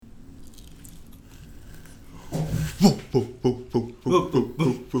Mad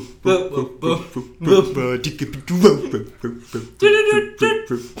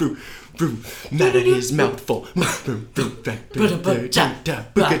at his mouthful.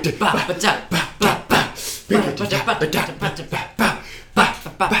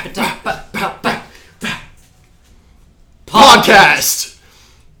 Podcast!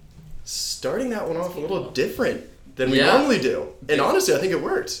 Starting that one off a little different than we normally do. And honestly, I think it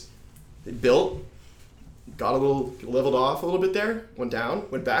worked. It built, got a little leveled off a little bit there, went down,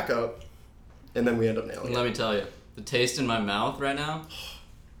 went back up, and then we end up nailing it. Let me tell you, the taste in my mouth right now,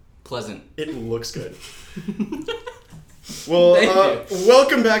 pleasant. It looks good. Well,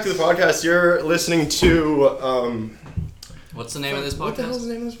 welcome back to the podcast. You're listening to... What's the name of this podcast? What the hell is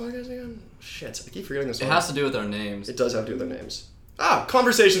the name of this podcast again? Shit, I keep forgetting this one. It has to do with our names. It does have to do with their names.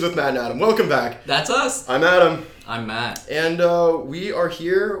 Conversations with Matt and Adam. Welcome back. That's us. I'm Adam. I'm Matt. And we are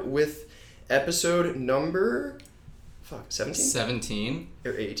here with episode number... 17? 17?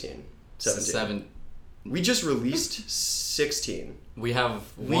 Or 18? 17. We just released 16. We have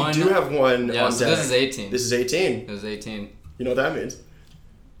one. We do have one on deck. So this is 18. This is 18. This is 18. You know what that means?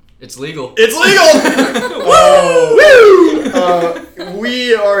 It's legal. It's legal! Woo!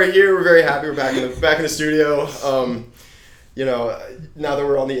 We are here. We're very happy. We're back in the studio. Now that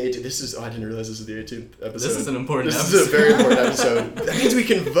we're on the 18th, I didn't realize this was the 18th episode. This is an important episode. This is a very important episode. That means we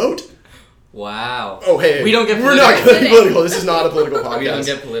can vote. Wow. Oh, hey. We don't get political. political. We're not getting political. This is not a political podcast. We don't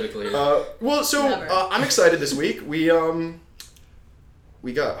get political here. I'm excited this week. We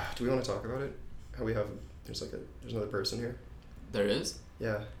got... Do we want to talk about it? How we have... There's another person here. There is?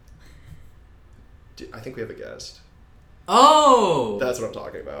 Yeah. I think we have a guest. Oh! That's what I'm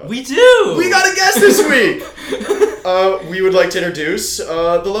talking about. We do! We got a guest this week! We would like to introduce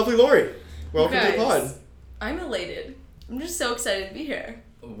the lovely Lori. Welcome to the pod. I'm elated. I'm just so excited to be here.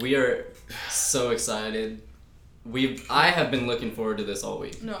 We are so excited. I have been looking forward to this all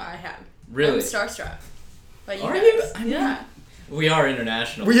week. No, I have. Really? I'm starstruck. By you Are guys. you? Yeah. We are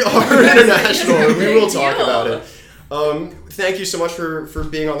international. We are international, and we will Big talk deal. about it. Thank you so much for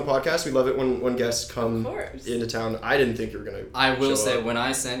being on the podcast. We love it when guests come into town. I didn't think you were going to I will say, up. when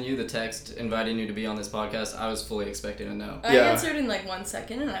I sent you the text inviting you to be on this podcast, I was fully expecting a no. I answered in like 1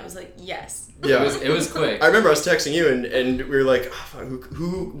 second, and I was like, yes. Yeah. It was quick. I remember I was texting you, and we were like, who could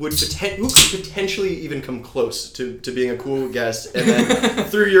potentially even come close to being a cool guest, and then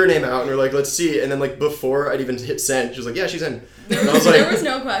threw your name out, and we're like, let's see, and then like before I'd even hit send, she was like, yeah, she's in. And I was like, There was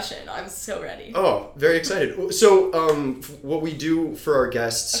no question. I was so ready. Oh, very excited. So, what we do for our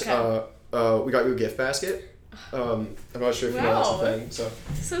guests, we got you a gift basket. I'm not sure if you know that's a thing.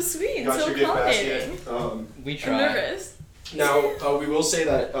 So sweet. Got So your gift accommodating. basket. We I'm try. nervous. Now, we will say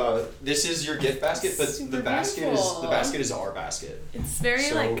that this is your gift basket, but Super the basket beautiful. is our basket. It's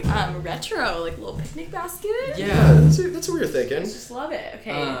very retro, like a little picnic basket. Yeah, that's what we were thinking. I just love it.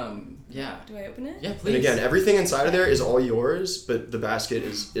 Okay. Yeah. Do I open it? Yeah, please. And again, everything inside of there is all yours, but the basket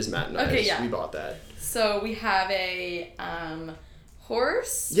is Matt and I's. Okay, yeah. We bought that. So we have a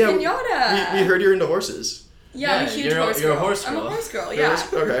horse Yeah, pinata. we heard you're into horses. Yeah, I'm a huge horse girl. you're a horse girl. I'm a horse girl, yeah.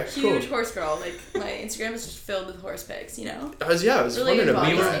 Okay, Huge cool. horse girl. Like, my Instagram is just filled with horse pics, you know? I was Really wondering about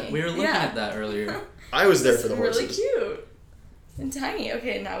embodies that. me. We were looking Yeah. at that earlier. I was there It's for the really horses. cute. And tiny.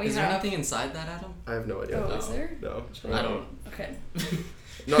 Okay, now we Is have... there nothing inside that, Adam? I have no idea. Oh, is there? No. I don't. Okay.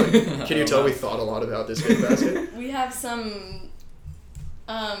 No, can you tell we thought a lot about this gift basket? We have some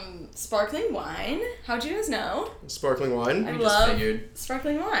sparkling wine. How'd you guys know? Sparkling wine. I We just love figured.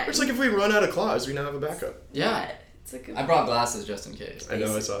 sparkling wine. It's like if we run out of claws, we now have a backup. Yeah. It's like a I brought glasses just in case. I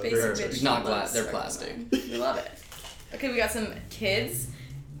know, I saw it. basic Very bitch exciting. Not loves glass, they're sparkling plastic. wine. We love it. Okay, we got some kids.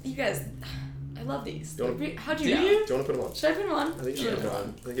 You guys, I love these. How'd you know? Do you want to put them on? Should I put them on? I think you should put them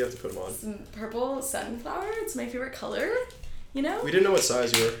on. I think you have to put them on. Some purple sunflower. It's my favorite color. You know? We didn't know what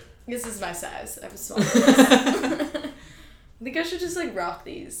size you were. This is my size. I have a small size. I think I should just like rock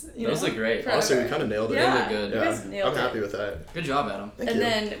these. Those look great. Forever. Honestly, we kind of nailed it. Yeah, They look good. you guys nailed I'm it. happy with that. Good job, Adam. Thank And you.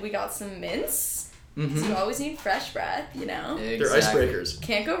 then we got some mints. So you always need fresh breath, you know? Exactly. They're icebreakers.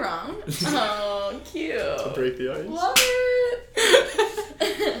 Can't go wrong. Oh, cute. To break the ice. Love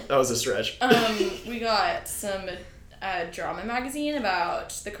it. That was a stretch. We got some drama magazine about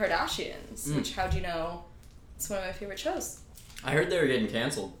the Kardashians, which, how'd you know, it's one of my favorite shows. I heard they were getting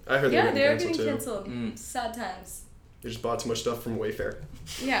canceled. I heard Yeah, they they're were getting getting canceled. Mm. Sad times. They just bought too much stuff from Wayfair.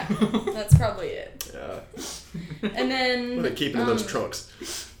 Yeah, that's probably it. Yeah. And then What are they keeping in those trunks?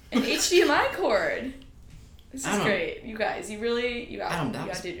 an HDMI cord. This is Adam. great, you guys. You Adam, that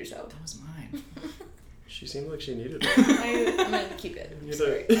was- outdid yourself. That was mine. She seemed like she needed it. I'm gonna keep it. You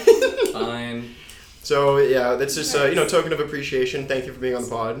Sorry. Fine. So yeah, that's just token of appreciation. Thank you for being on the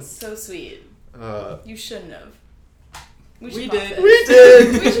pod. So sweet. You shouldn't have. We pop did. This. We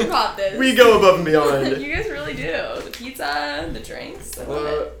did. We should pop this. We go above and beyond. You guys really do. The pizza, the drinks. I love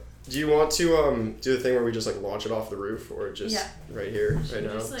it. Do you want to do the thing where we just like launch it off the roof, or just Yeah. right here, Should right we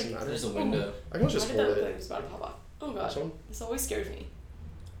now? just, Doesn't like- matter. There's a window. I can just Why did that hold look like it. it was about to pop off? Oh god. This one? This always scares me.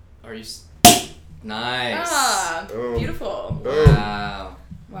 Are you? Nice. Ah, Boom. beautiful. Boom. Wow.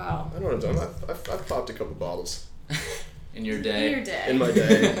 Wow. I know what I've done. I've popped a couple bottles In your In day. your day. in my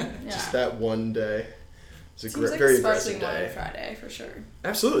day. Yeah. Just that one day. It's a Seems like very a aggressive sparkling wine day. Friday for sure.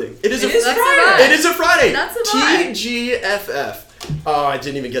 Absolutely. It is It a is Friday. a It is a Friday. That's a vibe. TGFF. Oh, I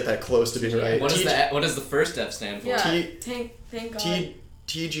didn't even get that close to being right. What does the first F stand for? Yeah. T- Thank God.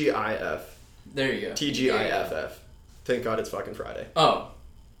 TGIF. There you go. TGIFF. Thank God it's fucking Friday. Oh,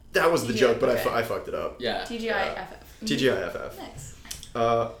 That was the TGI joke, but okay. I fucked it up. yeah. TGIFF. TGIFF. Nice.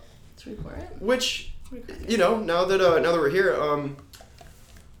 Should we pour it? Which, What are you cracking? you know, now that we're here,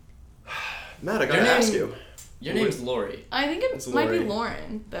 Matt, I gotta Your name- ask you. Your name's Lori. I think It's it might be Lori.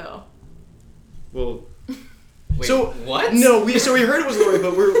 Lauren though. Well, Wait, so what? No, we heard it was Lori,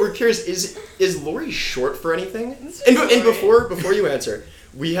 but we're curious. Is Lori short for anything? It's And, just and Lori. before you answer,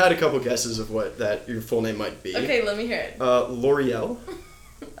 we had a couple guesses of what that your full name might be. Okay, let me hear it. L'Oreal.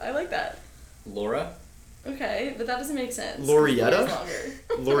 I like that. Laura? Okay, but that doesn't make sense. 'cause Lorietta?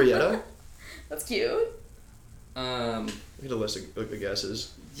 Lori's longer. Lorietta. That's cute. We had a list of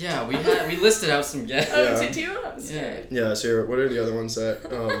guesses. Yeah, we listed out some guesses. Oh, Yeah. did you? I'm scared. Yeah. So here, what are the other ones that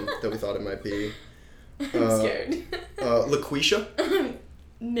that we thought it might be? I'm scared. LaQuisha.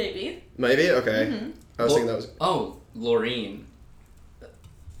 Maybe. Maybe. Okay. Mhm. I was thinking that was. Oh, Laureen.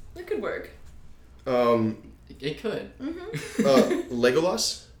 That could work. It could. Mm-hmm.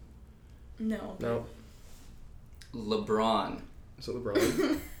 Legolas. No. No. LeBron. Is it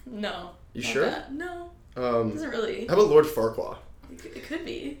LeBron? No. You Not sure? that. No. Doesn't really. How about Lord Farquaad? It could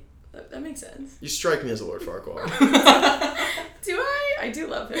be. That makes sense. You strike me as a Lord Farquaad. Do I? I do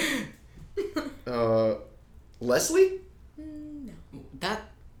love him. Leslie? No. That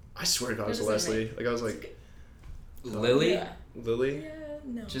I swear to God, it was That a doesn't Leslie. Like I was like Lily. Yeah. Lily. Yeah.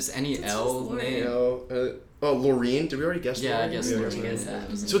 No. Just any It's just L Lori. name. No. Oh, Laureen. Did we already guess? Yeah, I Laureen? guess We Laureen. already guessed that.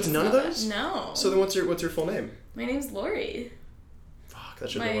 that. So it's none of those? No. So then, what's your full name? My name's Lori. Fuck, that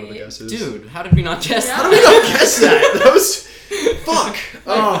should have been one of the My- guesses. Dude, how did we not guess Yeah. How that? do we not guess that? That was fuck.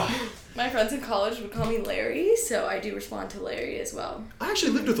 Oh, My friends in college would call me Larry, so I do respond to Larry as well. I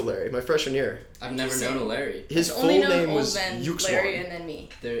actually lived with a Larry my freshman year. I've never known a Larry. His I've full only known name old was men, Yuxwan. Larry and then me.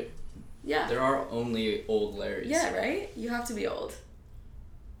 There Yeah. there are only old Larrys. Yeah, right? You have to be old.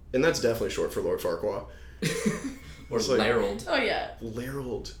 And that's definitely short for Lord Farquaad. Or It's like- Larold. Oh yeah.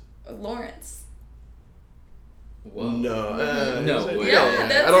 Larold. Lawrence. Whoa. No. No is it? way. Yeah,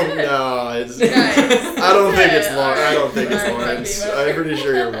 that's I don't it. know. It's, Guys, I don't think it's that's it. Lawrence. I don't think it's Alright, Lawrence. fuck me, I'm pretty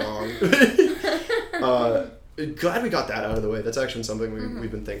sure you're wrong. Glad we got that out of the way. That's actually something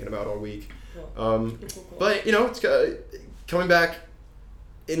we've been thinking about all week. Cool. But you know, it's coming back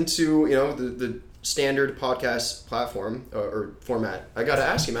into the standard podcast platform or format. I gotta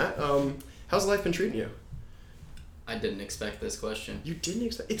ask you, Matt. How's life been treating you? I didn't expect this question. You didn't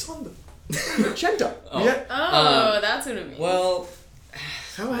expect it's on the agenda. Oh. Yeah. Oh, that's what it means. Well,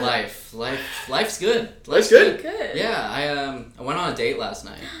 How life's good. Life's good? Good. Yeah, I went on a date last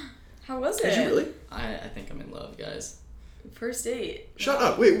night. How was it? Did you really? I think I'm in love, guys. First date. Shut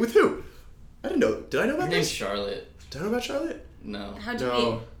up. Wait, with who? I didn't know. Did I know Her about name's this? Charlotte. Did I know about Charlotte? No. How'd you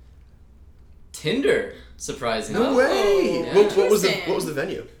No. meet? Tinder, surprisingly. No way. Yeah. What was the Interesting.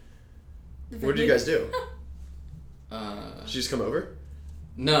 venue? What did you guys do? Did you just come over?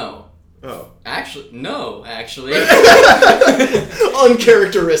 No. Oh. Actually.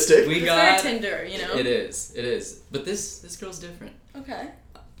 Uncharacteristic. We It's got very Tinder, you know? It is. But this girl's different. Okay.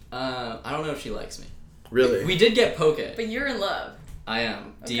 I don't know if she likes me. Really? We did get poke. But you're in love. I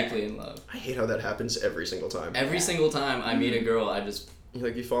am Okay. deeply in love. I hate how that happens every single time. Every Yeah. single time I meet a girl, I just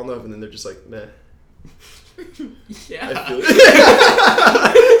You fall in love and then they're just like, meh. yeah. I feel it.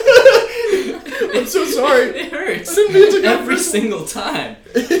 I'm so sorry. It hurts. I didn't mean to go Every for- single time.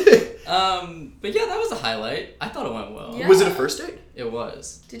 But yeah, that was a highlight. I thought it went well. Yeah. Was it a first date? It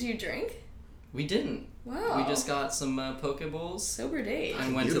was. Did you drink? We didn't. Wow. We just got some poke bowls Sober date.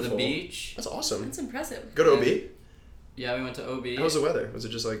 and went to the Beautiful. beach. That's awesome. That's impressive. Go to OB? Yeah, we went to OB. How was the weather? Was it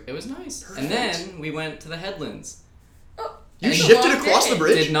just like... It was nice. Perfect. And then we went to the Headlands. Oh, You that's a shifted long across day. the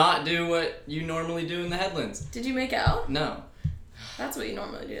bridge? Did not do what you normally do in the Headlands. Did you make out? No. That's what you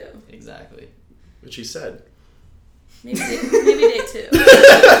normally do. Exactly. What she said. Maybe day two.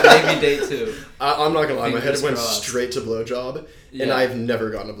 Maybe day 2. I'm not gonna lie, my head Fingers went crossed. straight to blowjob, and Yeah. I've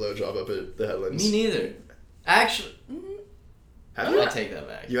never gotten a blowjob up at the Headlands. Me neither. Actually, Have you? I take that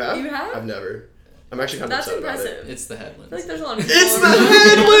back. You have? You have? I've never. I'm actually kind of That's upset impressive. about it. It's the I headlands. feel like there's a lot of people.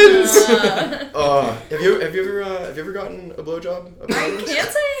 It's the headlands. Have you ever gotten a blowjob? I can't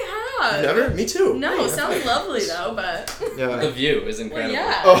say I have. Never? Me too. No, Hey, sounds high five. lovely though, but. The Yeah. view is incredible. Well,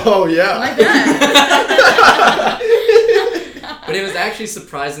 yeah. Oh yeah. I bet. But it was actually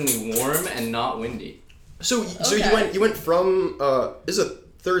surprisingly warm and not windy. So Okay. you went from this is a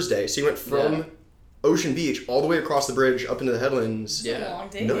Thursday, so you went from Yeah. Ocean Beach all the way across the bridge up into the headlands. It's a Yeah. long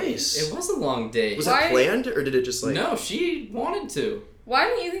day. Nice. It was a long day. Was Why- that planned or did it just like No, she wanted to. Why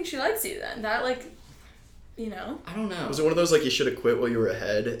don't you think she likes you then? That like, you know. I don't know. Was it one of those like you should have quit while you were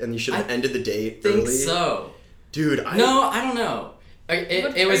ahead and you should have I ended the date think early? so. Dude, No, I don't know. It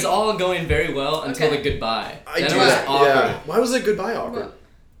What was are you- all going very well until Okay. the goodbye. I Then do it was that. awkward. Yeah. Why was that goodbye awkward? What?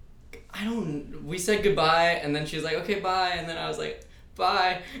 I don't. We said goodbye, and then she was like, "Okay, bye," and then I was like,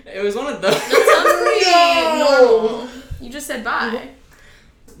 "Bye." It was one of those. That sounds pretty No. normal. You just said bye.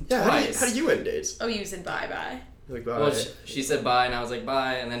 Yeah, Twice. how do you end dates? Oh, you said bye. You're like, bye. Well, she said bye, and I was like,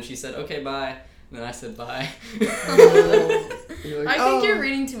 "Bye," and then she said, "Okay, bye," and then I said, "Bye." You're I like, think "Oh." you're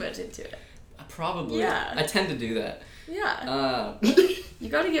reading too much into it. Probably. Yeah. I tend to do that. Yeah. You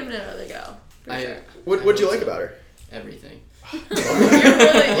gotta give it another go. For sure. What'd you like about her? Everything.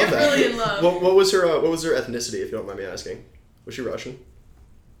 You're really in love. What was her ethnicity, if you don't mind me asking? Was she Russian?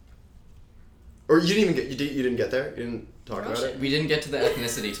 Or you didn't even get you didn't get there? You didn't talk about it? Russian. We didn't get to the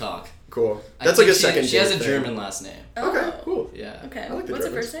ethnicity talk. Cool. I That's like think a second She has a date thing. German last name. Oh. Okay, cool. Yeah. Okay. I like the What's her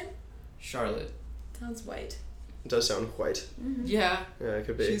Germans. first name? Charlotte. Sounds white. It does sound white. Yeah. Yeah, it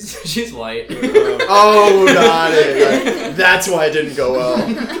could be. She's white. Oh, got it. That's why it didn't go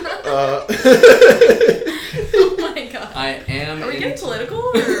well. Oh my god. I am. Are we getting into- political?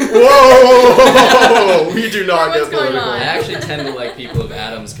 Or? Whoa! We do not What's get going political. on? I actually tend to like people of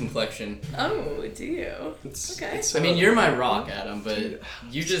Adam's complexion. Oh, do you? Okay. It's, I mean, you're my rock, Adam, but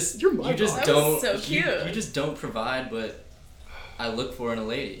you just You're my you just rock. That don't was so you- cute. You just don't provide what I look for in a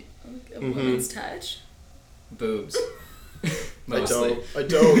lady. A woman's touch. Boobs. I Mostly.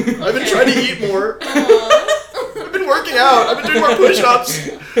 don't. I've been Okay. trying to eat more. Aww. I've been working out. I've been doing more push-ups.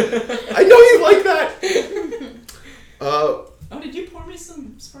 I know you like that. Oh, did you pour me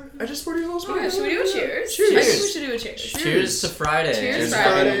some sparkling? I just poured you a little Oh my gosh, should we do a cheers? Cheers. I think we should do a cheers. Cheers to Friday. Cheers, and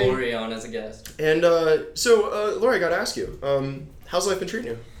having Friday. Lori on as a guest. And so, Laura, I gotta ask you, how's life been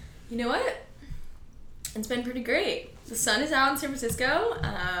treating you? You know what? It's been pretty great. The sun is out in San Francisco.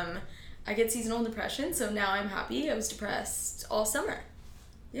 I get seasonal depression, so now I'm happy. I was depressed all summer.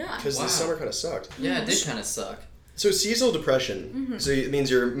 Yeah. Because Wow. this summer kind of sucked. Yeah, it did kind of suck. So seasonal depression. So it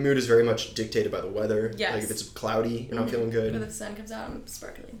means your mood is very much dictated by the weather. Yes. Like if it's cloudy, you're not feeling good. When the sun comes out, I'm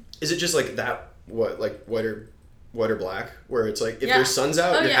sparkling. Is it just like that? What like white or black? Where it's like if Yeah. there's sun's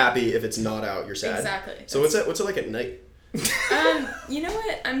out, Oh, you're yeah. happy. If it's not out, you're sad. Exactly. So what's that? What's it like at night? You know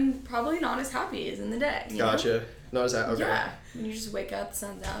what? I'm probably not as happy as in the day. You know? Gotcha. Not as that. Okay. Yeah. When you just wake up, the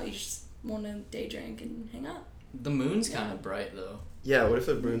sun's out, you just want to day drink and hang out. The moon's kind of bright though. Yeah. What if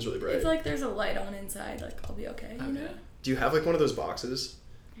the moon's really bright? If like there's a light on inside, like I'll be okay. You know? Okay. Do you have like one of those boxes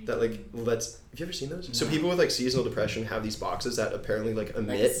that like lets? Have you ever seen those? So No. people with like seasonal depression have these boxes that apparently like a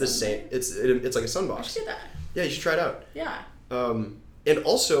emit the same. sunlight? It's like a sun I box. should get that. Yeah, you should try it out. Yeah. And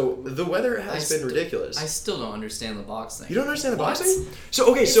also the weather has I been st- ridiculous. I still don't understand the box thing. You don't understand the What? boxing? So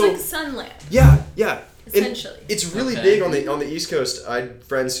okay, It's so like sun lamp, yeah. And essentially. it's really Okay. big on the East Coast. I had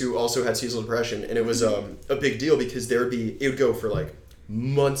friends who also had seasonal depression, and it was a big deal because it would go for like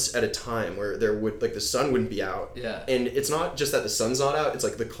months at a time where there would like the sun wouldn't be out. Yeah. And it's not just that the sun's not out; it's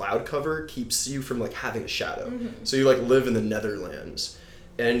like the cloud cover keeps you from like having a shadow. So you like live in the Netherlands,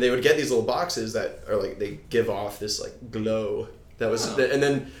 and they would get these little boxes that are like they give off this like glow that was, Oh. and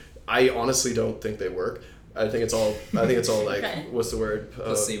then I honestly don't think they work. I think it's all like Okay. what's the word?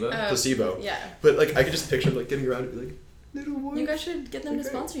 Placebo? Placebo. Yeah. But like I could just picture them like getting around and be like, little one. You guys should get them to Okay.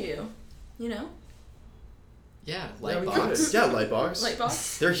 sponsor you. You know? Yeah, Yeah, light we box. could. Yeah, Lightbox.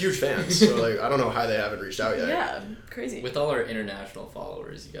 Lightbox? They're huge fans, so like I don't know how they haven't reached out yet. Yeah. Crazy. With all our international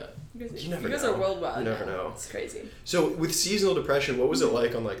followers, you got. You never guys know. are worldwide. You never now. know. It's crazy. So with seasonal depression, what was it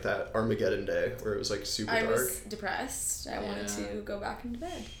like on like that Armageddon day where it was like super I dark? was depressed. I wanted Yeah. to go back into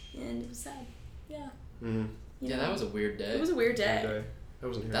bed. And it was sad. Yeah. Mm. You Yeah, know? that was a weird day. It was a weird day. Okay. I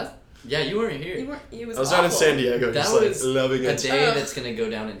wasn't here. That. Yeah, you weren't here. You weren't, it was I was down in awful. San Diego, That just like was loving a it. day Ugh. that's gonna go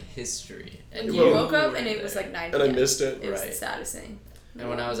down in history. And You Well, woke up were and it there. was like 9 And I p.m. missed it. It was Right. the saddest thing. And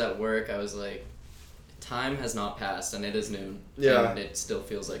when I was at work, I was like, time has not passed, and it is noon. Yeah. And it still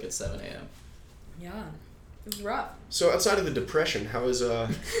feels like it's 7 a.m. Yeah. It was rough. So outside of the depression, how's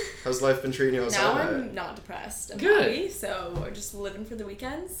life been treating you outside Now of that? I'm not depressed. I'm Good. happy. So we're just living for the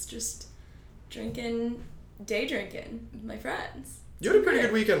weekends, just drinking, day drinking with my friends. You had a pretty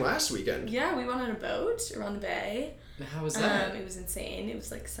good weekend last weekend. Yeah, we went on a boat around the bay. How was that? It was insane. It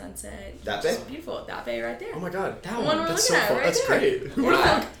was like sunset. That Just bay? beautiful. That bay right there. Oh my god. That The one. one we're That's looking so at fun. right That's there. great. Who would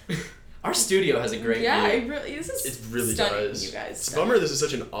Yeah. have Our studio has a great Yeah, view. this is It really stunning, does. you guys. It's a bummer this is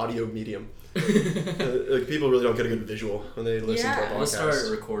such an audio medium. Like people really don't get a good visual when they listen to Yeah. our podcast. We'll start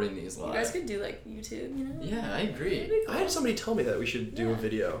recording these You live. guys could do like YouTube, you know? Yeah, I agree. That'd be cool. I had somebody tell me that we should do a Yeah.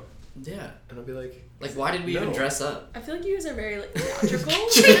 video, Yeah. and I'll be like, Like, why did we even No. dress up? I feel like you guys are very like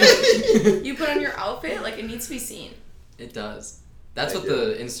theatrical. You put on your outfit, like it needs to be seen. It does. That's Thank what you.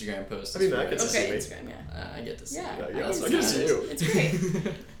 the Instagram post is I mean, for. Matt gets to Okay, see me. Instagram, yeah. I get to see. Yeah, you. Yeah, I I can get to see see it. you. It's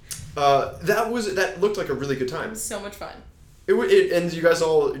great. that looked like a really good It time. was so much fun. And you guys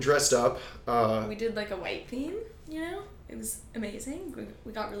all dressed up. We did like a white theme, you know? It was amazing.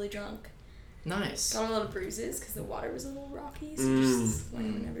 We got really drunk. Nice. Got a lot of bruises because the water was a little rocky, so Mm. just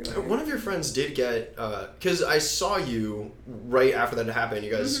slamming everywhere. One of your friends did get, because I saw you right after that happened.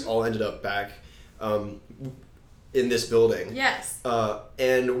 You guys all ended up back in this building. Yes.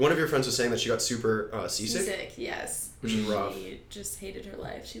 And one of your friends was saying that she got super seasick. Seasick, yes. Which is rough. She just hated her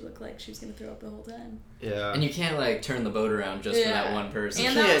life. She looked like she was going to throw up the whole time. Yeah. And you can't, like, turn the boat around just for that one person.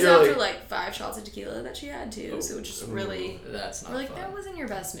 And You that can't, was you're after like- like 5 shots of tequila that she had too, so it just Ooh. really... That's not We're like, fun. that wasn't your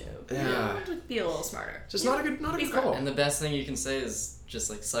best move. Yeah. You know, to be a little smarter. Just You not a know? good Be call. smart. And the best thing you can say is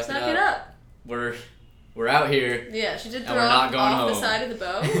just, like, suck Suck it it up. We're out here. Yeah, she did And throw we're up not going off the home. side of the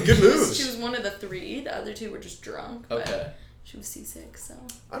boat. Good moves. She was one of the 3. The other 2 were just drunk. but Okay. She was seasick, so...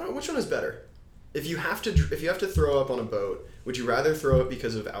 I don't know which one is better. If you have to throw up on a boat, would you rather throw up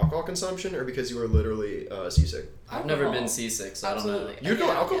because of alcohol consumption or because you were literally seasick? I've never Alcohol. been seasick, so I don't know. Absolutely. You'd go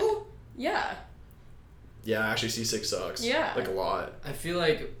Yeah. alcohol? Yeah. Yeah, actually, seasick sucks. Yeah. Like a lot. I feel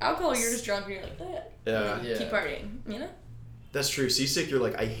like Alcohol, you're just drunk and you're like, Yeah. Yeah. keep partying, you know? That's true. Seasick, you're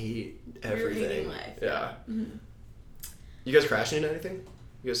like, I hate everything. hating life. Yeah. Mm-hmm. You guys crashing into anything?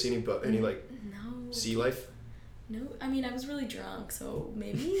 You guys see any like No. sea life? No, I mean, I was really drunk, so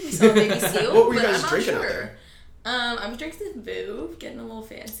maybe we saw a baby seal. What were you but guys I'm not drinking out sure. there? I was drinking this Vouv, getting a little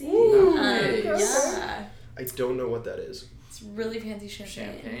fancy. Nice. Yeah. I don't know what that is. It's really fancy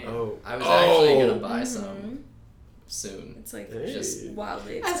champagne. champagne. Oh. I was actually Oh. gonna buy Mhm. some soon. It's like Hey. just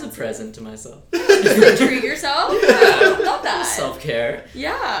wildly As a expensive. present to myself. Treat yourself. Yeah, love that. Self-care.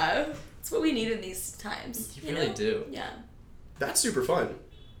 Yeah. It's what we need in these times. You really know? do. Yeah. That's super fun.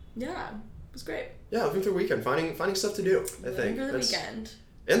 Yeah. It was great. Yeah, looking through the weekend, finding stuff to do. I Living think for the That's- weekend.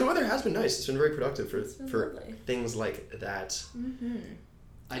 And the weather has been nice. It's been very productive for It's been for lovely. things like that. Mm-hmm.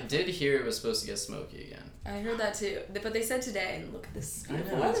 I did hear it was supposed to get smoky again. I heard that too. But they said today, and look at this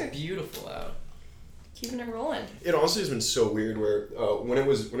beautiful I know, weather. it's beautiful out. Keeping it rolling. It honestly has been so weird. Where when it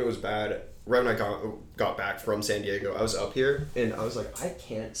was bad, right when I got back from San Diego, I was up here and I was like, I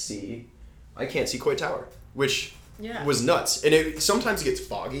can't see Coit Tower, which Yeah. was nuts. And sometimes it gets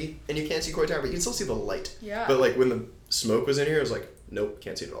foggy and you can't see Coit Tower, but you can still see the light. Yeah. But like when the smoke was in here, I was like, nope,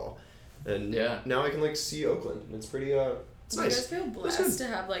 can't see it at all. And Yeah. now I can like see Oakland, and it's pretty it's Do nice. you guys feel It's blessed good. to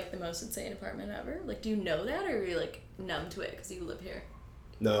have like the most insane apartment ever? Like, do you know that, or are you like numb to it because you live here?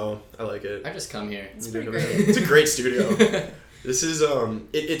 No, I like it. I just come here. It's You pretty do. great. It's a great studio. This is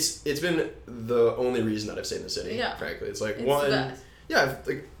it's been the only reason that I've stayed in the city. Yeah. Frankly, it's like It's one. the best. Yeah, I've,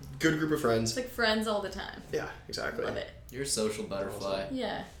 like good group of friends. It's like friends all the time. Yeah, exactly. Love it. You're a social butterfly.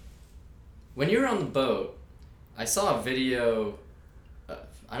 Yeah. When you were on the boat, I saw a video.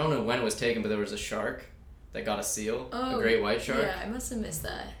 I don't know when it was taken, but there was a shark that got a seal, a great white shark. Yeah, I must have missed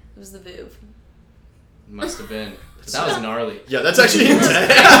that. It was the Vouv. Must have been. That was gnarly. Yeah, that's actually insane.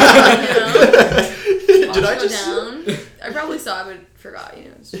 Did I Go just? down. I probably saw it, but forgot. You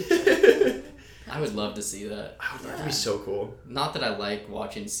know. It's I would love to see that. That'd be so cool. Not that I like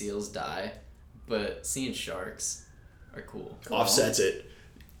watching seals die, but seeing sharks are cool. Offsets it.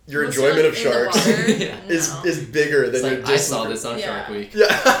 Your Most enjoyment of in the sharks water, Yeah. no. is bigger than It's your like, I saw discomfort. this on Yeah. Shark Week.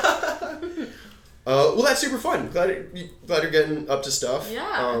 Yeah. Well, that's super fun. Glad you're getting up to stuff.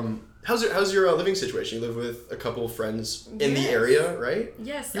 Yeah. How's your living situation? You live with a couple of friends in the Yes. area, right?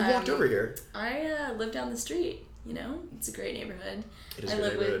 Yes. You walked over here. I live down the street. You know, it's a great neighborhood. It is a I good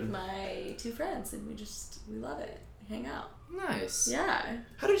live neighborhood. with my 2 friends, and we love it. We hang out. Nice. Yeah.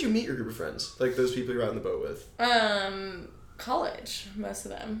 How did you meet your group of friends? Like those people you're out on the boat with? College, most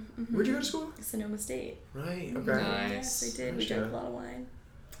of them. Mm-hmm. Where'd you go to school? Sonoma State. Right. Okay. Nice. Yes, I did. We Gotcha. drank a lot of wine.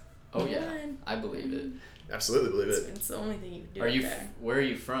 Oh yeah, Wine. I believe it. Absolutely believe It's, it. it's the only thing you can do Are up you? there. Where are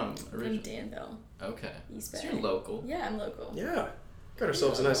you from? From Originally? Danville, Okay. East So Bay. you're local. Yeah, I'm local. Yeah. Got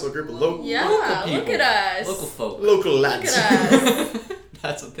ourselves a nice little group of local Yeah, Local look people. at us. Local folk. local Look lads. at us.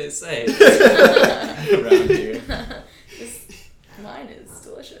 That's what they say around here. This wine is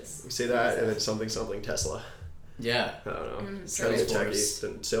delicious. We say that and then something Tesla. Yeah. I don't know. Salesforce.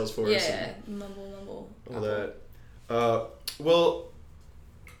 Salesforce. Yeah. Mumble. All that. Well,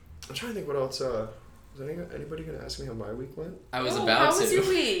 I'm trying to think what else. Is anybody gonna ask me how my week went? I was about to. How was your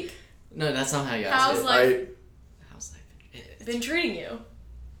week? No, that's not how you asked How's it. life How's life been treating you?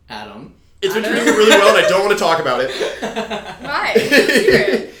 Adam. It's been treating me really well, and I don't want to talk about it. Why? Let's hear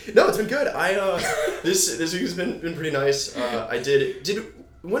it. No, it's been good. This week has been pretty nice. When did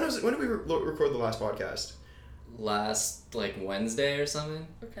we record the last podcast? Last Wednesday or something.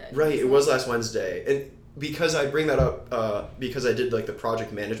 Okay. Right, it was last Wednesday, and because I bring that up, because I did the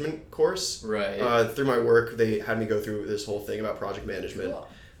project management course. Right. Through my work, they had me go through this whole thing about project management. Cool.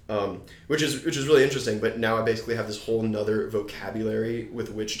 Which is really interesting, but now I basically have this whole nother vocabulary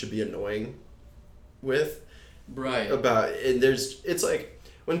with which to be annoying with. Right. And it's like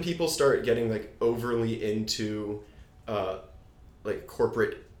when people start getting overly into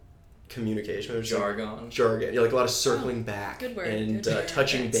corporate communication, there's jargon. Yeah, a lot of circling back good word, and good word.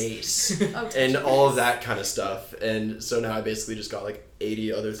 touching base Oh, and all of that kind of stuff. And so now I basically just got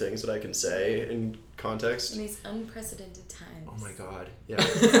 80 other things that I can say in context. In these unprecedented times. Oh my god, yeah.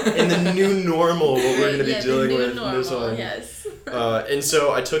 In the new normal, what we're going to be dealing with in this one. Yes. And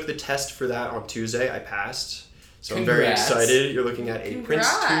so I took the test for that on Tuesday. I passed. So I'm very Congrats. excited. You're looking at a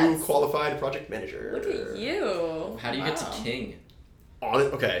Congrats. Prince 2 qualified project manager. Look at you. How do you get to king?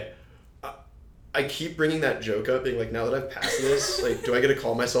 Okay. I keep bringing that joke up, being now that I've passed this, do I get to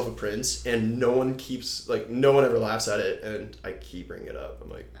call myself a prince? And no one ever laughs at it, and I keep bringing it up. I'm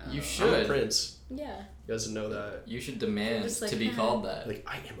like, you should. I'm a prince. Yeah. You guys know that. You should demand Just to be called that.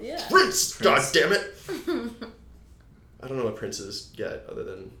 I am a Yeah. prince! God damn it! I don't know what princes get other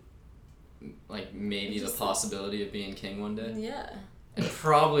than... maybe the possibility of being king one day. Yeah. And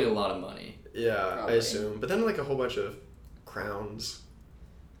probably a lot of money. Yeah, Probably. I assume. But then a whole bunch of crowns.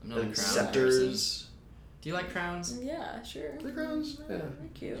 I'm not a crown scepters. person. Do you like crowns? Yeah, sure. The crowns? Yeah. They're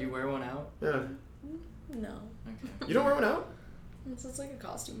cute. Do you wear one out? Yeah. No. Okay. You don't wear one out? It's just like a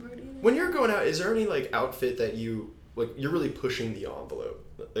costume party. When you're going out, is there any outfit that you you're really pushing the envelope?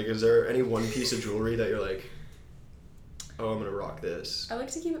 Is there any one piece of jewelry that you're oh, I'm gonna rock this? I like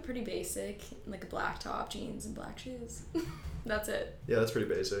to keep it pretty basic, a black top, jeans, and black shoes. That's it. Yeah, that's pretty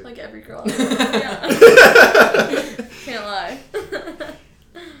basic. Like every girl. Yeah. Can't lie.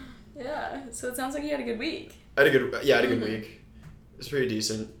 Yeah. So it sounds like you had a good week. I had a good week. It's pretty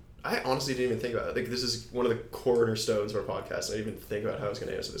decent. I honestly didn't even think about it. This is one of the cornerstones of our podcast. I didn't even think about how I was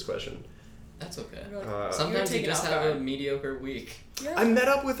gonna answer this question. That's okay. Sometimes you just have a mediocre week. Yeah. I met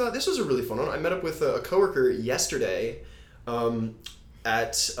up with this was a really fun one. I met up with a coworker yesterday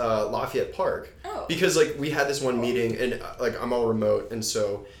at Lafayette Park. Oh. Because we had this one meeting and I'm all remote, and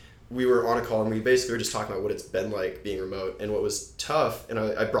so we were on a call and we basically were just talking about what it's been like being remote and what was tough. And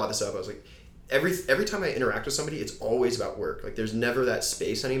I brought this up. I was like, every time I interact with somebody, it's always about work. There's never that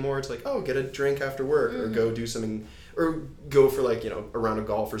space anymore. It's get a drink after work or go do something or go for a round of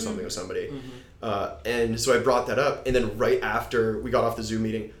golf or something with somebody. And so I brought that up, and then right after we got off the Zoom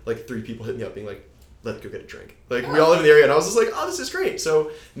meeting, 3 people hit me up being let's go get a drink. We all live in the area, and I was just oh, this is great.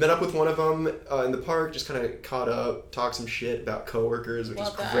 So met up with one of them in the park, just kind of caught up, talked some shit about coworkers, which is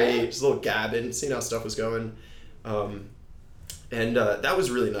great. Just a little gabbing, seeing how stuff was going. And that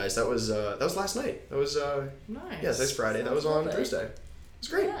was really nice. That was last night. That was nice. Yeah, today's Friday. That was on Thursday. It was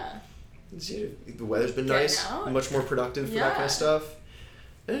great. Yeah. The weather's been nice, much more productive for that kind of stuff.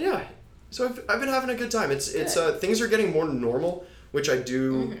 And yeah, so I've been having a good time. It's things are getting more normal, which I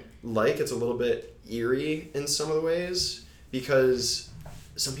do like. It's a little bit eerie in some of the ways because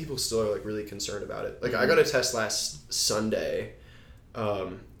some people still are really concerned about it. I got a test last Sunday,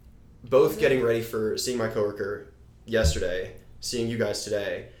 both getting ready for seeing my coworker yesterday, seeing you guys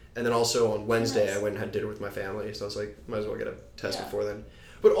today, and then also on Wednesday I went and had dinner with my family. So I was might as well get a test before then.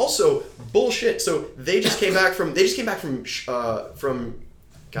 But also bullshit. So they just came back from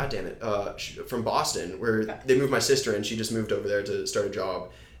God damn it, from Boston, where they moved my sister in. She just moved over there to start a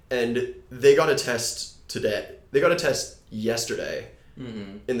job, and they got a test today. They got a test yesterday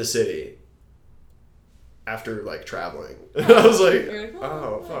in the city. After traveling, I was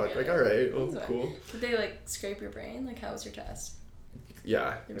oh fuck, all right, well, cool. Did they scrape your brain? How was your test?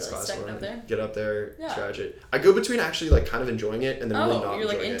 Yeah, you it's really stuck up there? Get up there, scratch it. I go between actually kind of enjoying it and then really not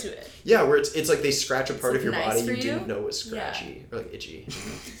you're enjoying into it. Yeah, where it's they scratch a part of your nice body you didn't know was scratchy or itchy.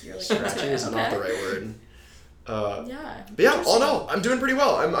 You're scratchy is not the right word. Yeah. But yeah, all in all, I'm doing pretty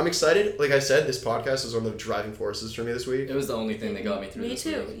well. I'm excited. Like I said, this podcast was one of the driving forces for me this week. It was the only thing that got me through me this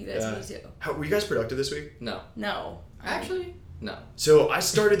too. week. You guys, me too. Were you guys productive this week? No. No. Actually, No. So I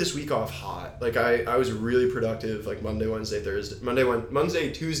started this week off hot. Like I was really productive like Monday,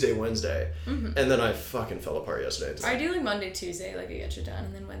 Tuesday, Wednesday. Mm-hmm. And then I fucking fell apart yesterday. I do like Monday, Tuesday, like I get shit done,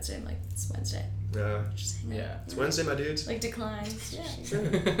 and then Wednesday I'm like, it's Wednesday. Yeah. Just hang out. Yeah. It's Wednesday, my dudes. Like declines.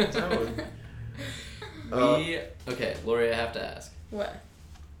 Yeah. Okay, Lori, I have to ask. What?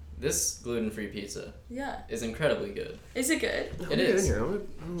 This gluten-free pizza Yeah. is incredibly good. Is it good? It is. I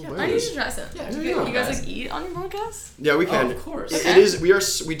need to try some. Yeah, You guys like eat on your podcast? Yeah, we can. Oh, of course. It Okay. is.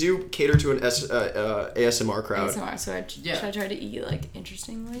 We do cater to an ASMR crowd. ASMR, so should I try to eat like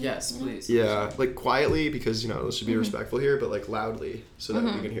interestingly? Yes, please. Yeah, like quietly because let's be respectful here, but like loudly so that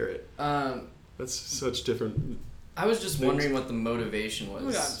we Mm-hmm. can hear it. That's such different. I was just wondering what the motivation was. Oh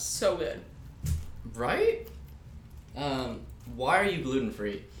my god, so good. Right? Why are you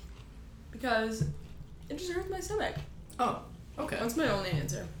gluten-free? Because it just hurts my stomach. Oh, okay. That's my only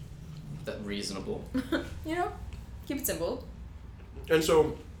answer. That reasonable. Keep it simple. And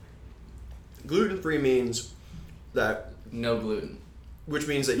so, gluten-free means that, No gluten. which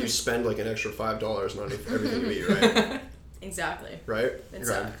means that you spend like an extra $5 on everything you eat, right? Exactly. Right? It's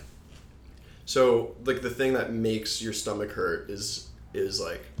Okay. So, like the thing that makes your stomach hurt is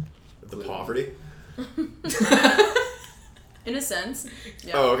like the Gluten. poverty. In a sense.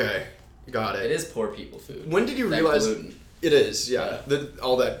 Yeah. Oh, okay. Got it. It is poor people food. When did you That realize gluten. it is? Yeah,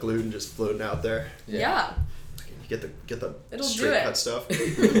 all that gluten just floating out there. Yeah. You get the It'll do straight it. cut stuff.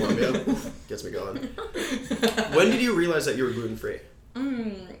 Columbia gets me going. When did you realize that you were gluten free?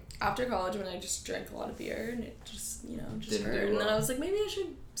 After college, when I just drank a lot of beer and it just Didn't hurt, do and then well. I was like, maybe I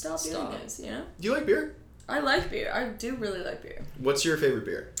should stop doing Stop. this. Do you like beer? I like beer. I do really like beer. What's your favorite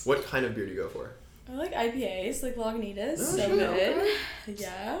beer? What kind of beer do you go for? I like IPAs, like Lagunitas. Oh, So shit, good. okay.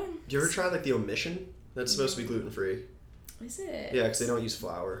 Yeah. Do you ever try like the Omission? That's supposed to be gluten free. Is it? Yeah, because they don't use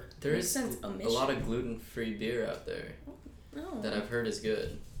flour. There Makes is sense, a omission. lot of gluten-free beer out there No. that I've heard is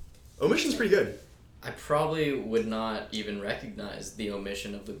good. Omission's pretty good. I probably would not even recognize the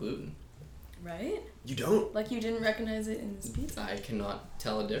omission of the gluten. Right? You don't? Like you didn't recognize it in this pizza. I cannot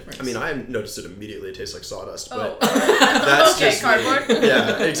tell a difference. I mean, I noticed it immediately. It tastes like sawdust, Oh. but that's Okay, just me. cardboard.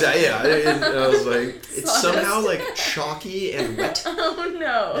 Yeah, exactly. Yeah, I was like, it's Sawdust. somehow like chalky and wet, Oh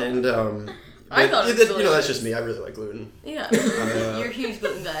no. and I but thought it was that's delicious. just me. I really like gluten. Yeah. You're a huge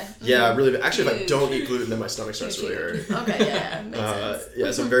gluten guy. Yeah, really. Actually, if I Huge. don't eat gluten, then my stomach starts to Huge, really huge. hurt. Okay, yeah, makes sense.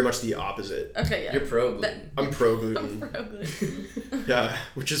 Yeah, so I'm very much the opposite. Okay, yeah. You're pro gluten. I'm pro gluten. Pro gluten. Yeah,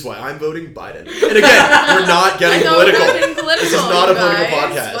 which is why I'm voting Biden. And again, we're not getting I know political. we're getting political. This is not a you political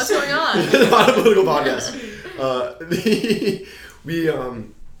guys. podcast. What's going on? This is not a political podcast.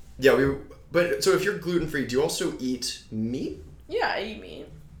 But so if you're gluten free, do you also eat meat? Yeah, I eat meat.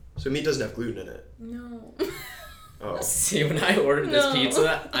 So meat doesn't have gluten in it. No. Oh. See, when I ordered this No.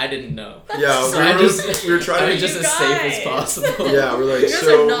 pizza, I didn't know. Yeah, So we were I trying was to just You as safe as guys. possible. Yeah, we're like, You guys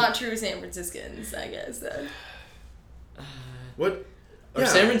so are not true San Franciscans, I guess. Then. what? Are Yeah.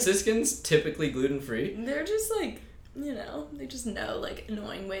 San Franciscans typically gluten-free? They're just like, they just know like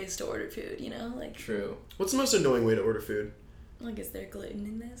annoying ways to order food. Like, True. What's the most annoying way to order food? like is there gluten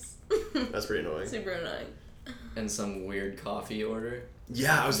in this? That's pretty annoying. Super annoying. And some weird coffee order.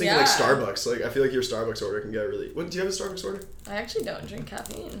 Yeah, I was thinking like Yeah. Starbucks. Like I feel like your Starbucks order can get really. What do you have a Starbucks order? I actually don't drink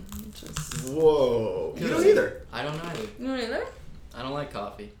caffeine. Just Whoa, you Good. don't either. I don't either. you don't either. I don't like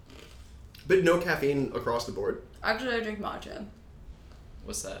coffee. But no caffeine across the board. Actually, I drink matcha.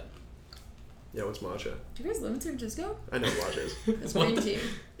 What's that? Yeah, what's matcha? Do you guys live in San Francisco? I know what matcha is. It's What green the- tea.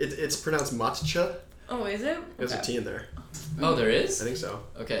 It's pronounced matcha. Oh, is it? There's a Okay. T in there. Oh, there I is? think so.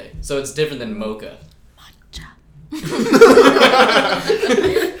 Okay, so it's different than mocha.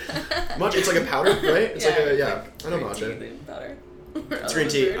 Matcha, it's like a powder, right? It's like a I know green matcha. tea powder. It's green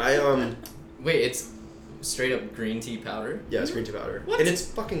tea. Wait, it's straight up green tea powder? Yeah, it's green tea powder. What? And it's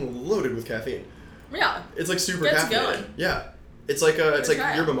fucking loaded with caffeine. Yeah, It's like super Gets caffeinated. going. Yeah. It's like Try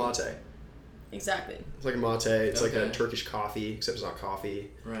it. yerba mate. exactly. It's like a mate. It's like a Okay. Turkish coffee, except it's not coffee.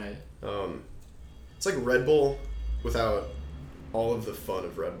 Right. It's like Red Bull without all of the fun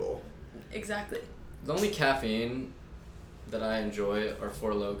of Red Bull. Exactly. The only caffeine that I enjoy are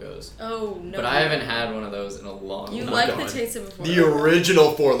Four Logos. Oh no. But I haven't had one of those in a long You time. like God. the taste of a Four The Loko.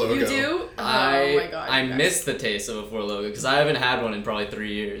 original Four Logo. You do? Oh I my god. I you guys. miss the taste of a Four Logo because I haven't had one in probably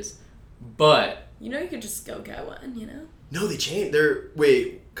 3 years. But You could just go get one. No, they changed.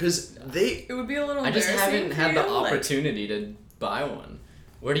 Because they. It would be a little. I just haven't embarrassing had for the you, like- opportunity to buy one.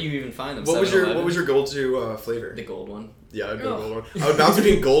 Where do you even find them? What was 7-Eleven? your go-to flavor? The gold one. Yeah, I'd go Ugh. gold one. I would bounce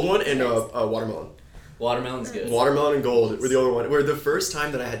between gold one and watermelon. Watermelon's good. Watermelon and gold were the only one. Where the first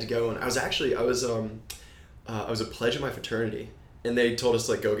time that I had to go, and I was a pledge of my fraternity, and they told us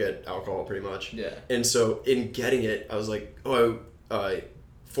to like go get alcohol pretty much. Yeah. And so in getting it, I was like,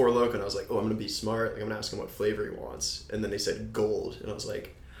 Four Loko, and I was like, I'm gonna be smart. Like I'm gonna ask him what flavor he wants, and then they said gold, and I was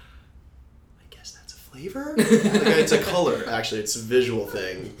like, I guess that's a flavor. Like, it's a color, actually. It's a visual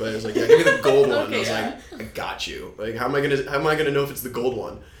thing, but I was like, yeah, give me the gold one. Okay, I was like, I got you. Like, how am I gonna know if it's the gold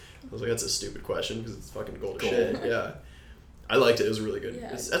one? I was like, that's a stupid question because it's fucking gold as shit. Yeah. I liked it. It was really good. Yeah,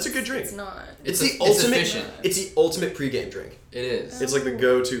 That's a good drink. It's not. It's the ultimate. efficient. It's the ultimate pregame drink. It is. It's like the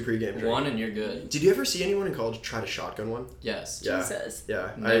go-to pregame drink. One and you're good. Did you ever see anyone in college try to shotgun one? Yes. Yeah. Jesus.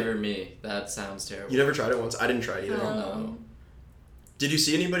 Yeah. Never me. That sounds terrible. You never tried it once? I didn't try it either. Hell no. Did you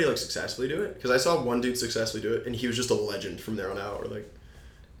see anybody like successfully do it? Because I saw one dude successfully do it, and he was just a legend from there on out. Or like,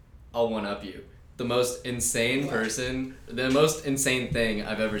 I'll one up you. The most insane thing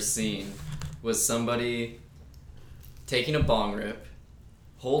I've ever seen was somebody taking a bong rip,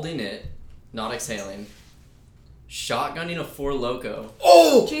 holding it, not exhaling, shotgunning a Four Loko,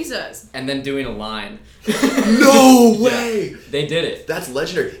 oh, Jesus. and then doing a line. no way! Yeah, they did it. That's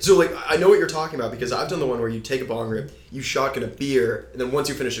legendary. So like, I know what you're talking about because I've done the one where you take a bong rip, you shotgun a beer, and then once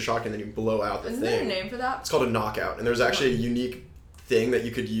you finish the shotgun, then you blow out the Isn't thing. there a name for that? It's called a knockout, and there's actually a unique thing that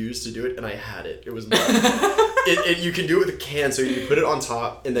you could use to do it, and I had it. It was you can do it with a can, so you put it on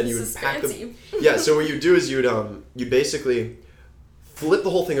top, and then you would pack fancy. Yeah, so what you do is you'd basically flip the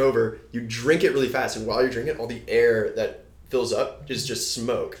whole thing over, you drink it really fast, and while you're drinking it, all the air that fills up is just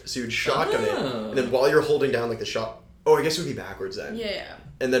smoke. So you'd shotgun it, and then while you're holding down like the shot, I guess it would be backwards then. Yeah.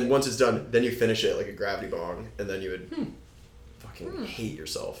 And then once it's done, then you finish it like a gravity bong, and then you would fucking hate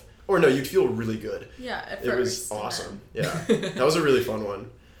yourself. Or no, you'd feel really good. Yeah, at first. It was awesome. Yeah, that was a really fun one.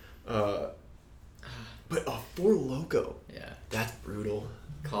 But a Four Loko. Yeah. That's brutal.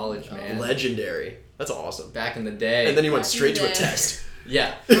 College, man. Legendary. That's awesome. Back in the day. And then you went Back in straight the to a day. test.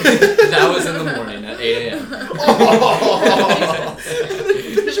 Yeah. That was in the morning at 8 a.m. Oh,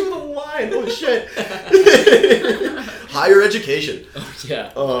 finish it with a line. Oh shit. Higher education. Oh,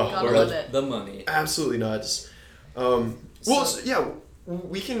 yeah. Gotta Where love it. the money. Absolutely nuts.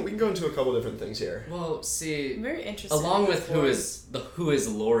 We can go into a couple different things here. Well, see, I'm very interested. along in with who is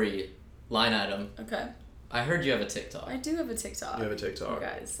Lori line item, Okay. I heard you have a TikTok. I do have a TikTok. You have a TikTok. You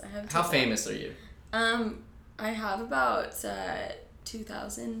guys, I have a How TikTok. famous are you? I have about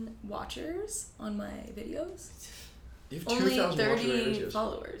 2,000 watchers on my videos. You have Only 2,000 30 watchers.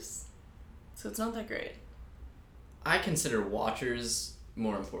 followers. So it's not that great. I consider watchers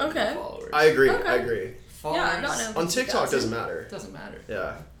more important Okay. than followers. I agree. Okay. I agree. Followers, Yeah, I'm not On TikTok 2,000. doesn't matter. doesn't matter.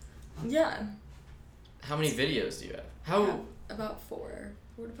 Yeah. Yeah. How many videos do you have? How? About 4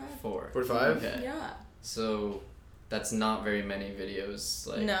 to 5. 4. 4 to 5? Okay. Yeah. So, that's not very many videos.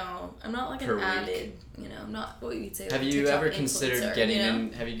 Like, No, I'm not like per an week. avid, I'm not what you'd say. have like you TikTok ever considered influencer, getting you know?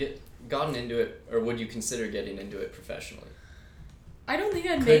 in? Have you gotten into it, or would you consider getting into it professionally? I don't think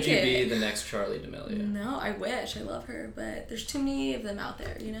I'd Could make you it. be the next Charlie D'Amelio? No, I wish. I love her, but there's too many of them out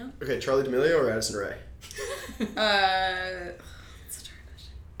there, you know? Okay, Charlie D'Amelio or Addison Rae? Such a hard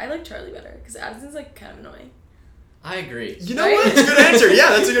question. I like Charlie better because Addison's like kind of annoying. I agree. You know Right? what? It's a good answer. Yeah,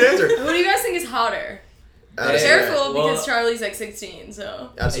 that's a good answer. What do you guys think is hotter? Addison Careful Well- because Charlie's like 16, so.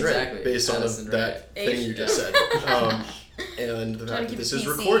 Addison Rae, Exactly. based on Addison that Rae. thing you just said. And the Trying to fact that keep this it is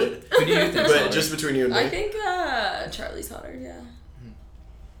PC. recorded. Who do you think? But just between you and me. I think Charlie's hotter, yeah.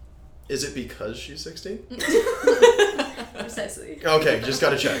 Is it because she's 16? Precisely. Okay, just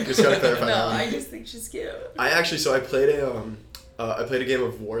gotta check. Just gotta clarify. No, that. I just think she's cute. I played a game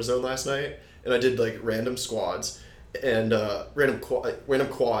of Warzone last night, and I did like random squads and random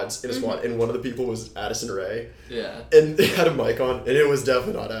quads in a squad, and one of the people was Addison Rae, Yeah. and they had a mic on, and it was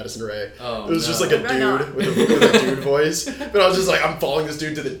definitely not Addison Rae. Oh, It was just no. like a Right on. dude with a dude voice, but I was just like, I'm following this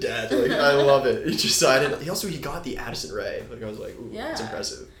dude to the death. Like, I love it. He decided. He got the Addison Rae. Like, I was like, ooh, that's Yeah.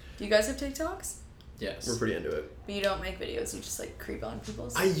 impressive. Do you guys have TikToks? Yes. We're pretty into it. But you don't make videos, you just like creep on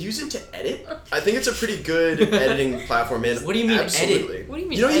people's. I use it to edit. I think it's a pretty good editing platform, man. What do you mean Absolutely. edit? What do you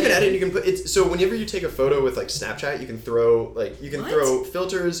mean You know, you can edit? edit. You can put it. So whenever you take a photo with like Snapchat, you can throw What?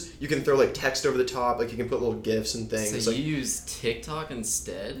 filters. You can throw like text over the top. Like you can put little gifs and things. So like you use TikTok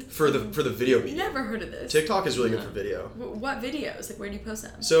instead? for the video medium. Never heard of this. TikTok is really good No. for video. What videos? Like, where do you post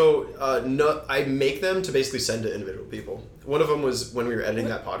them? So no, I make them to basically send to individual people. One of them was when we were editing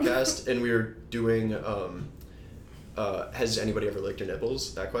that podcast, and we were doing. Has anybody ever licked your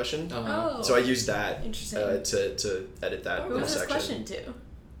nipples? That question. Uh-huh. Oh. So I used that Interesting. to edit that Who little was this section. question to?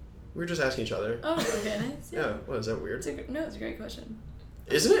 We were just asking each other. Oh, okay, nice. Yeah. What is that weird? It's a great question.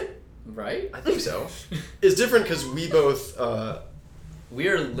 Isn't it? Right? I think so. It's different because we both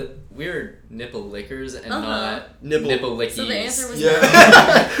we're nipple lickers and not nipple lickies. So the answer was no.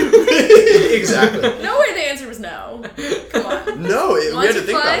 Exactly. No way the answer was no. Come on. No, we had to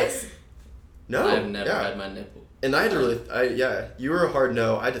think about it. No. I've never had my nipple. And I had to you were a hard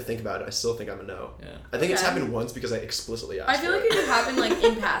no. I had to think about it. I still think I'm a no. Yeah. I think it's happened once because I explicitly asked. I feel like it could happen like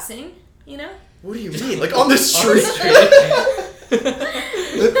in passing, you know? What do you mean? Like on the street?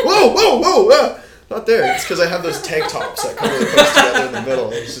 Whoa, whoa. Not there. It's because I have those tank tops that come really close together in the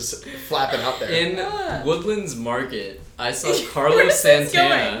middle. It's just flapping out there. In Woodlands Market, I saw Carlos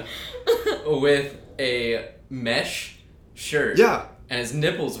Santana with a mesh shirt. Yeah. And his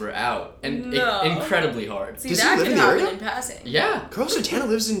nipples were out and incredibly hard. See, Does that he live could in the happen area? in passing. Yeah. Carlos Santana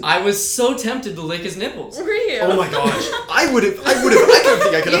lives in... I was so tempted to lick his nipples. Were you? Oh my gosh. I could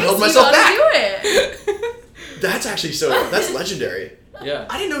have held myself back. You it. That's actually that's legendary. Yeah.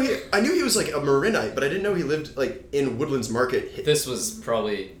 I didn't know I knew he was like a Marinite, but I didn't know he lived like in Woodlands Market. This was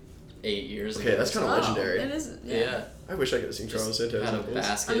probably 8 years ago. Okay, that's kind of legendary. It is, Yeah. I wish I could have seen Carlos Santana. Had a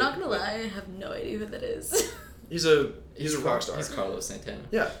basket. I'm not gonna lie, I have no idea who that is. He's a rock star. He's Carlos Santana.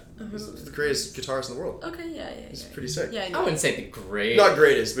 Yeah. He's the greatest guitarist in the world. Okay, yeah. He's pretty sick. Yeah, I wouldn't say the greatest. Not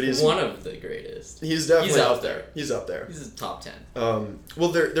greatest, but he's one of the greatest. He's definitely He's up there. He's up there. He's a top 10. Well,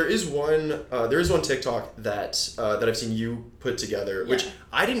 there is one TikTok that I've seen you put together, which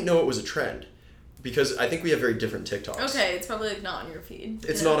I didn't know it was a trend, because I think we have very different TikToks. Okay, it's probably like not on your feed.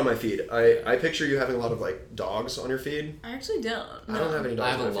 It's not on my feed. I picture you having a lot of like dogs on your feed. I actually don't. I don't have any dogs.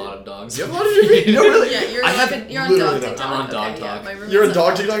 I have on a my lot feed. of dogs. You have a lot of your feed? No, really. Yeah, you're I have you're on literally dog none. TikTok. I'm on dog okay, talk. Yeah, my roommate's You're on on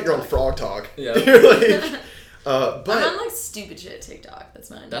dog TikTok. You're on frog talk. Yeah. You're like, but I'm on like stupid shit TikTok.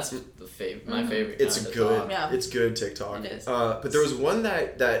 That's mine. That's my favorite. it's kind of good. dog. Yeah. It's good TikTok. It is. But there was one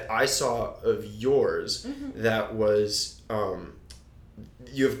that I saw of yours that was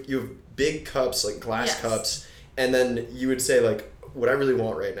you have big cups, like glass cups, and then you would say like, what I really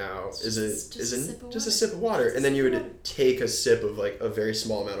want right now is a sip of water, and then you would take a sip of like a very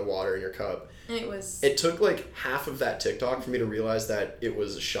small amount of water in your cup. And it took like half of that TikTok for me to realize that it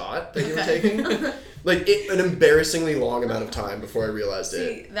was a shot that you were taking. Like an embarrassingly long amount of time before I realized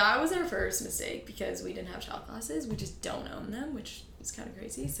it. See, that was our first mistake because we didn't have shot glasses. We just don't own them, which is kind of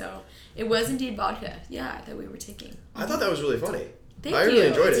crazy. So it was indeed vodka, that we were taking. I thought that was really funny. Thank I you. really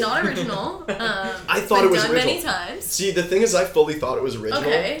enjoyed it's it. not original. I thought it was done original many times. See, the thing is, I fully thought it was original.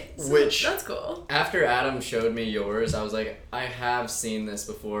 Okay, so which that's cool. After Adam showed me yours, I was like, I have seen this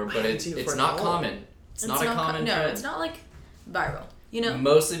before, but it's not common. It's not a common No, trend. it's not like viral. You know.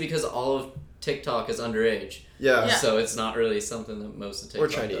 Mostly because all of TikTok is underage. Yeah. So it's not really something that most of TikTok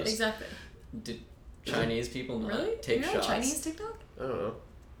Or Chinese. does. Exactly. Did Chinese people not Really? take You're on shots? Chinese TikTok? I don't know.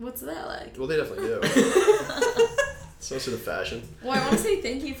 What's that like? Well, they definitely do. It's also the fashion. Well, I want to say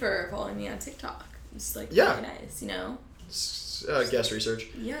thank you for following me on TikTok. It's like Yeah. really nice, you know. Guest research.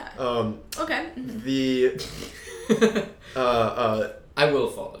 Yeah. The Okay. I will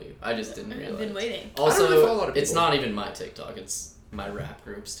follow you. I just didn't realize. I've been waiting. Also, I don't really follow a lot of it's people. not even my TikTok. It's my rap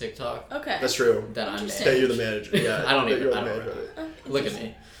group's TikTok Okay. That's true. that I'm Interesting. That managing. you're the manager. Yeah. I don't that even. you're the I don't manager. rap. Oh, Look at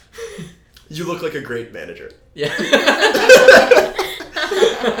me. You look like a great manager. Yeah.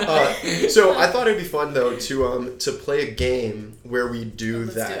 So I thought it'd be fun though to play a game where we do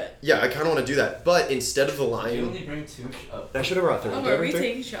Let's that. do it. Yeah, I kind of want to do that, but instead of the You line, only bring 2 up. I should have brought 3. Oh, Did I are bring we 3?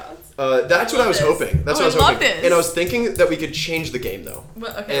 taking shots? That's what I was this. hoping. That's Oh, what I was I love hoping. this. And I was thinking that we could change the game though.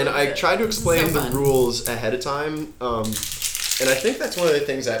 Well, okay. And I tried to explain so the fun. rules ahead of time. And I think that's one of the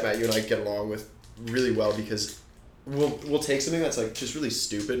things that Matt, you and I get along with really well because we'll take something that's like just really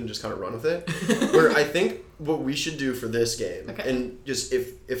stupid and just kind of run with it. Where I think what we should do for this game, and just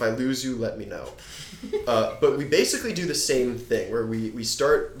if I lose you, let me know. But we basically do the same thing where we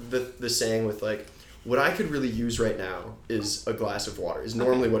start the saying with like, what I could really use right now is a glass of water is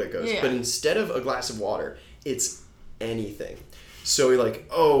normally what it goes. Yeah. But instead of a glass of water, it's anything. So we're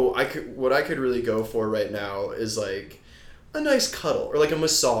like, what I could really go for right now is like a nice cuddle or like a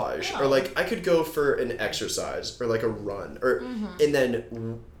massage or like I could go for an exercise or like a run or and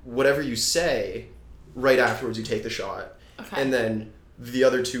then whatever you say right afterwards you take the shot and then the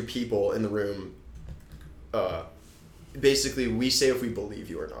other 2 people in the room basically we say if we believe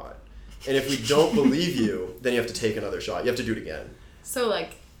you or not, and if we don't believe you then you have to take another shot. You have to do it again. So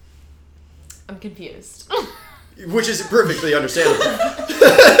like, I'm confused. Which is perfectly understandable.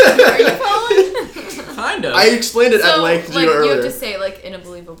 Are you following? Kind of. I explained it at length to like, you earlier. you have to say like in a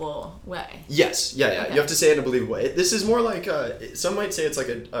believable way. Yes, yeah. Okay. You have to say it in a believable way. This is more like some might say it's like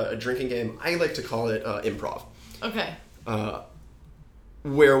a drinking game. I like to call it improv. Okay.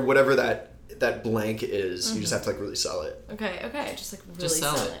 Where whatever that that blank is. You just have to like really sell it. Okay, just like really Just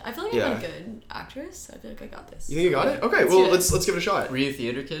sell it. I feel like I'm a good actress. I feel like I got this. You think you got it? Okay, well let's give it a shot. Were you a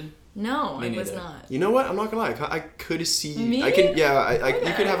theater kid? No, Me I was neither. not. You know what? I'm not gonna lie. I could see. Me? I can. Yeah. You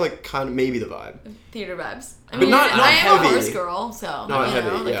Okay. could have like kind of maybe the vibe. Theater vibes. I But not I am heavy. a horse girl, so Not you heavy,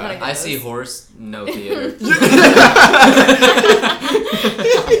 know, that yeah. kinda I goes. see horse, no theater.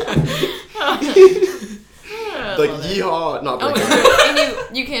 Like Love it. yeehaw, not Oh, breaking.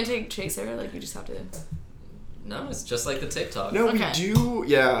 and you can't take Chaser. Like you just have to. No, it's just like the TikTok. No, Okay. we do.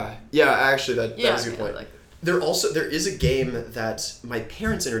 Yeah. Actually, that is a good point. Like, There is a game that my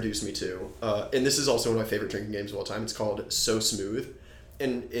parents introduced me to, and this is also one of my favorite drinking games of all time. It's called So Smooth,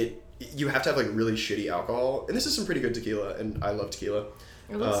 and you have to have like really shitty alcohol, and this is some pretty good tequila, and I love tequila.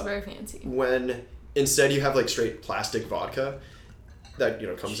 it looks very fancy. When instead you have like straight plastic vodka that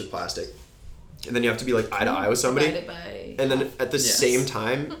comes in plastic, and then you have to be like eye to eye with somebody, Divided by and then at the Yes. same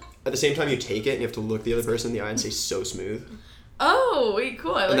time you take it and you have to look the other person in the eye and say "so smooth." Oh, wait,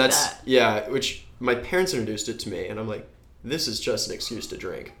 cool. I like And that's that. which my parents introduced it to me, and I'm like, this is just an excuse to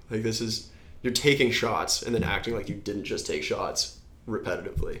drink. Like you're taking shots and then acting like you didn't just take shots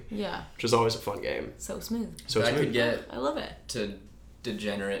repetitively, Yeah. which is always a fun game. So smooth. So I smooth. could get I love it. to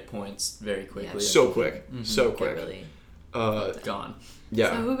degenerate points very quickly. Yeah. So quick, so Get quick. really. Gone. Yeah.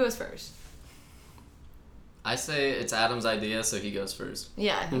 So who goes first? I say it's Adam's idea, so he goes first.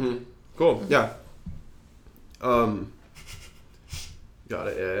 Yeah. I think Mm-hmm. Cool. Yeah. Got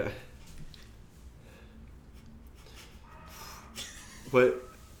it. Yeah.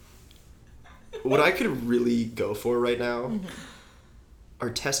 What I could really go for right now are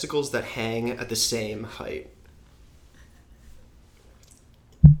testicles that hang at the same height.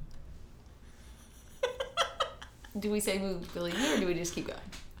 Do we say we believe you or do we just keep going?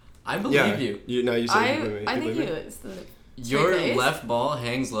 I believe you. No, you said I you think believe you. me? It's the Your straight face. left ball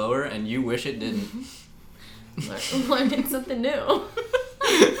hangs lower, and you wish it didn't. Learning something new.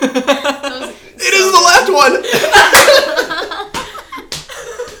 It is the left one.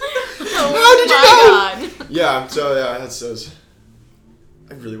 Oh How did you my know? God. Yeah. So that's.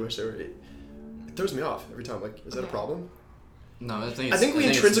 I really wish they were. It throws me off every time. Like, is that a problem? No, I think I think we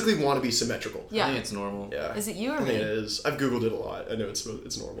it's- intrinsically want to be symmetrical. I Yeah. think it's normal. Yeah. Is it you or I think me? it is. I've googled it a lot. I know it's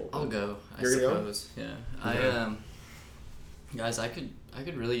normal. I'll go. I You're gonna go? suppose. Yeah. Okay. Guys, I could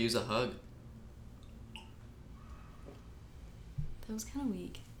really use a hug. That was kind of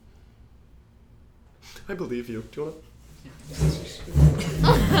weak. I believe you. Do you want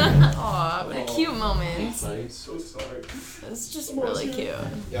Aw, but a cute moment. to? I'm so sorry. It's just really cute.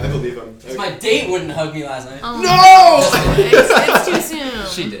 Yeah, I believe him. My date wouldn't hug me last night. No! It's too soon.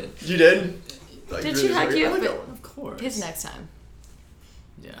 She did. You did? Like, Did really she hug sorry? you? I like But- that one. Of course. His next time.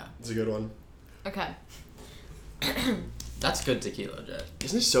 Yeah. It's a good one. Okay. That's good tequila, Jet.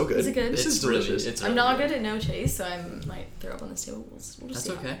 Isn't it so good? Is it good? This is It's really- delicious. it's I'm really not good at no chase, so I might throw up on this table. We'll just That's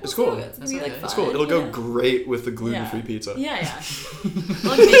see. okay. It's cool. It's That's gonna be okay. like It's fun. cool. It'll go Yeah. great with the gluten-free pizza. Yeah.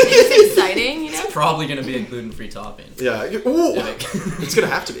 Like make things exciting, you know? Probably gonna be a gluten-free topping. Yeah. Ooh! Like- It's gonna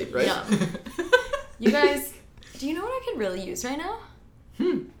have to be, right? Yeah. You guys, do you know what I could really use right now?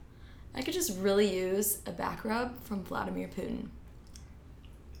 I could just really use a back rub from Vladimir Putin.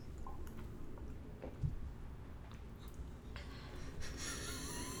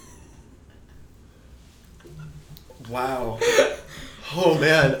 Wow. Oh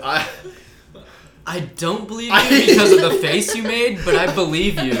man, I don't believe you because of the face you made, but I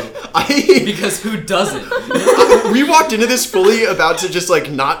believe you because who doesn't? we walked into this fully about to just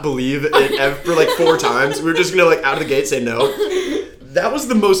like not believe it for like 4 times. We were just gonna like out of the gate say no. That was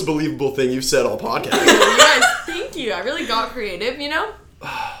the most believable thing you've said all podcast. You guys, thank you. I really got creative, you know?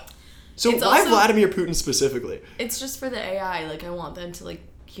 So It's why also- Vladimir Putin specifically? It's just for the AI. Like, I want them to, like,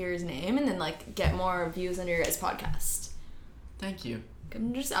 hear his name and then, like, get more views on your guys' podcast. Thank you.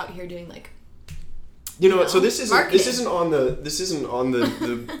 I'm just out here doing, like, You know what? So this isn't Marketing. on the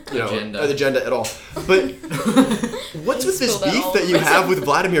you know Agenda. agenda at all. But what's with this spilled out beef all that you over have myself. with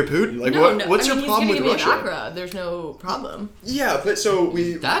Vladimir Putin? Like what's your problem with he's gonna give me a back Russia? rub. There's no problem. Yeah, but so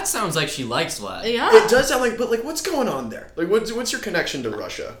we That sounds like she likes Vlad. Yeah. it does sound like, but like what's going on there? Like what's your connection to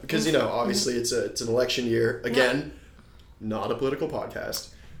Russia? Because you know obviously it's an election year again, not a political podcast.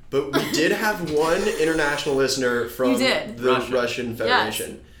 But we did have one international listener from You did. the Russia. Russian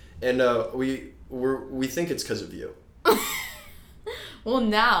Federation, and we think it's because of you. Well,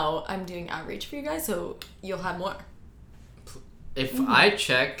 now I'm doing outreach for you guys, so you'll have more. If I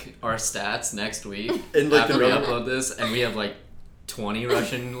check our stats next week And, like, after the we number- upload this and we have like 20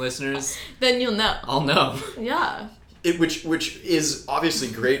 Russian listeners, Then you'll know. I'll know. Yeah. Which is obviously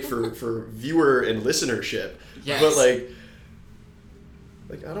great for viewer and listenership. Yes. But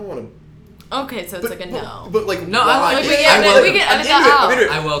like I don't want to Okay, so it's like a no. But like, No, why? I like we it. can edit that out.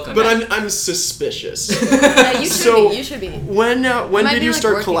 I welcome But it. I'm suspicious. You should So, be. You should be. When Might did be, you like,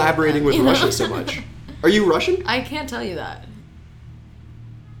 start working collaborating with with them, Russia so much? Are you Russian? I can't tell you that.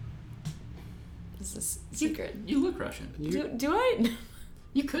 This is secret. You look Russian. Do I?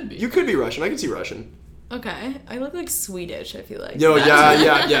 You could be. You could be Russian. I can see Russian. Okay, I look like Swedish. I feel like. No, That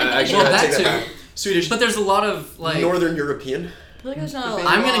yeah. Actually, Well, I that take too. back. Swedish, But there's a lot of like. Northern European. I feel like there's not a lot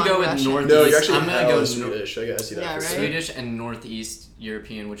I'm gonna go with Russian. Northeast. No, you're actually I'm gonna go Swedish. I gotta see that. Yeah, for right? sure. Swedish and Northeast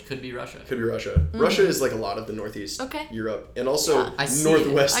European, which could be Russia. Could be Russia. Russia is like a lot of the Northeast Okay. Europe, and also Yeah, I see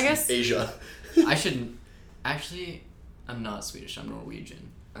Northwest it. I guess- Asia. I shouldn't. Actually, I'm not Swedish. I'm Norwegian.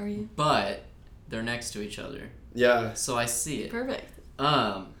 Are you? But they're next to each other, Yeah, so I see it. Perfect.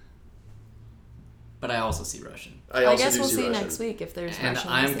 But I also see Russian, I I also guess do we'll see see Russian. next week if there's and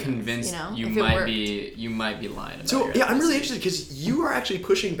Russian I'm listeners, convinced you know, if it worked. you might be lying about So your yeah, I'm really ethnicity. interested because you are actually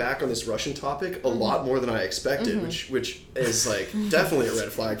pushing back on this Russian topic a lot more than I expected, which is like definitely a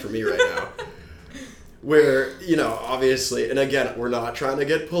red flag for me right now. Where obviously, and again, we're not trying to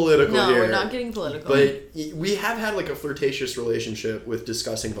get political No, here. we're not getting political. But we have had like a flirtatious relationship with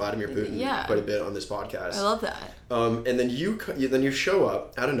discussing Vladimir Putin Yeah. quite a bit on this podcast. I love that. And then you show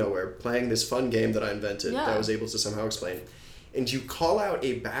up out of nowhere playing this fun game that I invented that I Yeah. was able to somehow explain, and you call out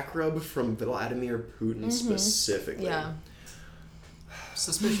a back rub from Vladimir Putin specifically. Yeah.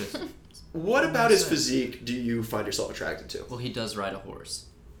 Suspicious. What about his physique do you find yourself attracted to? Well, he does ride a horse.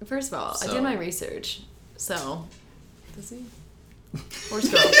 First of all, I So- did my research. So, does he? Horse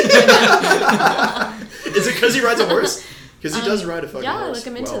girl. Is it because he rides a horse? Because he does ride a fucking Yeah, horse. like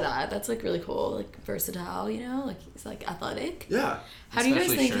I'm into Well, that. That's like really cool. Like versatile, Like he's like athletic. Yeah, How do you guys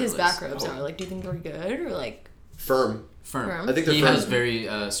Especially think his shirtless. back rubs are? Like, do you think they're good or like? firm. Firm. I think they're he firm. has very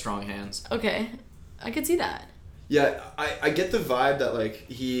strong hands. Okay, I could see that. Yeah, I get the vibe that like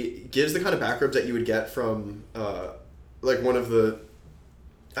he gives the kind of back rubs that you would get from like one of the,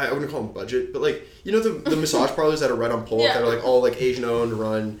 I wouldn't call them budget, but like the massage parlors that are right on Polk Yeah. that are like all like Asian owned,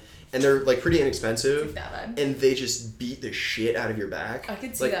 run, and they're like pretty inexpensive, Like that vibe. and they just beat the shit out of your back. I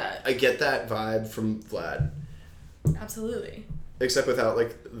could see like, that. I get that vibe from Vlad, Absolutely. except without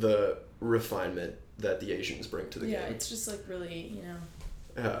like the refinement that the Asians bring to the Yeah, game. it's just like really,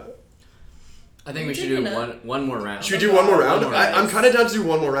 I think we should Taking do a- one more round. Should we do one more round? One more I'm round. kind of down to do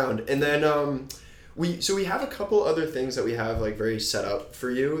one more round, and then we have a couple other things that we have like very set up for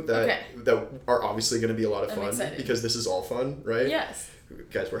you that are obviously going to be a lot of I'm fun excited. because this is all fun, right? Yes.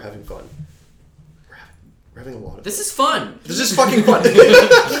 Guys, we're having fun. We're having a lot of. This is fun. This is fucking fun. Can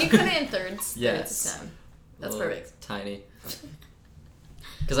you cut it in thirds? Yes. Thirds of sound. That's Little perfect. Tiny.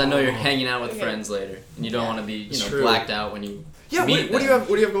 Because I know you're hanging out with Okay. friends later, and you don't Yeah. want to be It's true. blacked out when you Yeah. meet What do you them. have?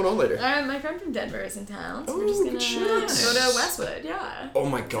 What do you have going on later? My friend from Denver is in town, so we're Oh, just good gonna shit. go to Westwood. Yeah. Oh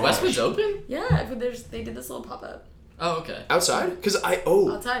my god. Westwood's open? Yeah, but they did this little pop up Oh, okay. Outside? Because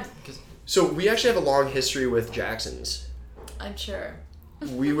outside. So we actually have a long history with Jacksons. I'm sure.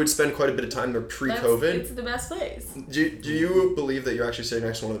 We would spend quite a bit of time there It's pre-COVID. the best place. Do you believe that you're actually sitting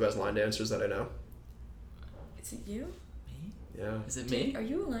next to one of the best line dancers that I know? Is it you? Me? Yeah. Is it me? Are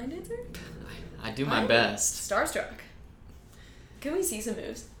you a line dancer? I do my I'm best. Starstruck. Can we see some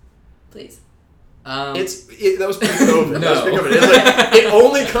moves, please? That was pre-COVID. That was No. pre-COVID. It's like, it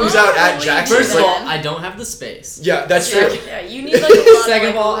only comes out at Only Jackson. First of Like- all, I don't have the space. Yeah, that's Yeah, true. yeah, you need like a lot Second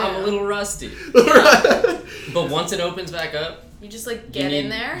of all, like, I'm a room. little rusty. But once it opens back up, You just like get in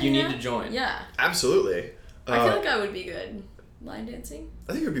there. You need know? to join. Yeah. Absolutely. I feel like I would be good. Line dancing.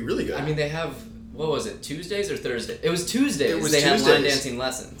 I think it would be really good. I mean, they have, what was it, Tuesdays or Thursdays? It was Tuesdays. It was they had line Tuesdays. dancing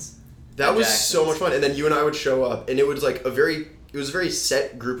lessons. that was so Jackson's. much fun. And then you and I would show up, and it was like it was a very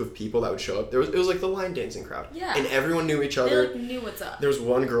set group of people that would show up. It was like the line dancing crowd. Yeah. And everyone knew each They other. like knew what's up. There was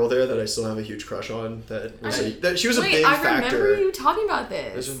one girl there that I still have a huge crush on. That was that she was a Wait, big I factor. remember you talking about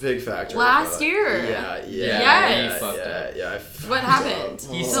It was this. a big factor. Last year. Yeah. Yes. he fucked up. Yeah. What happened?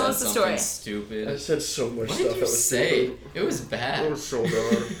 Oh, He Tell said us the something story. I stupid. said so much What stuff did that you was say? stupid. It was bad. It was so bad.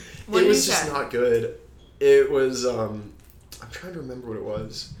 What It did was you just say? not good. It was I'm trying to remember what it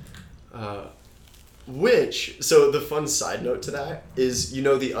was. So the fun side note to that is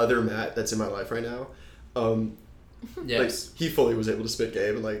the other Matt that's in my life right now. Yes. Like he fully was able to spit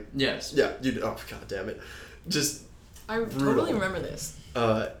game and like Yes. yeah, oh god damn it. Just I brutal. totally remember this.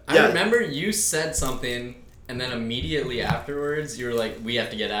 I yeah. remember you said something, and then immediately afterwards, you were like, "We have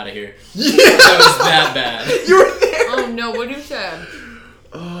to get out of here." Yeah. That was that bad. You were there. Oh no! What did you say?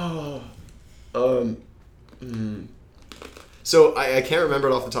 Oh. So I can't remember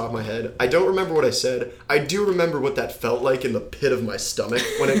it off the top of my head. I don't remember what I said. I do remember what that felt like in the pit of my stomach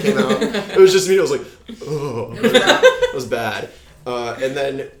when it came out. It was just me. I was like, oh, it was bad. And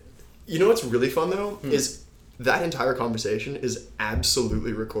then You know what's really fun though is that entire conversation is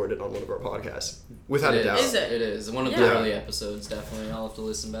absolutely recorded on one of our podcasts, without a doubt. Is it? It is one of the early episodes. Definitely, I'll have to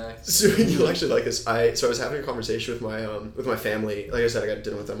listen back. So you'll actually like this. I was having a conversation with my family. Like I said, I got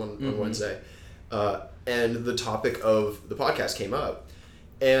dinner with them on Wednesday, and the topic of the podcast came up,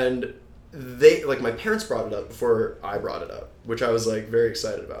 and they my parents brought it up before I brought it up, which I was like very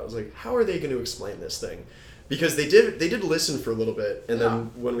excited about. I was like, how are they going to explain this thing? Because they did listen for a little bit, and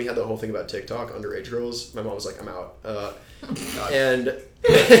then when we had the whole thing about TikTok, underage girls, my mom was like, I'm out. And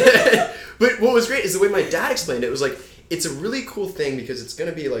but what was great is the way my dad explained it was like, it's a really cool thing because it's going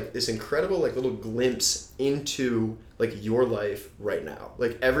to be like this incredible like little glimpse into like your life right now.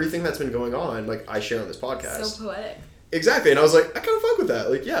 Like everything that's been going on, like I share on this podcast. So poetic. Exactly, and I was like, I kind of fuck with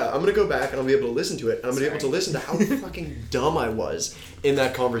that. Like, yeah, I'm going to go back and I'll be able to listen to it, and I'm going to be able to listen to how fucking dumb I was in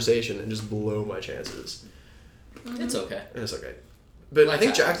that conversation and just blow my chances. It's okay. It's okay. But Like I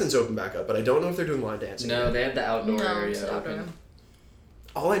think that. Jackson's open back up, but I don't know if they're doing line dancing. No, yet. they have the outdoor No, area it's outdoor. open.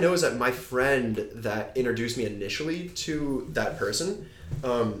 All I know is that my friend that introduced me initially to that person,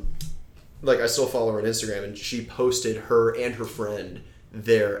 I still follow her on Instagram, and she posted her and her friend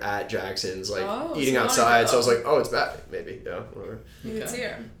there at Jackson's, eating so outside. So I was like, oh, it's back. Maybe, yeah, whatever. You can see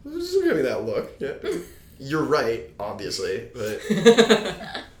her. Just give me that look. Yeah. You're right, obviously, but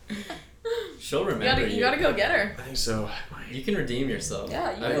She'll remember You gotta go get her. I think so. You can redeem yourself.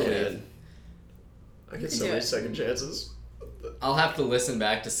 Yeah, you I can. believe. I get can so do many it. second chances. I'll have to listen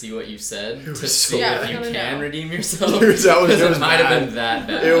back to see what you said to was see so if bad. you I don't can know. redeem yourself. Dude, that was- Because it was it might have bad. been that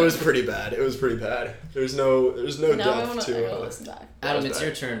bad. It was pretty bad. There's no Now I depth wanna to listen back. Adam, was it's bad.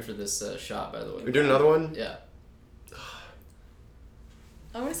 your turn for this shot, by the way. We're doing another one? Yeah.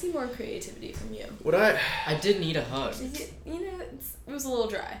 I want to see more creativity from you. What I did need a hug. It was a little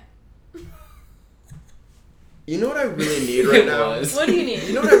dry. You know what I really need right It now? was. What do you need?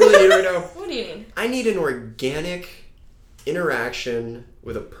 You know what I really need right now? What do you need? I need an organic interaction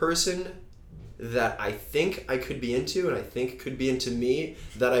with a person that I think I could be into and I think could be into me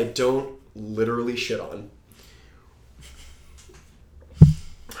that I don't literally shit on.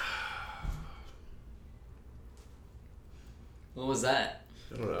 What was that?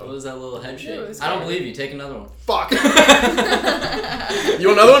 I don't What know. was that little head shake? it was I don't good. believe you. Take another one. Fuck! You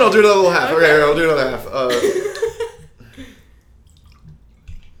want another one? I'll do another little half. Okay, I'll do another half.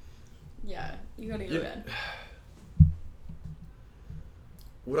 Yeah, you gotta go You- bed.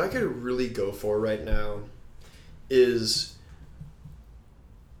 What I could really go for right now is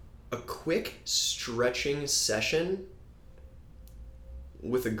a quick stretching session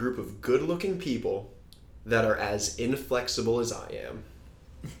with a group of good-looking people that are as inflexible as I am.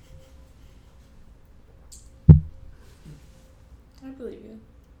 I believe you.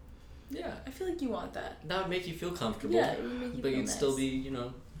 Yeah. I feel like you want that. That would make you feel comfortable. Yeah, it would make you But feel you'd still nice. be,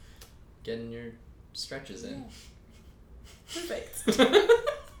 getting your stretches in. Perfect.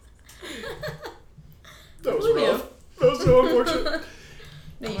 That was Believe you. rough. That was so unfortunate.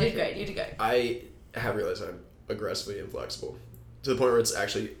 No, you did great. You did great. I have realized I'm aggressively inflexible to the point where it's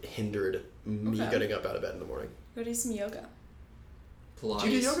actually hindered me Okay. getting up out of bed in the morning. Go do some yoga. Pilates. Do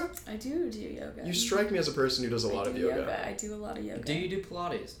you do yoga? I do yoga. You strike me as a person who does a lot of yoga. I do a lot of yoga. Do you do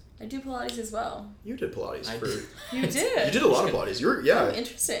Pilates? I do Pilates as well. You did Pilates I for. did. You did. You did a lot of Pilates. You were Oh,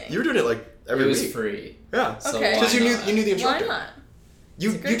 interesting. You were doing it like every It was week. free. Yeah. So Okay. why Because you not? knew the Why instructor. not? You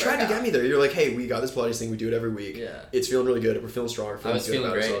It's a great tried to workout. get me there. You're like, hey, we got this Pilates thing. We do it every week. Yeah. It's feeling really good. We're feeling strong. We're feeling was good feeling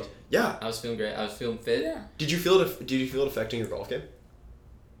about great. ourselves. Yeah. I was feeling great. I was feeling fit. Yeah. Did you feel it? Did you feel it affecting your golf game?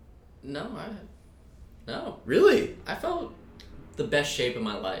 No. Really? I felt the best shape of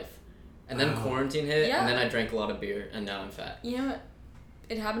my life. And then quarantine hit, Yeah. and then I drank a lot of beer, and now I'm fat. You know what?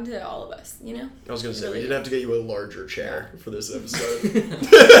 It happened to all of us, you know? I was gonna say we Really? didn't have to get you a larger chair for this episode.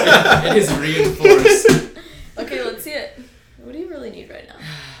 It is reinforced. Okay, let's see it. What do you really need right now?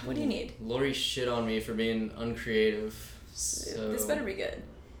 What do you need? Lori shit on me for being uncreative. So This better be good.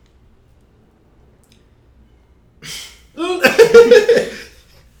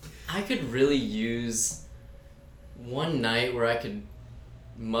 I could really use one night where I could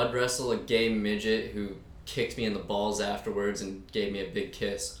mud wrestle a gay midget who kicked me in the balls afterwards and gave me a big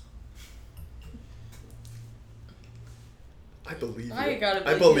kiss. I believe you. I gotta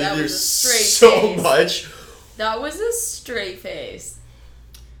I believe believe that you was a straight so face. much. That was a straight face.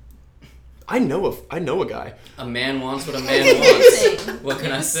 I know a guy. A man wants what a man wants. Amazing. What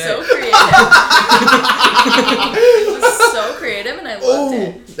can It I was say? So creative. It was so creative, and I loved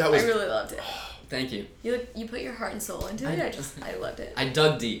it. that was. I really loved it. Thank you. You put your heart and soul into it. I loved it. I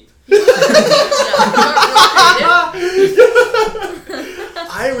dug deep. No, you weren't real creative.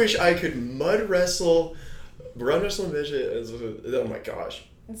 I wish I could mud wrestle a midget. Oh my gosh.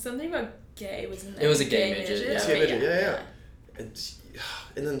 Something about gay was in there. It was a gay midget, yeah. It's a Okay, gay midget, yeah.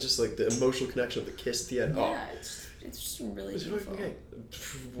 And then just like the emotional connection of the kiss at the end. Yeah, it's just really It's beautiful. okay.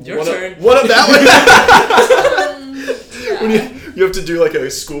 Your turn. One of that one. Yeah. When you have to do like a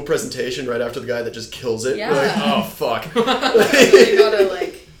school presentation right after the guy that just kills it. Yeah. You're like, oh fuck. You gotta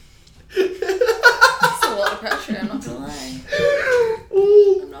like. It's a lot of pressure. I'm not gonna lie.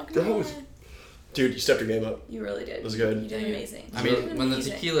 Ooh, I'm not gonna lie. Dude, you stepped your game up. You really did. It was good. You did amazing. I You mean, did when the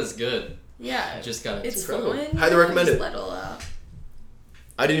amazing. tequila's good, Yeah. you just gotta. It's incredible. flowing. Highly recommend Just it. let it all out.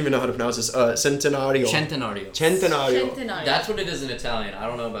 I didn't even know how to pronounce this. Centenario. Centenario. Centenario. Centenario. That's what it is in Italian. I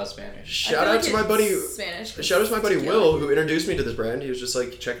don't know about Spanish. Shout I out feel to like my buddy. it's Spanish. Shout out to my buddy Tequila. Will, who introduced me to this brand. He was just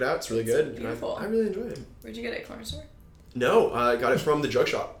like, check it out. It's really It's good. And beautiful. I really enjoyed it. Where'd you get it? Corner store? No, I got it from the drug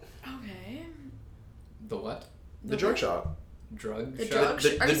shop. Okay. The what? The drug shop. Drug The shop? drug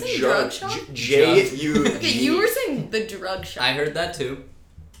The, Are you the saying drug drug shop? J-U-G. Okay, you were saying the drug shop. I heard that too.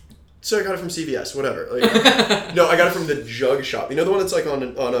 So I got it from CVS, whatever. Like, no, I got it from the jug shop. You know the one that's like on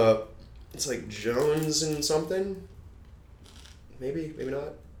a, it's like Jones and something. Maybe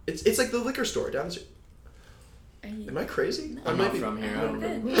not. It's like the liquor store down the street. Am I crazy? No. I I'm might not be. from here. I don't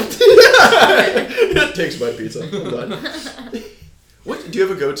know. It takes my pizza. I'm done. What do you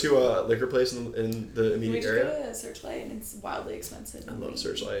have a go-to liquor place in the We immediate just area? go to Searchlight and it's wildly expensive. I love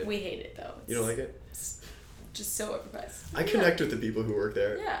Searchlight. We hate it though. You don't like it? It's just so overpriced. I connect with the people who work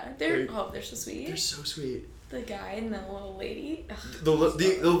there. Yeah, they're so sweet. They're so sweet. The guy and the little lady. Ugh, The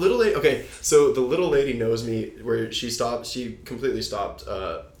little lady. Okay, so the little lady knows me. Where she completely stopped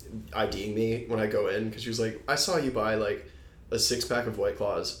IDing me when I go in because she was like, I saw you buy like a 6-pack of White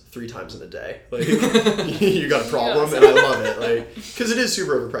Claws 3 times in a day. Like, you got a problem, Yeah. and I love it. Like, because it is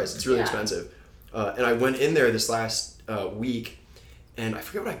super overpriced. It's really Yeah. expensive. And I went in there this last week, and I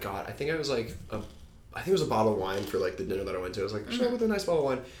forget what I got. I think it was like it was a bottle of wine for like the dinner that I went to. I was like, show up with a nice bottle of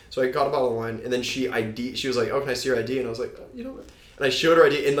wine. So I got a bottle of wine, and then she was like, oh, can I see your ID? And I was like, you know what? And I showed her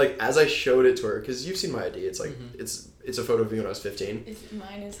ID, and like as I showed it to her, because you've seen my ID, it's like it's a photo of me when I was 15.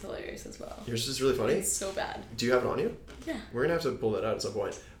 Mine is hilarious as well. Yours is really funny. It's so bad. Do you have it on you? Yeah. We're gonna have to pull that out at some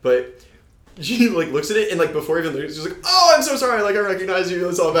point. But she like looks at it and like before even looks, she's like, "Oh, I'm so sorry. Like I recognize you.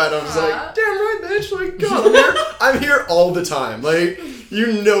 It's all bad." And I'm just like, "Damn right, bitch. Like God, I'm here all the time. Like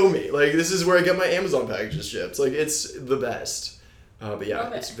you know me. Like this is where I get my Amazon packages shipped. Like it's the best." But yeah,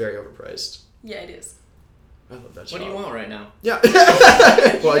 Love it. it's very overpriced. Yeah, it is. I love that shop. What do you want right now? Yeah.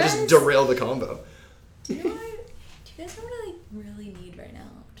 Well, I just Yes. derailed the combo. Do you know what? Do you guys know what I really need right now?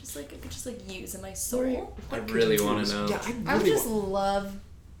 Just like I could just like use in my soul. I really want to know. Yeah, I would really just want. love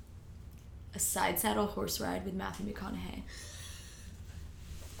a side saddle horse ride with Matthew McConaughey.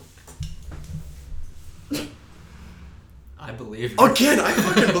 I believe. Again, I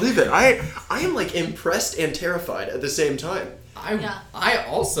fucking believe it. I am like impressed and terrified at the same time. I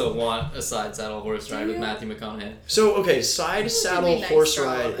also want a side saddle horse ride with you? Matthew McConaughey. So okay, side This is saddle really nice horse for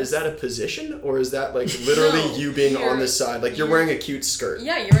all ride, of is us. that a position or is that like literally No, you being on you're- the side? Like you're you're- wearing a cute skirt.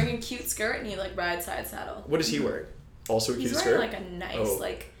 Yeah, you're wearing a cute skirt and you like ride side saddle. What is he wearing? Also a He's cute wearing skirt? like a nice Oh.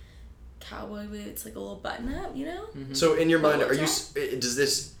 like cowboy boots, like a little button up, you know? So in your mind, What are you was does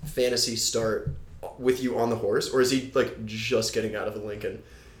this fantasy start with you on the horse or is he like just getting out of a Lincoln?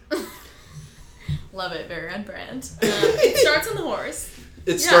 Love it, very on brand. It starts on the horse.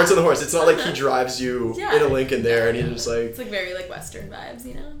 It Yeah. starts on the horse. It's not like he drives you Yeah. in a Lincoln there and he's Yeah. just like It's like very like Western vibes,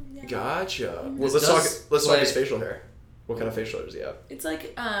 you know? Yeah. gotcha. Well, This does let's talk play- his facial hair. What kind of facial hair does he have? It's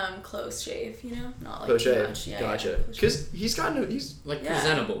like close shave, you know? Not like Close too shave. much. Yeah, Gotcha. yeah, close Because shave. he's gotten he's Like Yeah.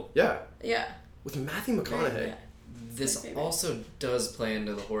 presentable. yeah Yeah. with Matthew McConaughey. Yeah. This My favorite. also does play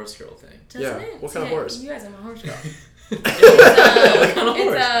into the horse girl thing. Doesn't Yeah. it? What kind of Say it. horse? You guys, I'm a horse girl. What kind of It's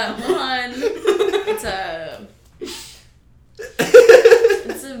horse? hold on.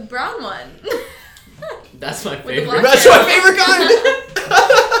 It's a brown one. That's my the favorite. black That's hair. my favorite kind.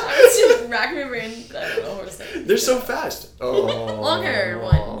 I was just racking my brain. I don't know what to say. They're so fast. Oh. Long hair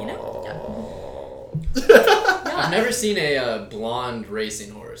one, you know? I've never seen a blonde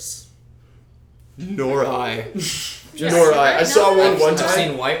racing horse. Nor I. Yeah, Nor I. I saw one I've time.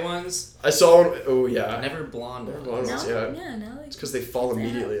 seen white ones, I saw one. Oh yeah. never blonde Never ones. blonde. No, Yeah. no, like It's because they fall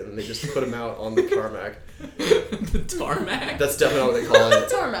immediately and then they just put them out on the tarmac. The tarmac. That's definitely what they call it.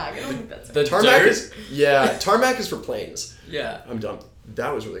 tarmac. I don't think that's The Tarmac dirt? is tarmac is for planes. Yeah, I'm dumb.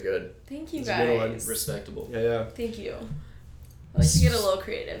 That was really good. Thank you It's a good one. guys. respectable. Yeah. Thank you. I like to get a little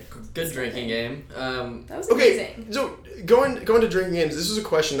creative. Good It's drinking nothing. game. That was Okay, amazing. so going to drinking games. This was a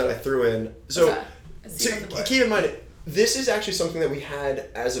question that I threw in. So. Okay. I see it on the board. Keep in mind, this is actually something that we had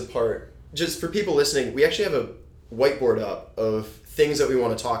as a part. Just for people listening, we actually have a whiteboard up of things that we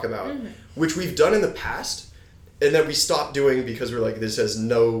want to talk about, which we've done in the past. and then we stopped doing because we're like, this has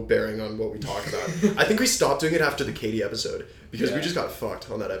no bearing on what we talk about. I think we stopped doing it after the Katie episode because we just got fucked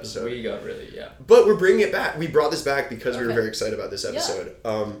on that episode. We got really, But we're bringing it back. We brought this back because we were Okay. very excited about this episode.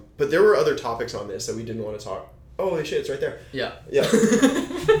 But there were other topics on this that we didn't want to talk. Oh, holy shit, it's right there. Yeah. Yeah.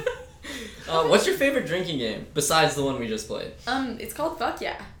 What's your favorite drinking game besides the one we just played? It's called Fuck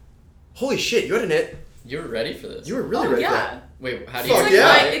Yeah. Holy shit, you had an it. You were ready for this. You were really ready for yeah. that. Wait, how do Fuck you?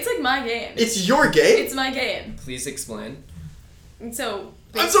 yeah. It's like my game. It's your game? It's my game. Please explain. And so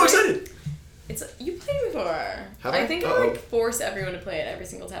I'm so basically, excited. It's you played it before. Have I? think Uh-oh. I force everyone to play it every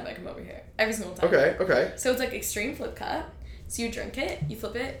single time I come over here. Every single time. Okay. So it's like extreme flip cup. So you drink it, you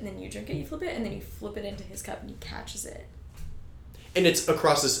flip it, and then you drink it, you flip it, and then you flip it into his cup and he catches it. And it's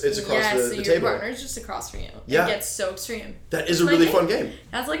across this. It's across yeah, the, so the your table. partner's just across from you. Yeah. It gets so extreme. That is a My really game. fun game.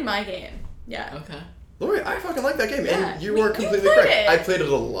 That's like my game. Yeah. Okay. Lori, I fucking like that game, Yeah, and you you are completely played correct. it. I played it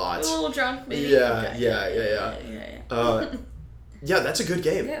a lot. A little drunk, maybe. Yeah, Okay. yeah. Yeah, that's a good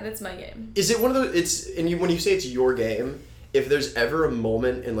game. Yeah, that's my game. Is it one of those? It's and you when you say it's your game. If there's ever a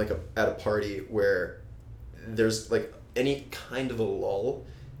moment in like at a party where there's like any kind of a lull,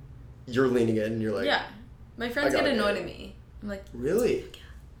 you're leaning in and you're like, Yeah. My friends I get got it. annoyed at me. I'm like, really?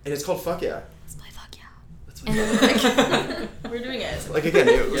 And it's called Fuck Yeah. let's play Fuck Yeah. That's And then like, we're doing it. like again,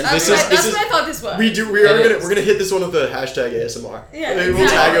 That's what I thought this was. we're gonna hit this one with the hashtag ASMR. Yeah, Maybe we'll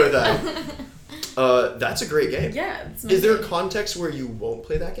tag it with exactly. that. That's a great game. Yeah. It's my Is there a game. context where you won't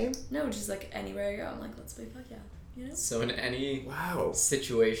play that game? No, just like anywhere I go, I'm like, let's play Fuck Yeah. You know? So in any Wow.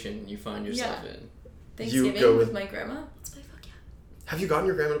 situation you find yourself Yeah. in, Thanksgiving go with with- my grandma, let's play Fuck Yeah. Have you gotten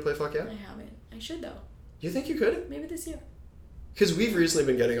your grandma to play Fuck Yeah? I haven't. I should though. You think you could? Maybe this year. Because we've recently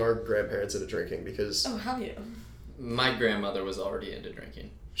been getting our grandparents into drinking because Oh, have you? my grandmother was already into drinking.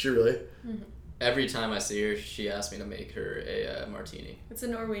 she really. Every time I see her, she asks me to make her a martini. It's a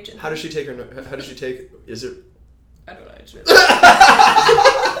Norwegian. How does she take her? How does she take? Is it? I don't know. It's really...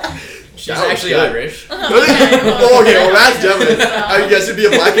 She's That was actually good. Irish. Oh, okay, well that's definitely. I guess it'd be a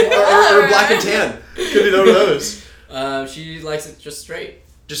black and or black and tan. Could be one of those. She likes it just straight,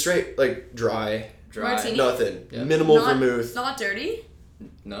 Just straight, like dry, dry. Martini? nothing, Yeah. minimal not, vermouth. Not dirty?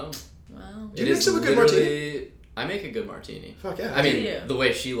 No. Wow. Do you It mix is up a good literally- I make a good martini. Fuck yeah. I mean, Yeah. the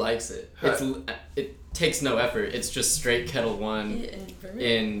way she likes it. It takes no effort. It's just straight Kettle One And for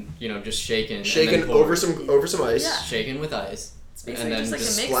me, in, just shaken. and shaken then poured. over some ice. Yeah. Shaken with ice. it's and basically then just like a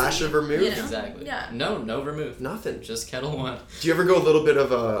just mix. splash of vermouth? You know? Exactly. Yeah. No vermouth. Nothing. Just Kettle One. Do you ever go a little bit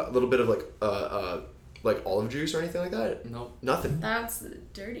of like olive juice or anything like that? Nope. Nothing. That's the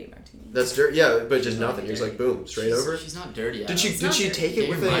dirty martini. That's dirt. Yeah, but just Not nothing. You're just like dirty. boom, straight over. She's not dirty. Did she It's did not she dirty. take Get it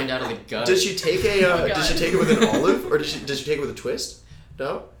with your mind a? out of the gut. Did she take a? Oh, Did she God. take it with an olive or did she take it with a twist?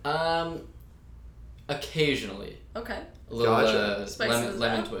 No. Occasionally. Okay. A little Gotcha. Spices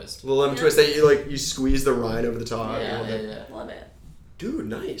lemon up. twist. The lemon Yeah. twist that you squeeze the rind over the top. Yeah, and all that. yeah. Love it. Dude,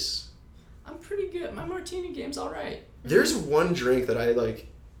 nice. I'm pretty good. My martini game's alright. There's one drink that I like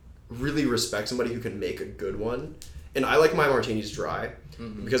really respect somebody who can make a good one. And I like my martinis dry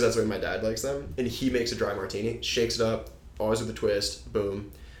Mhm. because that's the way my dad likes them. And he makes a dry martini, shakes it up, always with a twist,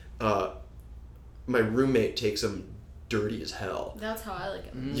 boom. My roommate takes them dirty as hell. That's how I like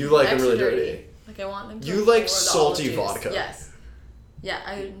it. Mm. You like them Extra really dirty. Like I want them to You pour like the salty olive juice. vodka. Yes. Yeah,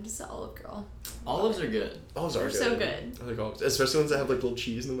 I'm just an olive girl. Olives are good. Olives are They're good. so good. I like olives, especially ones that have like little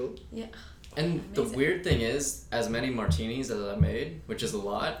cheese in the middle. Yeah. And the Amazing. weird thing is, as many martinis as I've made, which is a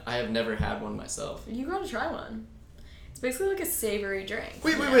lot, I have never had one myself. You gotta try one. It's basically like a savory drink.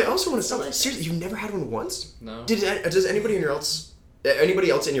 Wait. you I know? also want to It's stop. delicious. Seriously, you've never had one once? No. Does anybody else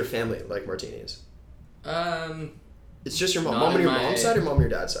in your family like martinis? It's just your mom. Not Mom on in your my- mom's side or mom on your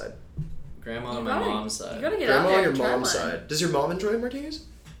dad's side? Grandma You on my gotta- mom's side. You gotta get Grandma out there on your and try mom's one. side. Does your mom enjoy martinis?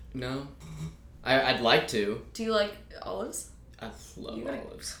 No. I'd like to. Do you like olives? I love You gotta-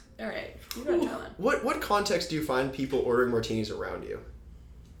 olives. All right, you gotta try one. What context do you find people ordering martinis around you?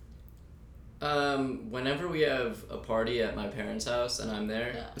 Whenever we have a party at my parents' house and I'm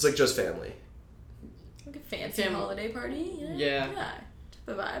there, Yeah. It's like just family. Like a fancy Fam- holiday party. You know? Yeah. Yeah. Type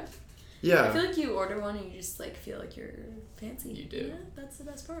of vibe. I Yeah. feel like you order one and you just like feel like you're fancy. You do. Yeah, that's the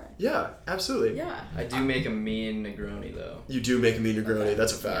best part. Yeah, absolutely. Yeah. I do make a mean Negroni though. You do make a mean Negroni. Okay.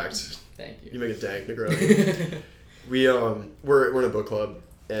 That's a fact. Thank You you. make a dank Negroni. We're in a book club,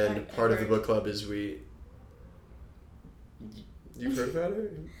 and I've part of the heard. book club is You've heard about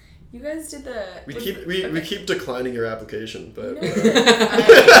it? You guys did the. We was- we okay. keep declining your application, but You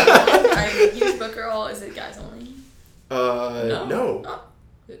know, I'm a huge book girl. Is it guys only? no. Oh,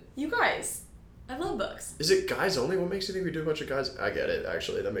 you guys. I love books. Is it guys only? What makes you think we do a bunch of guys? I get it,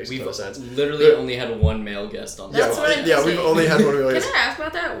 actually. That makes a ton of sense. Literally only had one male guest on this. That's what I'm we've only had one male guest. Can I ask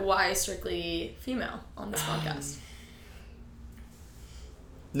about that? Why strictly female on this podcast?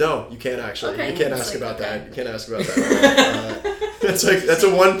 No, you can't actually. Okay. You can't ask about that. You can't ask about that. That's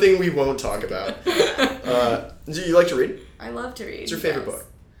a one thing we won't talk about. Do you like to read? I love to read. What's your favorite book?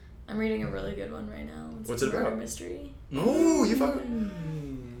 I'm reading a really good one right now. What's it about? Murder mystery. Oh, you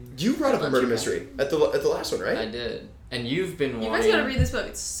brought up a murder mystery at the last one, right? I did. And you've been wanting... You guys gotta read this book.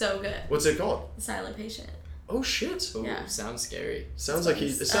 It's so good. What's it called? The Silent Patient. Oh shit! Ooh, Yeah. sounds scary. Sounds like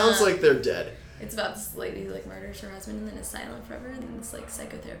it sounds like they're dead. It's about this lady who like murders her husband and then is silent forever, and then this like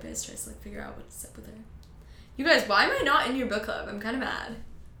psychotherapist tries to like figure out what's up with her. You guys, why am I not in your book club? I'm kind of mad.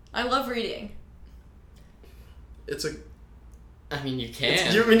 I love reading. It's a. I mean, you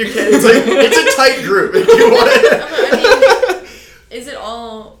can. You can. It's like it's a tight group. If you want it. Is it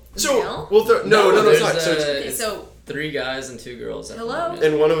all So male? well, no, it's not. There's So 3 guys and 2 girls. At Hello? The moment.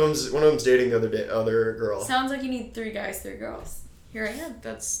 And one of them's dating the other girl. sounds like you need 3 guys, 3 girls. Here I am.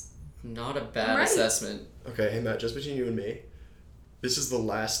 That's not a I'm bad ready. assessment. Okay, hey Matt, just between you and me, this is the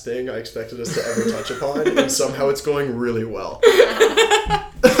last thing I expected us to ever touch upon, and somehow it's going really well.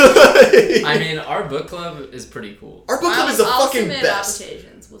 I mean, our book club is pretty cool. Our book club is the I'll fucking submit best.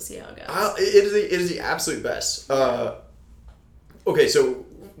 applications. We'll see how it goes. It is the absolute best. Okay, so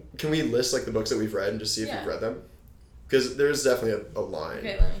can we list like the books that we've read and just see if you've read them? Because there's definitely a line.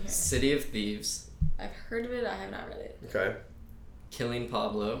 Okay, let me hear it. City of Thieves. I've heard of it. I have not read it. Okay, Killing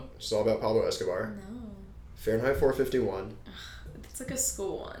Pablo. it's all about Pablo Escobar. No. Fahrenheit 451. It's like a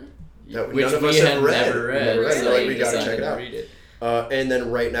school one. That Which none of we us had have read. never read. Never read. so We're like, you we gotta decided check it to out. read it. And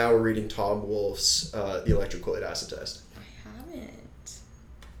then right now we're reading Tom Wolfe's The Electric Kool-Aid Acid Test. I haven't.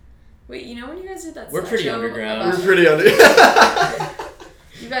 Wait, you know when you guys did that We're pretty slideshow underground. about- We're pretty under.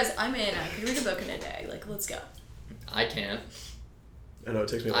 You guys, I'm in. I can read a book in a day. Like, let's go. I can't. I know it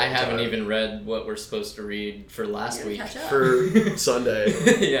takes me a long I haven't time. even read what we're supposed to read for last You week. gotta catch up. For Sunday.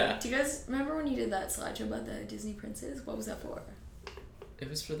 Yeah. Do you guys remember when you did that slideshow about the Disney princes? What was that for? It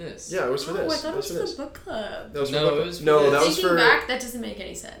was for this. Yeah, it was for this. Oh, I thought it was for for this. the book club. That was No, for it was for no, this. that was Thinking for. back, that doesn't make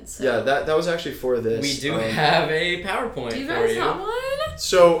any sense. So. Yeah, that was actually for this. We do um, have a PowerPoint Do you for guys you. have one?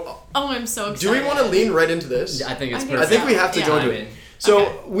 So, Oh, I'm so excited. do we want to lean right into this? I think it's I think perfect. I think we have to Yeah. go I'm into in. it. So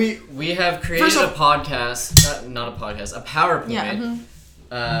Okay. We have created First a off- podcast, not a podcast, a PowerPoint,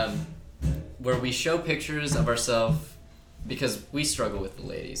 Yeah. where we show pictures of ourselves because we struggle with the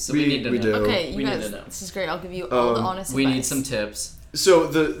ladies, so we need to we know. do. Okay, We you need guys, to know. this is great. I'll give you all the honest We advice. need some tips. So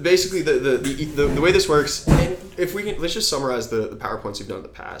basically the way this works, and if we can, let's just summarize the PowerPoints we've done in the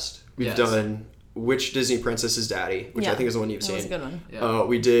past. We've Yes. done which Disney princess is daddy, which I think is the one you've That seen. was a good one. Yeah.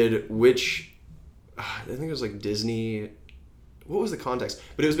 We did which, I think it was like Disney. What was the context?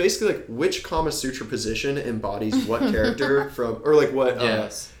 But it was basically like which Kama Sutra position embodies what character from, or like what.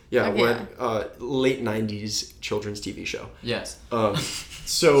 Yes. Yeah, Okay. what late '90s children's TV show. Yes.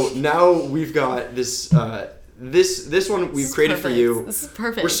 So now we've got this this one we've This is created for perfect. you. This is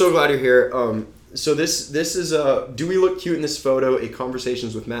perfect. We're so glad you're here. So this is Do We Look Cute in This Photo? A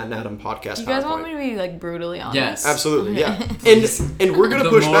Conversations with Matt and Adam podcast. Do you guys want PowerPoint. me to be like brutally honest? Yes. Absolutely, yeah. Okay. And we're gonna The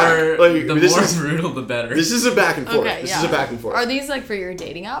push more, back. Like the this more is brutal, the better. this is a back and forth. Okay, This yeah. is a back and forth. Are these like for your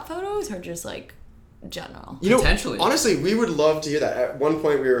dating app photos or just like general? You know, Potentially. honestly, we would love to hear that. At one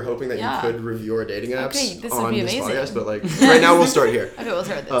point, we were hoping that Yeah. you could review our dating apps Okay, this would on be this amazing. podcast, but like right now, we'll start here. Okay, we'll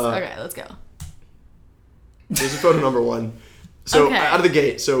start with this. Okay, let's go. This is photo number 1. So Okay. out of the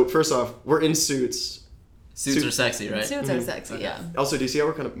gate. So first off, we're in suits. Suits are sexy, right? Suits are sexy, Okay. yeah. Also, do you see how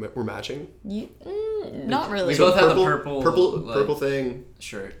we're matching? Not really. We both have the purple, like, purple thing,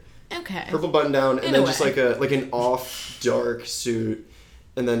 shirt. Okay. purple button down, and In then a just way. like an off dark suit,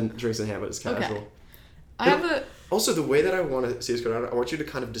 and then drinks in hand, but it's casual. Okay. I have a. Also, the way that I want to see us go down, I want you to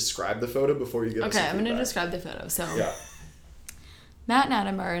kind of describe the photo before you give us Okay, some I'm gonna feedback. describe the photo. So Yeah. Matt and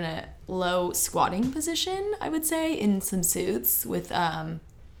Adam are in a low squatting position, I would say, in some suits with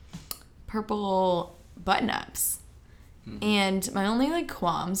purple button-ups. And my only like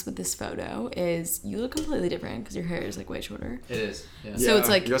qualms with this photo is you look completely different because your hair is like way shorter. It is. Yeah. So it's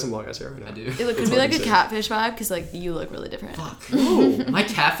like- you got some long ass hair right now. I do. It That's could be all like you a say. catfish vibe because like you look really different. Fuck. Ooh, Am I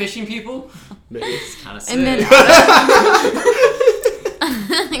catfishing people? maybe. It's kind of sick. And then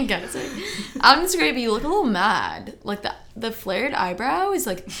Guys, Adam's great, but you look a little mad. Like the flared eyebrow is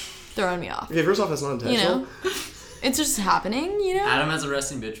like throwing me off. Okay, first off, that's not You intentional. know, it's just happening. You know, Adam has a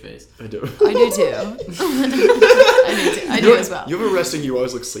resting bitch face. I do. I do too. I do as well. You have a resting, you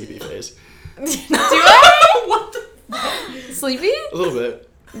always look sleepy face. Do I? What the? Sleepy? A little bit.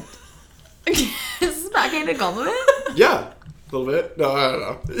 Is this a backhanded compliment? Yeah. A little bit? No, I don't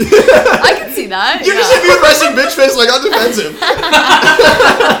know. I can see that. You just hit me with resting bitch face like I'm defensive.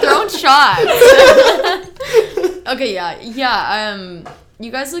 Throwing shots. Okay, yeah.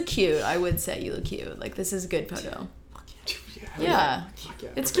 You guys look cute. I would say you look cute. Like, this is a good photo. Yeah.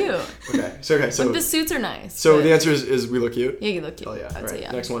 It's cute. Okay, so Like, the suits are nice. So the answer is we look cute? Yeah, you look cute. Oh, yeah. I'd say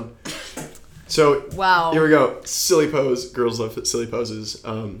yeah. Next one. So, wow. Here we go. Silly pose. Girls love silly poses.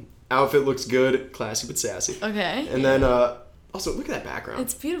 Outfit looks good. Classy but sassy. Okay. And then, also, look at that background.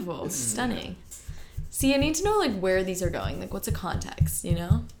 It's beautiful. It's stunning. See, I need to know, like, where these are going. Like, what's the context, you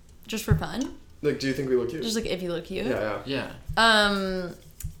know? Just for fun? Like, do you think we look cute? Just, like, if you look cute? Yeah.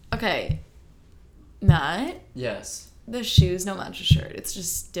 Okay. Matt? Yes. The shoes don't match the shirt. It's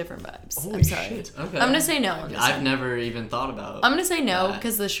just different vibes. Holy I'm sorry. shit. Okay. I'm gonna say no on this I've one. never even thought about I'm gonna say no that.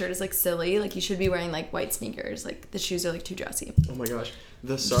 because the shirt is like silly. Like you should be wearing like white sneakers. Like the shoes are like too dressy. Oh my gosh.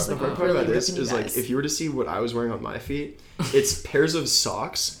 The Just, like, hard part really about this ripping you is like guys. if you were to see what I was wearing on my feet, it's pairs of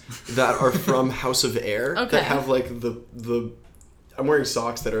socks that are from House of Air Okay. that have like the I'm wearing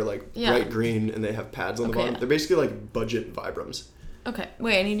socks that are like Yeah. bright green and they have pads on the Okay, bottom. yeah. They're basically like budget Vibrams. Okay,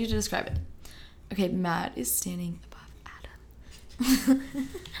 wait. I need you to describe it. Okay, Matt is standing above Adam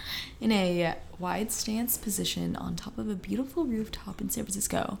in a wide stance position on top of a beautiful rooftop in San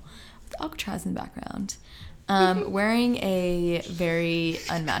Francisco with Alcatraz in the background. Wearing a very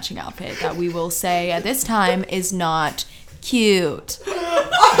unmatching outfit that we will say at this time is not cute. Fuck!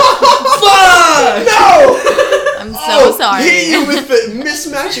 No! I'm so sorry. Hit you with the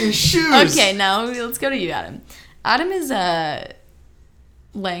mismatching shoes. Okay, now let's go to you, Adam. Adam is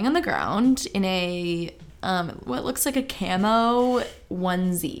laying on the ground in a what looks like a camo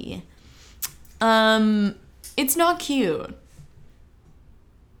onesie. It's not cute.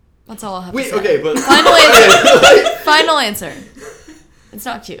 That's all I'll have to say. Okay, but Final answer. Final answer. It's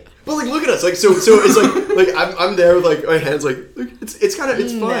not cute. But like, look at us, like so it's like I'm there with like my hands like it's kind of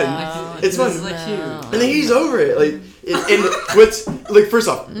it's fun. No, It's fun. It's like cute. And then he's over it. Like, and what's like first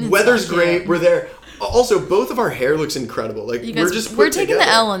off, weather's not great. cute. We're there. Also, both of our hair looks incredible. Like You guys, we're just we're put taking together.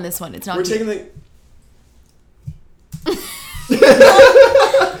 the L on this one. It's not We're cute. taking the.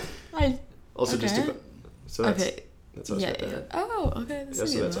 Also, just Okay. to. So that's Okay. that's us Yeah. right there. Oh, okay. That's Yeah, a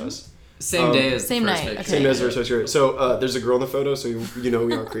so good that's one. us. Same day as Same the first night, picture. okay. Same as the first picture. So there's a girl in the photo, so you know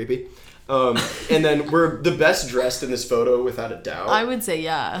we are creepy. And then we're the best dressed in this photo without a doubt. I would say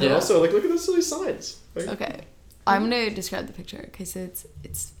yeah. And Yeah. also, like, look at those silly signs. Like, Okay. I'm gonna describe the picture. Okay, so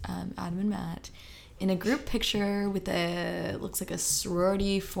it's Adam and Matt in a group picture with looks like a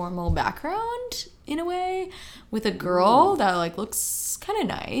sorority formal background in a way, with a girl that like looks kind of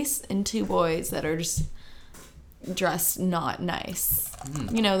nice and two boys that are just dressed not nice.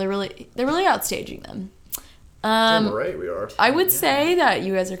 You know, they're really outstaging them. damn right we are. I would say that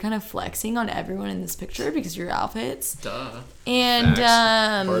you guys are kind of flexing on everyone in this picture because of your outfits. Duh. And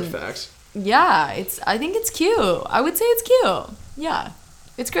Facts. Hard facts. yeah, I think it's cute. I would say it's cute. Yeah.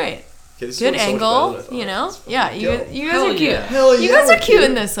 It's great. Okay, this is Good going so much angle, better than I thought. you know? Let's fucking Yeah, go. you guys Hell are cute. yeah. Hell yeah, You guys we're are cute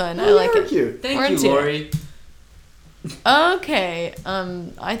in this one. I Yeah, like we're it. cute. Thank We're you, into it. Lori. Okay.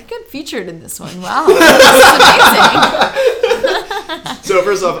 I think I'm featured in this one. Wow. This is amazing. So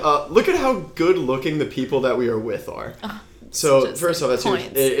first off, look at how good looking the people that we are with are. So just, first off, that's huge.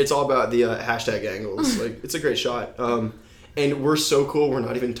 points. It's all about the hashtag angles. Like it's a great shot. And we're so cool. We're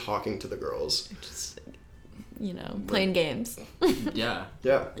not even talking to the girls. Just, playing games. Yeah.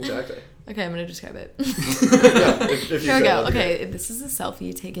 Yeah, exactly. Okay, I'm going to describe it. Yeah, if you Here we could, go. that'd be Okay, this is a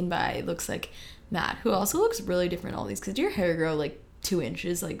selfie taken by, it looks like Matt, who also looks really different in all these. Because your hair grow like 2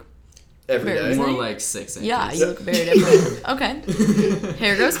 inches, like, great. Every Very day. easy. More like 6 inches. yeah, you look very different. Okay.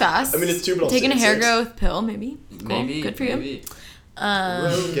 Hair grows fast. I mean, it's 2, but I'll Taking a say hair 6. growth pill, maybe. Cool. Maybe. Good for you. Maybe.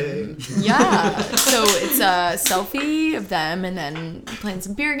 Okay. Yeah. So it's a selfie of them and then playing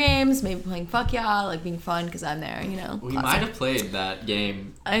some beer games, maybe playing fuck yeah, like being fun because I'm there, you know. We Classic. might have played that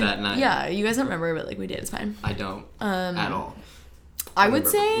game that night. Yeah, you guys don't remember, but like we did. It's fine. I don't at all. I would remember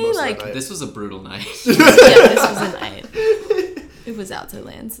say most of that like night. This was a brutal night. yeah, this was a night. It was outside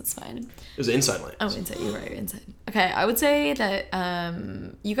lands. It's fine. It was inside line. Oh, inside. You're right. You're inside. Okay, I would say that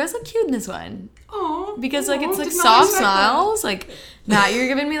you guys look cute in this one. Aww. Because like it's like soft smiles. Like Matt, you're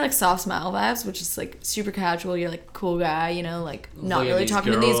giving me like soft smile vibes, which is like super casual. You're like a cool guy, you know, like not Look at really these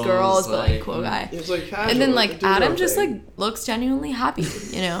talking to these girls, but like like, cool guy. It's like casual. And then do like your own Adam just thing. like looks genuinely happy,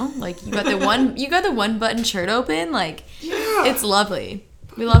 you know? Like you got the one button shirt open, like Yeah. it's lovely.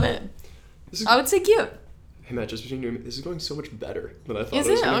 We love it. This is- I would say cute. Hey Matt, just between you and me, this is going so much better than I thought Is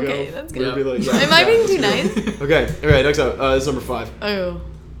it was it? gonna Okay, go. that's We're good. gonna be like, Am I being let's too go. nice? Okay, alright, next up. This is number 5. Oh.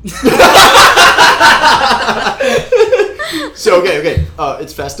 So okay.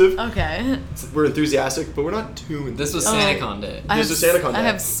 It's festive. Okay. We're enthusiastic, but we're not too enthusiastic. This was SantaCon Day. This was SantaCon Day. I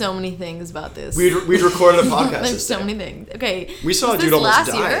have so many things about this. We'd recorded a podcast. There's this so day. many things. Okay. We saw a Was dude this almost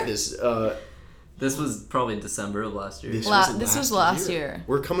last die. year? This was probably December of last year. This was last year.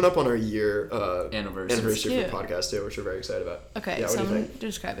 We're coming up on our year Anniversary. for the podcast too, which we're very excited about. Okay, Yeah, so what I'm do you going think? to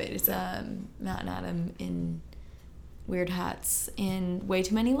describe it. It's Matt and Adam in weird hats and way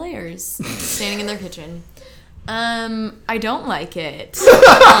too many layers standing in their kitchen. I don't like it.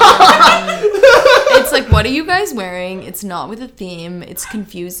 It's like, what are you guys wearing? It's not with a theme. It's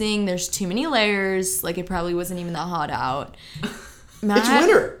confusing. There's too many layers. Like, it probably wasn't even that hot out. Matt, It's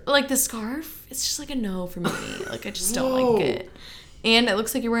winter. Like, the scarf, it's just like a no for me. Like, I just don't like it. And it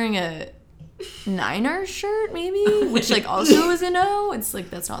looks like you're wearing a Niner shirt, maybe, which, like, also is a no. It's like,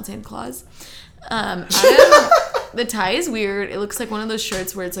 that's not Santa Claus. Adam, the tie is weird. It looks like one of those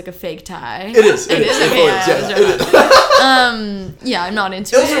shirts where it's like a fake tie. It is. It is. It Okay, is. yeah, I was Yeah, right. it is. Yeah, I'm not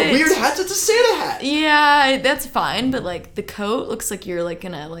into Those it. are weird hats. It's a Santa hat. Yeah, that's fine, but like the coat looks like you're like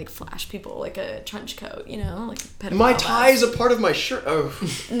gonna like flash people like a trench coat, you know, like a pedophile My tie vest. is a part of my shirt. Oh.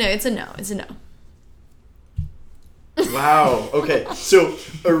 No, it's a no. It's a no. Wow. Okay. So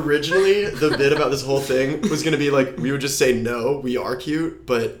originally the bit about this whole thing was gonna be like we would just say no, we are cute,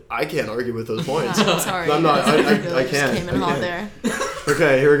 but I can't argue with those points. I'm sorry. I'm not. I Really just can't. Came in I hot can't. there.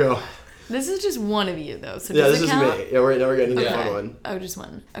 Okay. Here we go. This is just one of you though. So Yeah, does this it is count? me. Yeah, we're getting into the Okay. fun one. Oh, just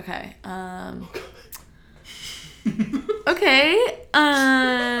one. Okay. Okay.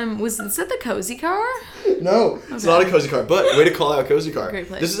 Was this at the cozy car? No, it's not a cozy car, but way to call out cozy car. Great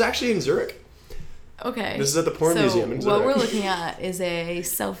place. This is actually in Zurich. Okay. This is at the porn so museum in what Zurich. we're looking at is a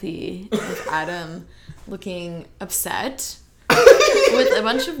selfie of Adam looking upset with a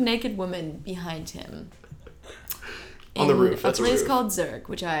bunch of naked women behind him. On the in roof, that's a a place roof. call Zurich,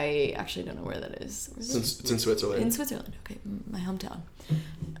 which I actually don't know where that is. Where is it? It's in Switzerland. In Switzerland. Okay, my hometown.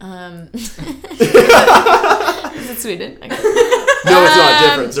 Is it Sweden? Okay. No, it's not.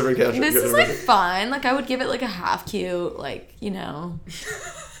 Different. It's different country. This is like fine. Like I would give it like a half cute. Like you know,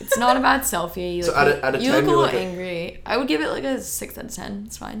 it's not a bad selfie. So Like, out of you 10, look a you're little like angry. I would give it like a 6 out of 10.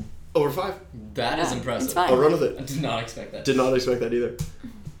 It's fine. Over 5. That is Yeah, impressive. It's fine. I'll run with I it. did not expect that. Did not expect that either.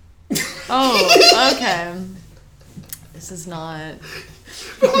 Oh, okay. This is not.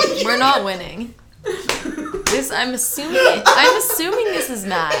 We're not winning. I'm assuming this is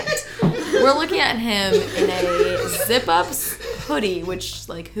Matt. We're looking at him in a zip-up hoodie, which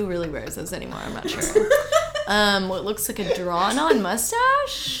like who really wears those anymore? I'm not sure. What looks like a drawn-on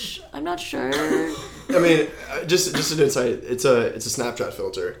mustache? I'm not sure. I mean, just an insight. It's a Snapchat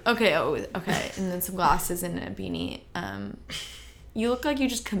filter. Okay. Oh, okay. And then some glasses and a beanie. You look like you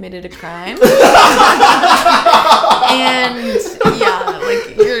just committed a crime. And yeah,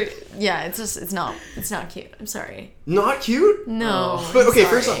 like you're. Yeah, it's not cute. I'm sorry. Not cute? No. But okay, I'm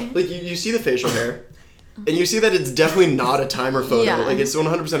first sorry. off, like you see the facial hair, and you see that it's definitely not a timer photo. Yeah. Like it's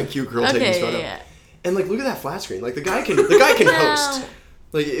 100% a cute girl taking this Okay, photo. yeah. And like, look at that flat screen. Like the guy can host.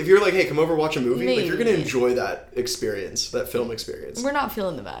 Like if you're like, hey, come over watch a movie. Like you're gonna Maybe. enjoy that experience, that film experience. We're not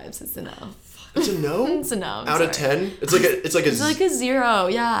feeling the vibes. It's a no. It's a no. It's a no. I'm Out of sorry. 10, it's like a It's like a 0.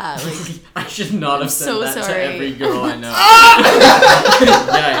 Yeah. Like I should not have said so that sorry. to every girl I know.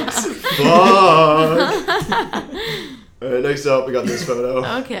 Yikes. fuck. All right, next up, we got this photo.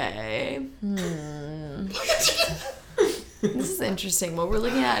 okay. This is interesting. What we're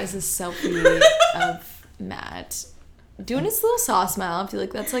looking at is a selfie of Matt doing his little sauce smile. I feel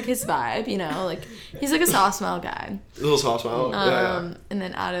like that's like his vibe, you know? Like he's like a sauce smile guy. Little soft smile. Yeah. And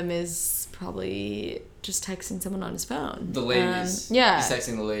then Adam is probably just texting someone on his phone. The ladies. Yeah. He's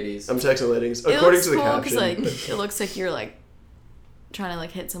texting the ladies. I'm texting ladies. It According looks to the cool caption. like it looks like you're like trying to like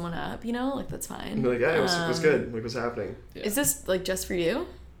hit someone up, you know? Like that's fine. You're like, hey, what's good? Like, what's happening? Yeah. Is this like just for you?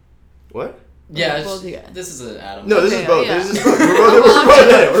 What? Yeah, Both it's- of you guys. this is an Adam. No, this Okay, is both. yeah. This is both. We're both in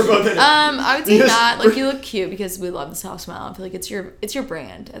it. We're both in it. I would say Yes. that like you look cute because we love the soft smile. I feel like it's your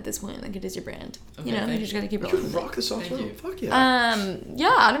brand at this point. Like it is your brand. Okay, You know, you thank just you. gotta keep You rolling. could with it. rock the soft Thank smile. you. Fuck yeah.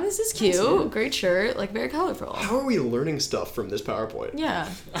 Yeah, Adam, this is cute. dude. Great shirt, like very colorful. How are we learning stuff from this PowerPoint? Yeah,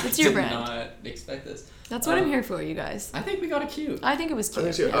 I it's your did brand. not expect this. That's what I'm here for, you guys. I think we got a cute. I think it was I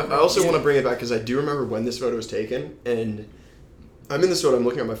cute. think so. Yeah. I also want to bring it back because I do remember when this photo was taken, and I'm in this photo. I'm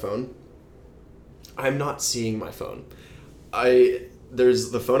looking at my phone. I'm not seeing my phone.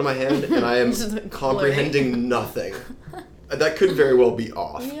 There's the phone in my hand, and I am Just, like, comprehending nothing. That could very well be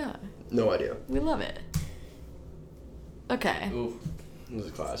off. Yeah, No idea. we love it. Okay. Ooh. This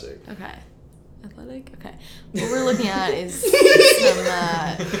is classic. Okay. Athletic? Okay. What we're looking at is some clearly...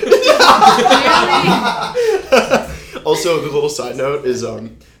 Also, the little side note is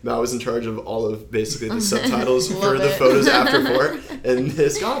Matt was in charge of all of basically the subtitles for Love the it. photos after 4, and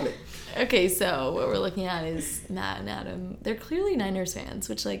this got me. Okay, so what we're looking at is Matt and Adam. They're clearly Niners fans,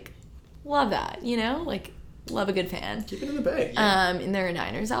 which, like, love that, you know? Like, love a good fan. Keep it in the bag. In their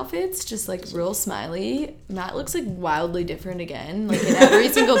Niners outfits, just, like, real smiley. Matt looks, like, wildly different again, like, in every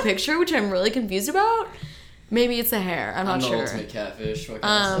single picture, which I'm really confused about. Maybe it's the hair. I'm not the sure. ultimate catfish. What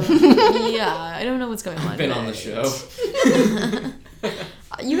can I say? Yeah, I don't know what's going on. Been on the but- show.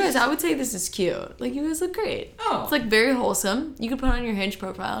 You guys, I would say this is cute. Like, you guys look great. Oh. It's, like, very wholesome. You could put on your Hinge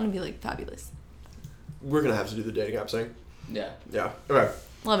profile and be, like, fabulous. We're going to have to do the dating app thing. Yeah. Yeah. Okay.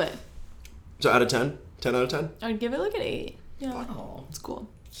 Love it. So out of 10? 10 out of 10? I'd give it, like, an 8. Yeah. Oh, It's cool.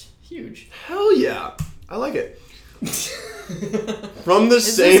 huge. Hell yeah. I like it. From the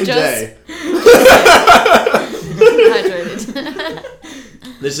same just- day. Hydrated.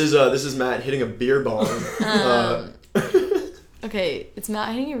 This is Matt hitting a beer bong. Okay, it's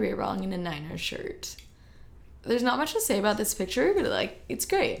Matt hitting a rear bong in a Niners shirt. There's not much to say about this picture, but, like, it's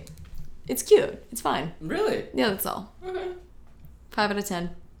great. It's cute. It's fine. Really? Yeah, that's all. Okay. 5 out of 10.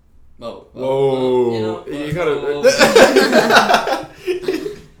 Whoa. Whoa. You gotta...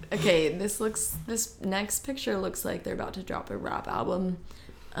 Okay, this next picture looks like they're about to drop a rap album.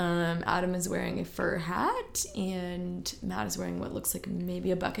 Adam is wearing a fur hat, and Matt is wearing what looks like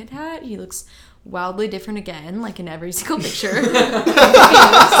maybe a bucket hat. He looks wildly different again, like in every single picture. It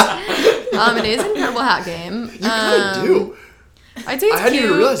is an incredible hat game. You kinda do. I'd say it's I hadn't cute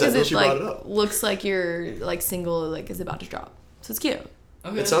even realized that because until it she like brought it up. looks like your like single like is about to drop, so it's cute.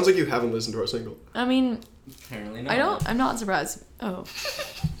 Okay. It sounds like you haven't listened to our single. I mean, Apparently not. I'm not surprised. Oh,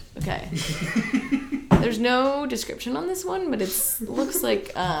 okay. There's no description on this one, but it looks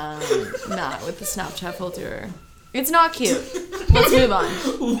like Matt with the Snapchat filter. It's not cute. Let's move on.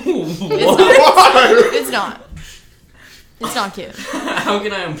 It's not. It's not cute. How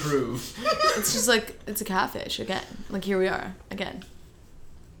can I improve? It's just like it's a catfish again. Like here we are again.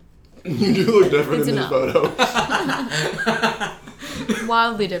 You do look different It's in this enough. photo.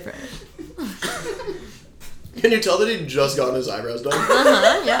 Wildly different. Can you tell that he just got his eyebrows done?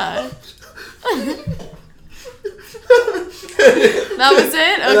 Yeah. That was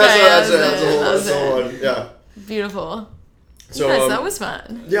it. Okay, That's that the was it. whole one. Yeah. Beautiful. So Yes, that was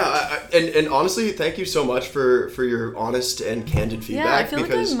fun. yeah, and honestly, thank you so much for your honest and candid feedback. Yeah, I feel like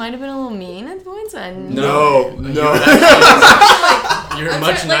because I might have been a little mean at points. And no. You're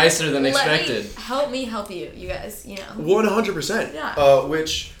much nicer than expected. Help me help you, you guys. You know. 100%. Yeah.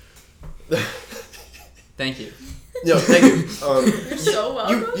 Which. Thank you. No, thank you. You're so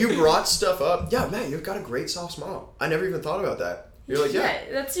welcome. You brought stuff up. Yeah, man, you've got a great soft smile. I never even thought about that. You're like, yeah,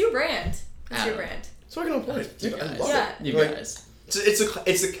 that's your brand. That's your Adam. brand. it's fucking on point. You Dude, I guys. love Yeah. it. You Like, guys.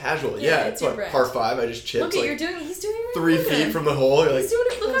 It's a casual. Yeah, Yeah, it's it's your what, brand. par 5. I just chipped Look at like you're doing. He's doing it right 3 now. feet from the hole. You're like, He's doing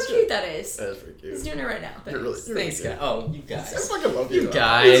it. Look how that's cute good. that is. That's pretty cute. He's doing it right now. You're really, you're Thanks, really guys. good. Oh, you I guys. fucking love you. You though.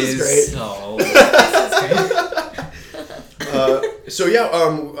 guys. This is great. Oh. So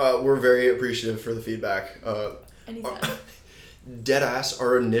yeah, we're very appreciative for the feedback. Anytime. Deadass,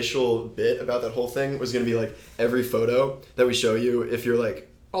 our initial bit about that whole thing was gonna be like every photo that we show you, if you're like,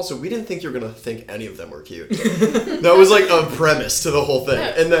 also we didn't think you were gonna think any of them were cute. That was like a premise to the whole thing,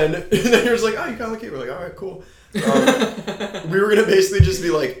 Yeah. and then you're just like, oh, you kind of look cute. We're like, all right, cool. We were gonna basically just be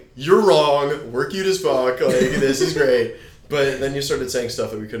like, you're wrong, we're cute as fuck, like this is great. But then you started saying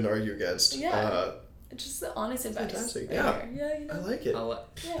stuff that we couldn't argue against. Yeah. It's just the honest advice. Fantastic, right yeah. here. Yeah, you I know. like it.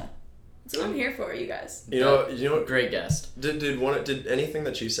 Yeah. That's what I'm here for, you guys. You know what? Great guest. Did anything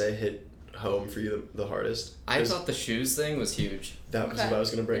that you say hit home for you the hardest? I 'Cause thought the shoes thing was huge. that was Okay. what I was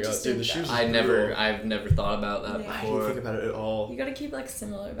gonna bring up. Dude, the Interesting. shoes. I've never thought about that Yeah. I didn't think before. about it at all. You gotta keep like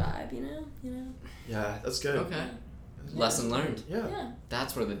similar vibe, you know? Yeah, that's good. Okay. Lesson learned. Yeah. Yeah.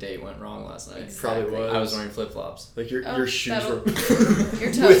 That's where the date went wrong last night. Exactly. Probably was. I was wearing flip flops. Like your Oh, shoes that'll- were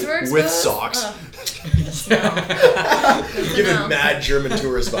Your toes were with exposed? socks. Oh. Giving No. mad German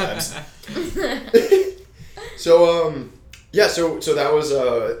tourist vibes. So yeah, so that was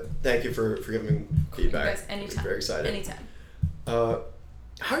thank you for giving feedback. You guys, anytime. Very excited. Anytime.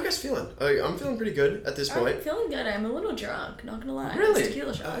 How are you guys feeling? I'm feeling pretty good at this I'm point. feeling good. I'm a little drunk, not gonna lie. Really? It's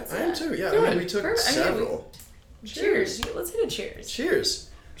tequila shots. I am too. Yeah, I Good. mean, we took several. Cheers. Let's hit a cheers. Cheers.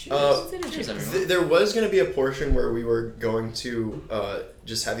 Cheers. Uh, Let's hit a cheers, cheers. everyone. There was going to be a portion where we were going to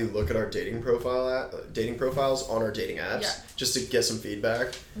just have you look at our dating profiles on our dating apps, Yeah. just to get some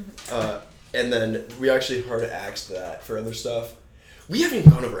feedback. And then we actually hard axed that for other stuff. We haven't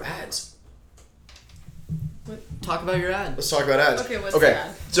even gone over ads. What? talk about your ad. Let's talk about ads. Okay, what's the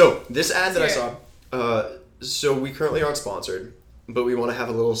ad? So this ad that I Let's saw, so we currently aren't sponsored, but we want to have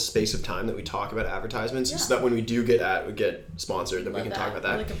a little space of time that we talk about advertisements, so that when we do get sponsored, that we can talk about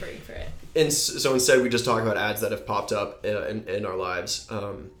that. Like a break for it. And so instead, we just talk about ads that have popped up in our lives.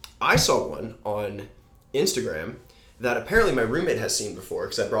 I saw one on Instagram that apparently my roommate has seen before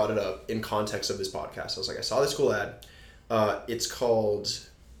because I brought it up in context of this podcast. I was like, I saw this cool ad. It's called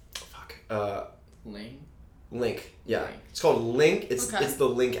Link. Yeah. Link. It's called Link. It's the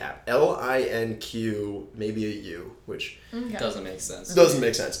Link app. LINQ, maybe a U, which doesn't make sense. Doesn't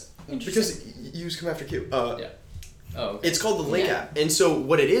make sense. Because U's come after Q. Yeah. Oh, okay. It's called the Link app. And so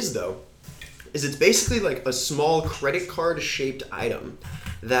what it is, though, is it's basically like a small credit card shaped item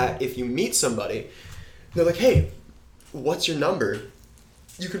that if you meet somebody, they're like, hey, what's your number?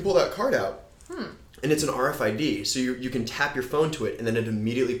 You can pull that card out. And it's an RFID, so you can tap your phone to it, and then it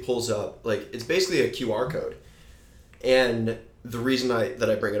immediately pulls up, like, it's basically a QR code. And the reason that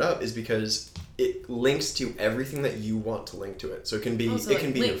I bring it up is because it links to everything that you want to link to it. So it can be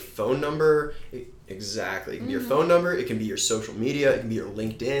your phone number. Exactly. It can be your phone number. It can be your social media. It can be your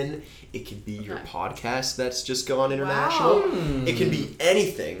LinkedIn. It can be your podcast that's just gone international. Wow. It can be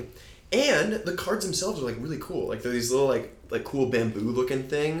anything. And the cards themselves are, like, really cool. Like, they're these little, like cool bamboo-looking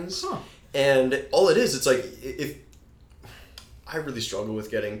things. Huh. And all it is, it's like, if I really struggle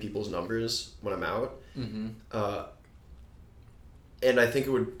with getting people's numbers when I'm out. And I think it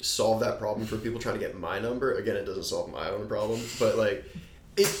would solve that problem for people trying to get my number. Again, it doesn't solve my own problem, but like,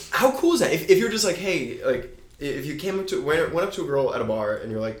 how cool is that? If you're just like, hey, like, if you went up to a girl at a bar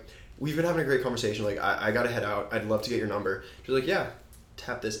and you're like, we've been having a great conversation, like, I gotta head out, I'd love to get your number. She's like, yeah,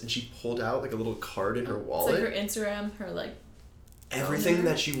 tap this, and she pulled out like a little card in her wallet. It's like her Instagram, her like. Everything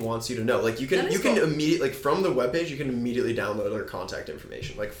that she wants you to know. Like, you can immediately, like, from the webpage, you can immediately download her contact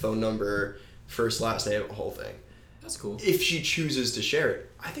information, like phone number, first, last name, the whole thing. That's cool. If she chooses to share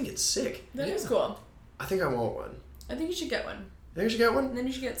it, I think it's sick. That is cool. I think I want one. I think you should get one. You think I should get one? And then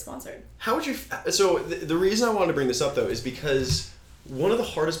you should get sponsored. How would you... So, the reason I wanted to bring this up, though, is because one of the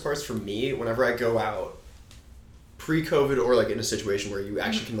hardest parts for me, whenever I go out, pre-COVID or, like, in a situation where you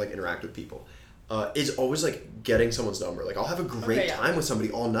actually can, like, interact with people, is always, like, getting someone's number. Like, I'll have a great time with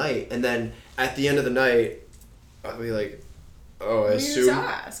somebody all night, and then at the end of the night, I'll be like, oh, I assume... You just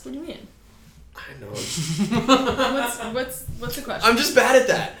ask. What do you mean? I know. What's the question? I'm just bad at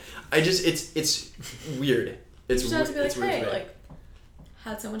that. It's weird. It's you just have to be like, weird, hey, like,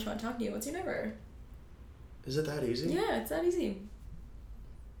 had so much fun talking to you. What's your number? Is it that easy? Yeah, it's that easy.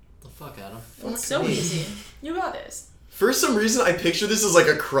 The fuck, Adam? It's so easy. You got this. For some reason, I picture this as like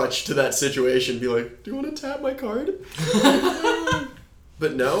a crutch to that situation. Be like, do you want to tap my card?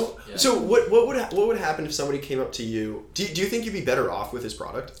 But no. Yeah. So what would happen if somebody came up to you? Do you think you'd be better off with this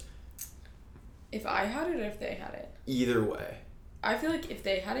product? If I had it or if they had it? Either way. I feel like if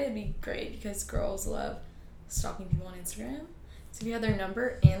they had it, it'd be great because girls love stalking people on Instagram. So if you have their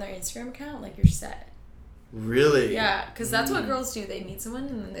number and their Instagram account, like, you're set. Really? Yeah, because that's what girls do. They meet someone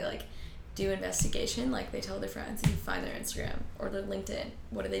and then they, like, do investigation. Like, they tell their friends and you find their Instagram or their LinkedIn.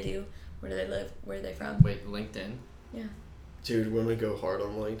 What do they do? Where do they live? Where are they from? Wait, LinkedIn? Yeah. Dude, women go hard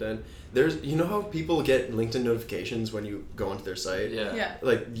on LinkedIn. You know how people get LinkedIn notifications when you go onto their site? Yeah.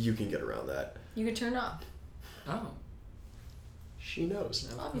 Like, you can get around that. You can turn it off. Oh. She knows.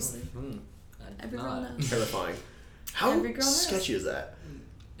 Obviously. Every girl knows. Terrifying. How sketchy is that?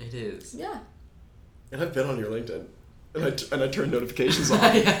 It is. Yeah. And I've been on your LinkedIn. And I turn notifications on.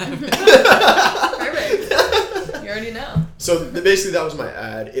 Perfect. You already know. So basically that was my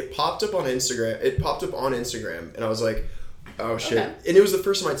ad. It popped up on Instagram. And I was like, oh shit. Okay. And it was the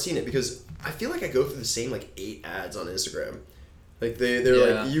first time I'd seen it because I feel like I go through the same like 8 ads on Instagram. Like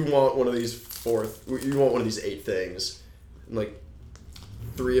they're like, you want one of these 8 things. And like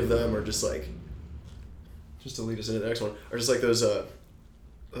 3 of them are just like, just to lead us into the next one, are just like those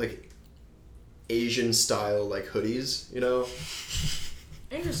like Asian style like hoodies, you know?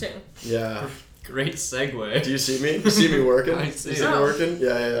 Interesting. Yeah. Great segue. Do you see me? You see me working? I see. You see me working?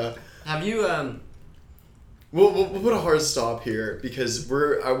 Yeah. Have you We'll put a hard stop here because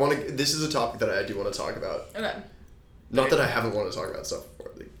this is a topic that I do want to talk about. Okay. Not that I haven't wanted to talk about stuff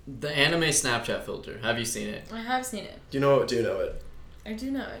before. The anime Snapchat filter. Have you seen it? I have seen it. Do you know it? I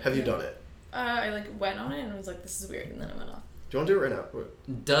do know it. Have you done it? I like went on it and was like, this is weird, and then I went off. Do you want to do it right now?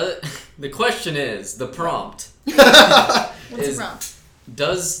 The question is, the prompt. What's the prompt?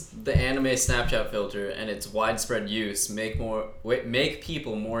 Does the anime Snapchat filter and its widespread use make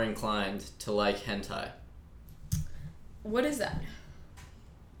people more inclined to like hentai? What is that?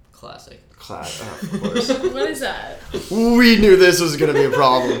 Classic. Of course. What is that? We knew this was going to be a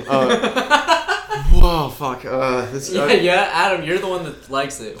problem. Whoa. Oh fuck. Yeah, Adam, you're the one that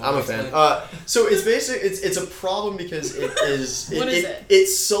likes it. I'm a fan. So it's basically it's a problem because it is What is it? It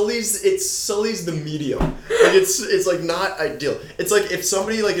sullies the medium. Like it's like not ideal. It's like if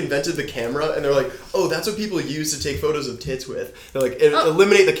somebody like invented the camera and they're like, oh, that's what people use to take photos of tits with. They're like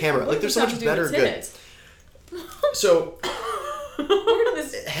eliminate the camera. Like there's so much better good. So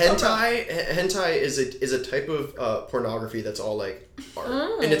hentai is a type of pornography that's all like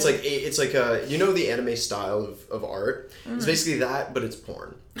art, and it's like you know the anime style of art. It's basically that, but it's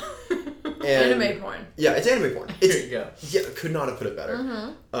porn. And anime porn. Yeah, it's anime porn. There you go. Yeah, could not have put it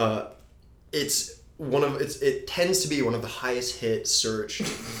better. It tends to be one of the highest hit search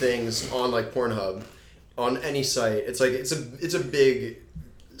things on like Pornhub, on any site. It's like it's a big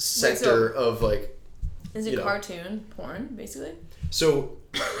sector of like. Is it cartoon porn basically? So,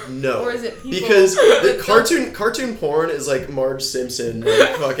 no. Or is it people? Because the cartoon porn is like Marge Simpson or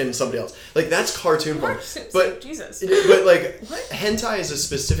fucking somebody else. Like that's cartoon porn. Marge Simpson, but Jesus. But like What? hentai is a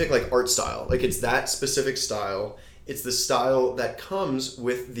specific like art style. Like it's that specific style. It's the style that comes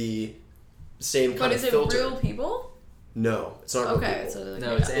with the same kind of filter. But is it real people? No, it's not real Okay, people. so like,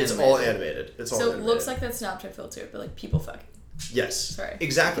 No, it's It's animated. all animated. It's all So it animated. looks like that Snapchat filter, but like people fucking. Yes. Sorry.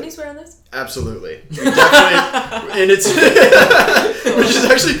 Exactly. Can you swear on this? Absolutely. We definitely, and it's, which is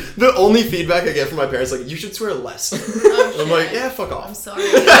actually the only feedback I get from my parents, like, you should swear less. Oh, I'm like, yeah, fuck I'm off. sorry.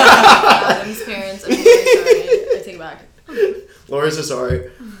 Adam's parents, I'm very sorry. I take it back. Laura's so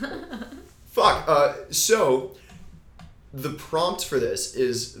sorry. Fuck. So, the prompt for this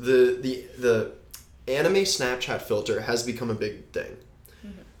is the anime Snapchat filter has become a big thing.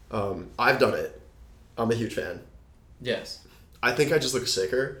 I've done it. I'm a huge fan. Yes. I think I just look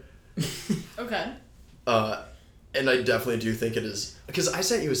sicker. Okay. And I definitely do think it is, because I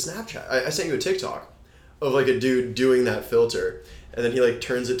sent you a Snapchat. I sent you a TikTok of like a dude doing that filter, and then he like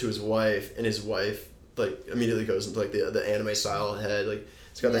turns it to his wife, and his wife like immediately goes into like the anime style head, like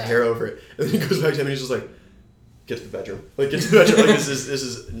it's got the hair over it, and then he goes back to him and he's just like, get to the bedroom, like get to the bedroom, like this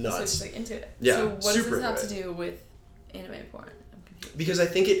is So nuts. it's like into it. Yeah, So what does super this have into to do with anime porn? I'm confused. Because I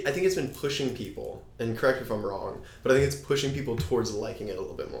think it's been pushing people, and correct me if I'm wrong, but I think it's pushing people towards liking it a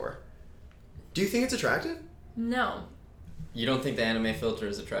little bit more. Do you think it's attractive? No, You don't think the anime filter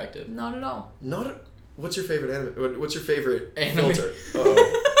is attractive? not at all. What's your favorite anime? What's your favorite Anime. filter?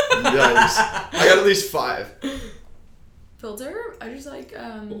 Uh-oh. Yikes. I got at least 5. Filter? I just like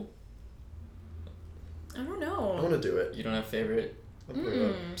I don't know. I want to do it. You don't have favorite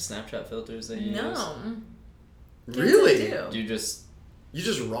Snapchat filters that you use? No. Really? Yes, I do. You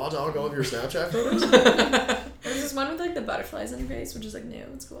just raw dog all of your Snapchat photos? There's this one with like the butterflies on your face, which is like new.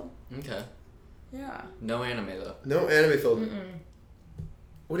 It's cool. Okay. Yeah. No anime though. No anime filter. Mm-mm.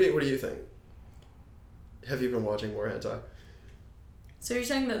 What do you think? Have you been watching more hentai? So you're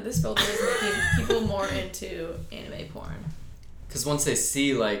saying that this filter is making people more into anime porn? Because once they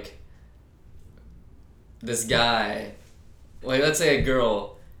see like this guy, like let's say a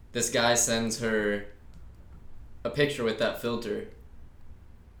girl, this guy sends her a picture with that filter.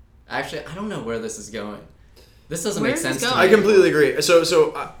 Actually, I don't know where this is going. This doesn't Where make is this sense to going? me. I completely agree.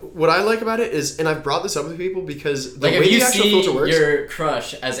 So what I like about it is, and I've brought this up with people because the Like way if you the actual see filter works, your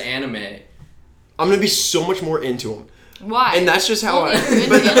crush as anime, I'm gonna be so much more into them. Why? And that's just how Well, I. if you're into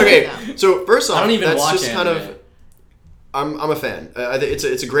But anime, okay, though. so first off, I don't even that's watch just anime. kind of. I'm a fan. I think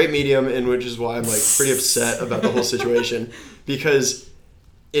it's a great medium, and which is why I'm like pretty upset about the whole situation, because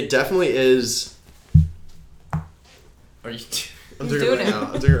it definitely is. are you? I'm He's doing it doing right it.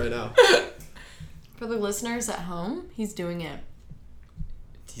 now. I'm doing it right now. For the listeners at home, he's doing it.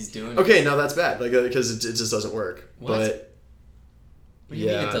 He's doing. Okay, now that's bad, like because it just doesn't work. What? But What do you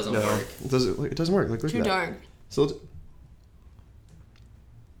mean it doesn't work? It doesn't work. Like look Too at that. dark. So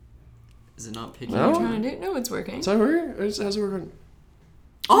Is it not picking? No. I'm trying to do. No, it's working. it's not working. How's it working?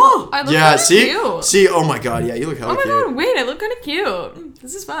 Oh, I look Yeah. kinda See. cute. See. Oh my god. Yeah. You look Oh hella my cute. god! Wait, I look kind of cute.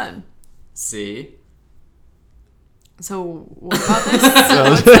 This is fun. See. So what about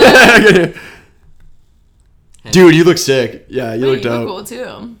this? Dude, you look sick. Yeah, you Wait, look you dope. look cool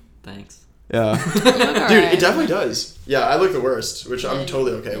too. Thanks. Yeah. You look alright. Dude, it definitely does. Yeah, I look the worst, which I'm Yeah,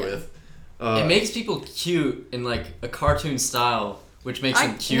 totally okay yeah. with. It makes people cute in like a cartoon style, which makes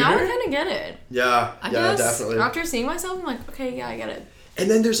them cuter. Now I kind of get it. Yeah, I yeah, guess definitely. after seeing myself, I'm like, okay, yeah, I get it. And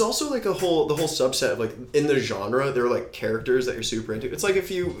then there's also like the whole subset of like in the genre, there are like characters that you're super into. It's like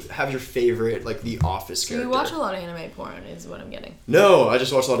if you have your favorite like The Office So character. you watch a lot of anime porn, is what I'm getting. No, I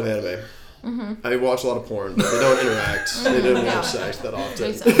just watch a lot of anime. I watch a lot of porn, but they don't interact. They don't Yeah. have sex that often.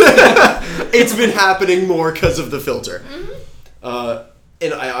 Makes sense. It's been happening more because of the filter.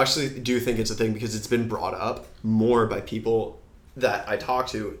 And I actually do think it's a thing because it's been brought up more by people that I talk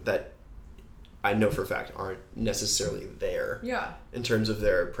to that I know for a fact aren't necessarily there. Yeah. In terms of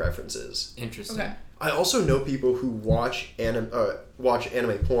their preferences. Interesting. Okay. I also know people who watch anime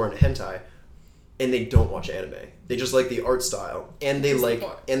porn, hentai, and they don't watch anime. They just like the art style, and they like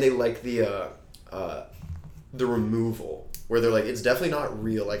the removal, where they're like, it's definitely not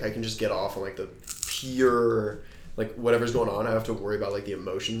real. Like, I can just get off on like the pure, like whatever's going on. I have to worry about like the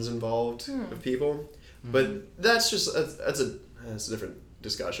emotions involved of people. But that's just that's a different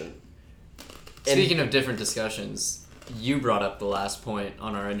discussion. Speaking of different discussions, you brought up the last point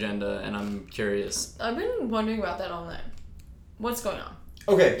on our agenda, and I'm curious. I've been wondering about that all night. What's going on?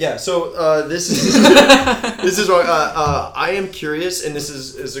 Okay, yeah. So this is this is what I am curious, and this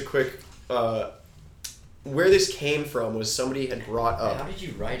is a quick. Where this came from was somebody had brought up. How did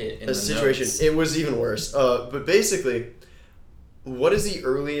you write it in a the situation? notes? It was even worse. But basically, what is the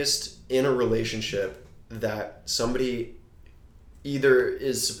earliest in a relationship that somebody either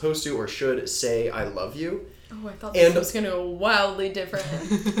is supposed to or should say "I love you"? Oh, I thought this was going to go wildly different.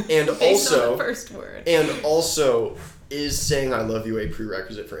 And based also on the first word. And also, is saying "I love you" a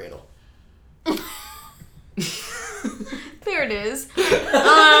prerequisite for anal? There it is.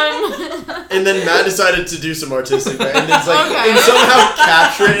 And then Matt decided to do some artistic and it's like Okay. and somehow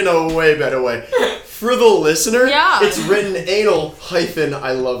capture it in a way better way. For the listener, Yeah. it's written anal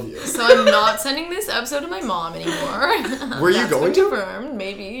 -I love you. So I'm not sending this episode to my mom anymore. Were you That's going been to? confirmed.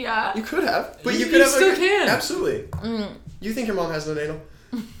 Maybe, yeah. You could have, but You you could have still can. Absolutely. You think your mom has an anal?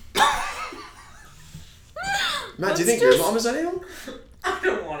 Matt, do you Let's think your just- mom has an anal? I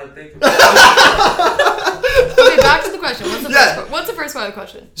don't want to think about it. Okay, back to the question. Yeah. What's the first part of the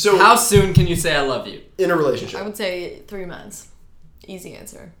question? So How soon can you say I love you? in a relationship, I would say 3 months. Easy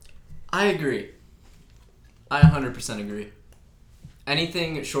answer. I agree. I 100% agree.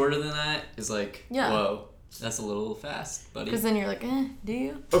 Anything shorter than that is like, Yeah. whoa, that's a little fast, buddy. Because then you're like, do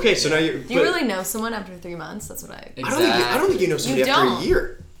you? okay, so now you're. Do you really know someone after 3 months? That's what I... I don't think you know somebody You after don't. a year.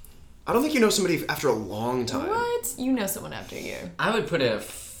 I don't think you know somebody after a long time. What? You know someone after a year. I would put it at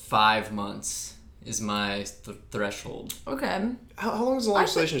 5 months is my threshold. Okay. How long is the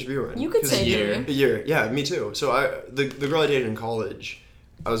longest relationship you were in? You could 'Cause say a year. three. A year, yeah, me too. So the girl I dated in college,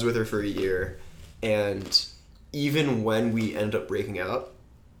 I was with her for a year, and even when we ended up breaking up,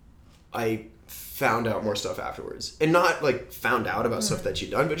 I found out more stuff afterwards, and not like found out about stuff that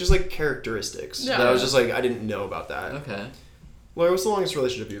she'd done, but just like characteristics Yeah. that I was just like I didn't know about that. Okay. Laura, what's the longest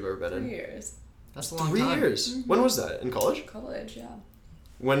relationship you've ever been 3 in? years. That's a long 3 time. years. When was that? In college? College, yeah.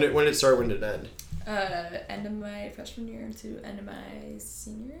 When did it start? When did it end? End of my freshman year to end of my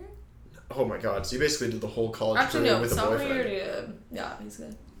senior year. Oh my god! So you basically did the whole college Actually, career no, with a sophomore boyfriend. year to yeah,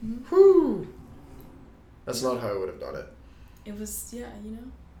 basically. Whew. That's not how I would have done it. It was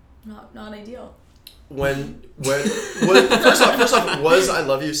not ideal. When first off, was "I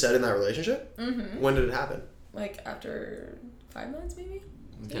love you" said in that relationship? Mm-hmm. When did it happen? Like after 5 months, maybe.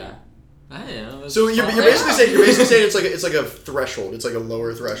 Okay. Yeah. I don't know. It was So you're fun. basically saying it's like a threshold. It's like a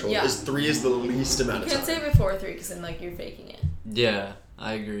lower threshold. Yeah. 3 is the least amount You of can't time. say before 3 because then like you're faking it. Yeah,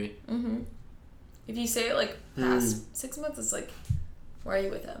 I agree. Mm-hmm. If you say it like past 6 months, it's like, why are you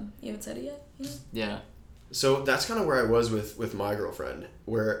with him? You haven't said it yet. You know? Yeah. So that's kind of where I was with my girlfriend,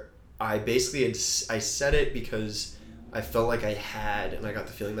 where I basically I said it because I felt like I had, and I got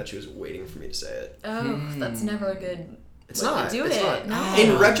the feeling that she was waiting for me to say it. Oh, that's never a good. It's way to not. do It's it. not. No.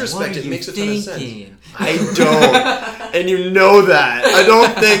 In What retrospect, are it you makes a ton of sense. thinking? I don't, and you know that I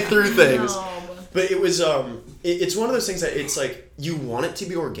don't think through things. No. But it was it's one of those things that it's like you want it to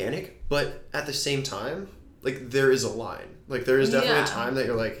be organic, but at the same time, like there is a line. Like there is definitely Yeah. a time that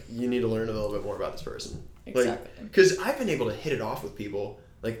you're like you need to learn a little bit more about this person. Exactly. Like because I've been able to hit it off with people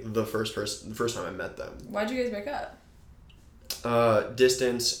like the first time I met them. Why'd you guys break up?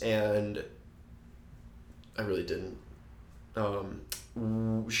 Distance and I really didn't.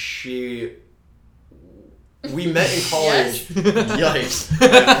 We met in college. Yikes!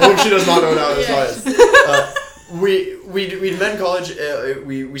 I hope she does not know now. Yes. We met in college.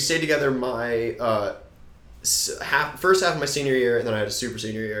 We stayed together my first half of my senior year, and then I had a super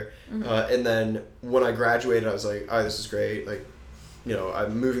senior year. And then when I graduated, I was like, "Oh, this is great!" Like, you know,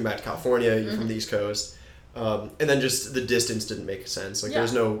 I'm moving back to California. You're from the East Coast. And then just the distance didn't make sense. Like, Yeah.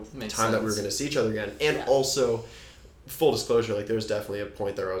 there's no Makes time that we were sense. going to see each other again. And Yeah. also, full disclosure, like, there was definitely a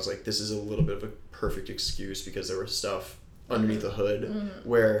point there where I was like, this is a little bit of a perfect excuse because there was stuff underneath the hood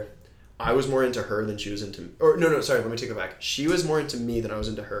where I was more into her than she was into... Or, no, sorry, let me take that back. She was more into me than I was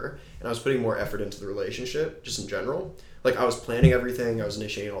into her, and I was putting more effort into the relationship, just in general. Like, I was planning everything, I was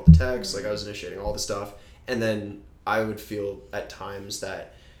initiating all the texts, like, I was initiating all the stuff, and then I would feel at times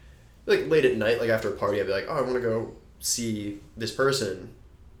that, like, late at night, like, after a party, I'd be like, oh, I want to go see this person,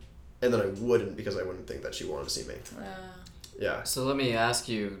 and then I wouldn't because I wouldn't think that she wanted to see me. Yeah. So let me ask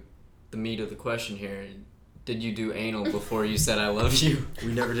you the meat of the question here. Did you do anal before you said I love you?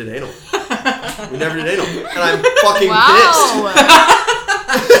 We never did anal. We never did anal. And I'm fucking pissed.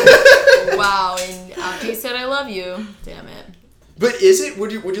 Wow, and after you said I love you, damn it. But is it?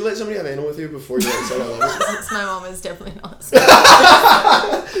 Would you let somebody have anal with you before you said I love you? Since my mom is definitely not.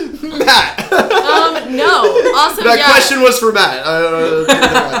 Matt. No. Also, that question was for Matt.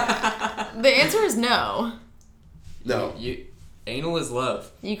 The answer is no. No. Anal is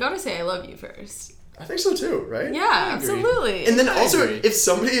love. You gotta say I love you first. I think so too, right? Yeah, absolutely. And then I also, agree. if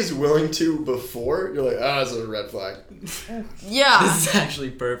somebody is willing to before, you're like, that's a red flag. Yeah. This is actually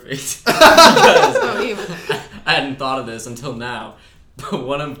perfect. So I hadn't thought of this until now. But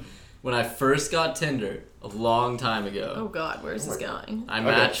when I first got Tinder a long time ago, oh God, where's this going? I Okay,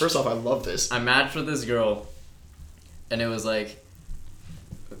 matched. first off, I love this. I matched with this girl, and it was like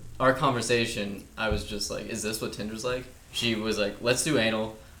our conversation. I was just like, "Is this what Tinder's like?" She was like, "Let's do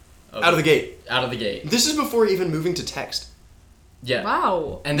anal." Okay. Out of the gate. Out of the gate. This is before even moving to text. Yeah.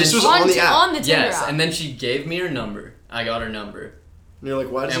 Wow. And This then was on the app. On the Tinder yes, app. and then she gave me her number. I got her number, And you're like,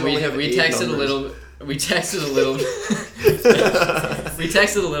 why does and it only have we 8 texted numbers? a little. We texted a little. We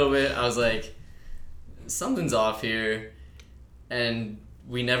texted a little bit. I was like, something's off here, and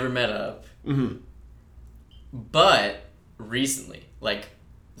we never met up. Mm-hmm. But recently, like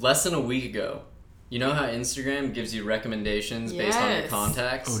less than a week ago, you know how Instagram gives you recommendations based on your Yes.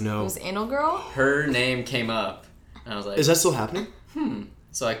 contacts? Oh It no. was anal girl? Her name came up, and I was like, Is that still happening?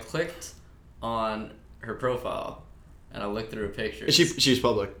 So I clicked on her profile, and I looked through her pictures. She's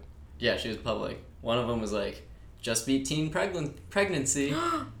public. Yeah, she was public. One of them was like, just beat teen pregnancy.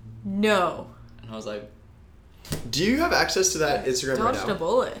 No. And I was like, Do you have access to that Instagram right Dodged now? a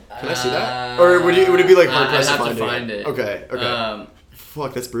bullet. Can I see that? Or would it be like hard I'd pressed to have find, to find it. Okay.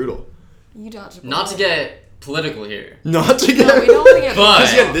 Fuck, that's brutal. You dodged a bullet. Not to get political here. Not to get. No, we don't want to get But-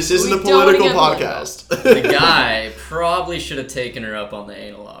 Because again, this isn't We a don't wanna political get podcast. The guy probably should have taken her up on the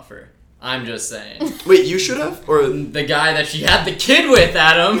anal offer. I'm just saying. Wait, you should have? Or The guy that she had the kid with,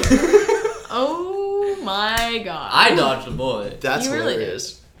 Adam. Oh my God. I dodged a bullet. that's You really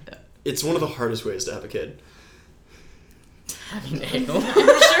hilarious. It's one of the hardest ways to have a kid. Anal. I'm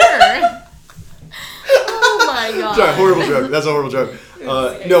sure. Oh my God. Sorry, horrible joke. That's a horrible joke.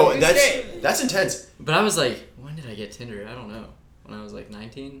 No, It was great. that's intense. But I was like, when did I get Tinder? I don't know. When I was like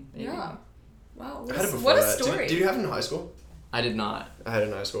 19, maybe? Yeah. Wow. I had it before What a that. story. Did you have it in high school? I did not. I had it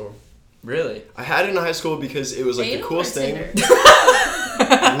in high school. Really? I had it in high school because it was like Anal the coolest or thing. Tinder?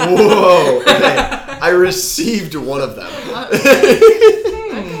 Whoa! Okay. I received one of them.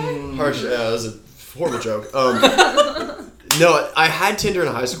 Harsh. Yeah, that was a horrible joke. No, I had Tinder in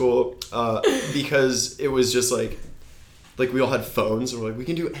high school because it was just like we all had phones and we're like, we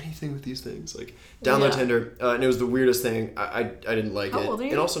can do anything with these things. Like download Yeah. Tinder, and it was the weirdest thing. I didn't like How it, old are you?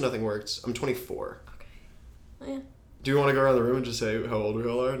 and also nothing worked. I'm 24. Yeah. Do you want to go around the room and just say how old we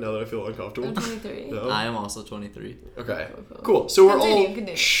all are now that I feel uncomfortable? I'm 23. No. I am also 23. Okay. Cool. Cool. So we're all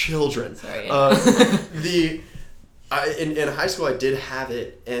Continue. children. Sorry. In high school, I did have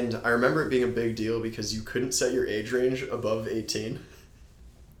it, and I remember it being a big deal because you couldn't set your age range above 18.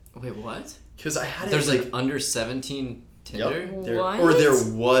 Wait, what? Because I had There's it like under 17 Tinder? Yep. What? Or there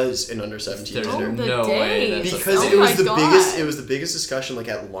was an under 17 There's Tinder. the no way day. that's Because Oh it was my the God. biggest. It was the biggest discussion, like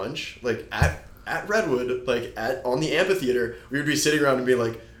at lunch, like at Redwood, like on the amphitheater. We would be sitting around and be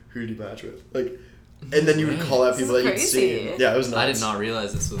like, "Who do you match with?" Like, and then you would call out This people is that you'd crazy. seen. Yeah, it was nuts. I did not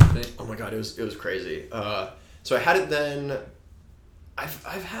realize this was a thing. Oh my god, it was crazy. So I had it then.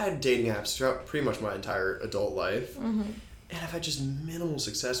 I've had dating apps throughout pretty much my entire adult life, and I've had just minimal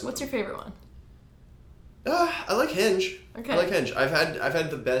success with What's them. your favorite one? I like Hinge. Okay. I like Hinge. I've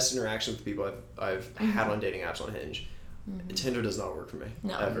had the best interaction with people I've had on dating apps on Hinge. Tinder does not work for me.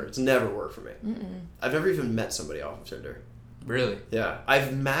 No. Ever. It's never worked for me. I've never even met somebody off of Tinder. Really? Yeah.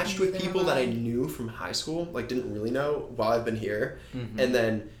 I've matched with Neither people have that I I. knew from high school, like didn't really know while I've been here, Mm-hmm. and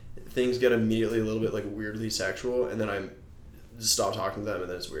then things get immediately a little bit like weirdly sexual, and then I just stop talking to them, and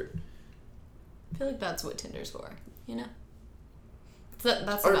then it's weird. I feel like that's what Tinder's for. You know.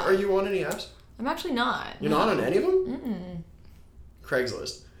 That's Are, about. are you on any apps? I'm actually not. You're not on any of them?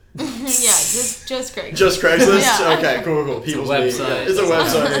 Craigslist. Yeah, just Craig. Just Craigslist? Yeah. Okay, cool. People's Meet. website. Yeah, it's a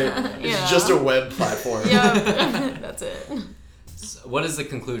website. Yeah. It's just a web platform. Yep. That's it. So what is the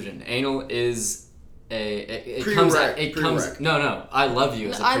conclusion? Anal is it Prereq, comes at, it comes prereq. no I love you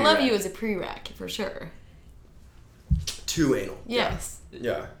as a I love prereq. you as a prereq for sure. Too anal. Yes.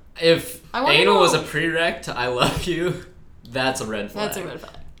 Yeah. If I wanna anal was a know- prereq to I love you, that's a red flag. That's a red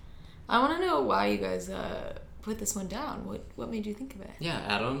flag. I want to know why you guys put this one down. What made you think of it? Yeah,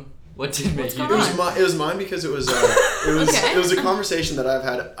 Adam, What did make you? It was mine because it was a conversation that I've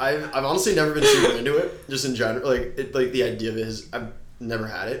had. I've honestly never been super into it, just in general. Like the idea of it is I've never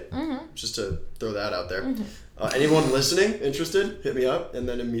had it. Just to throw that out there. Anyone listening interested, hit me up and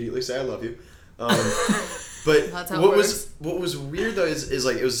then immediately say I love you. But That's how it works. what was weird though is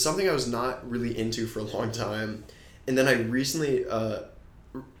like it was something I was not really into for a long time, and then I recently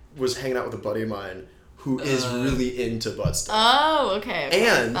was hanging out with a buddy of mine who is really into butt stuff. Oh, okay.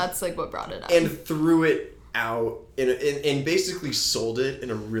 And that's like what brought it up. And threw it out and basically sold it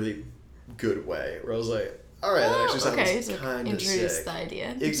in a really good way. Where I was like, all right, that actually sounds kind of introduce sick. the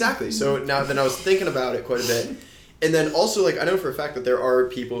idea. Exactly. So now then I was thinking about it quite a bit, and then also like I know for a fact that there are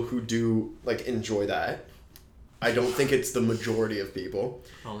people who do like enjoy that. I don't think it's the majority of people.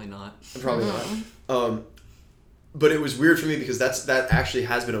 Probably not. Probably not. But it was weird for me because that actually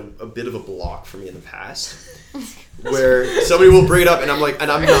has been a bit of a block for me in the past, where somebody will bring it up and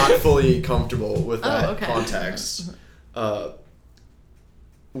I'm not fully comfortable with that context, and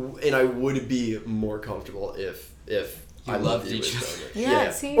I would be more comfortable if I loved you each with other. Yeah,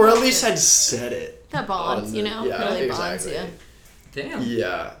 see, or at least had said it. That bonds, really bonds you. Damn.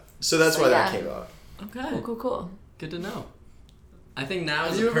 Yeah. So that's why that came up. Okay. Cool. Good to know. I think now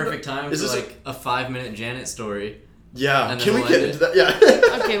is the perfect time for like a 5-minute Janet story. Yeah. Can we get into that? Yeah.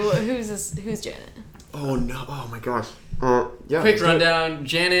 Okay, well, who's Janet? Oh no! Oh my gosh. Yeah. Quick rundown.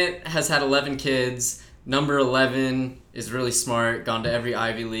 Janet has had 11 kids. Number 11 is really smart. Gone to every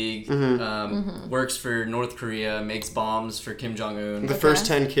Ivy League. Works for North Korea. Makes bombs for Kim Jong-un. The first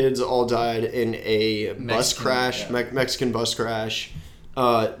 10 kids all died in a Mexican bus crash.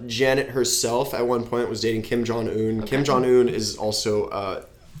 Janet herself at one point was dating Kim Jong-un. Okay. Kim Jong-un is also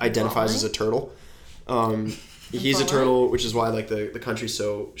identifies as a turtle. He's a turtle, which is why like the country's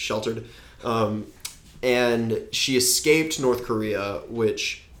so sheltered. And she escaped North Korea,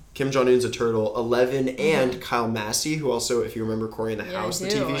 which Kim Jong-un's a turtle. 11 and Kyle Massey, who also, if you remember Cory in the House, the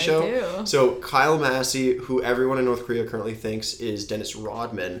TV show. I do. So Kyle Massey, who everyone in North Korea currently thinks is Dennis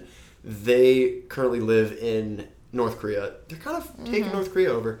Rodman, they currently live in North Korea. They're kind of taking North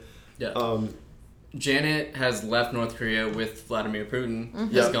Korea over. Yeah. Janet has left North Korea with Vladimir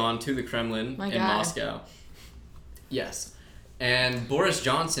Putin. Has gone to the Kremlin in Moscow. Yes. And Boris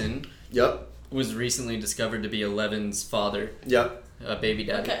Johnson was recently discovered to be 11's father. Yep. Baby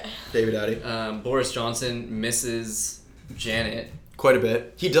daddy. Okay. Baby daddy. Boris Johnson misses Janet. Quite a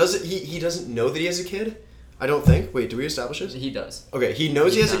bit. He doesn't know that he has a kid, I don't think. Wait, do we establish this? He does. Okay, he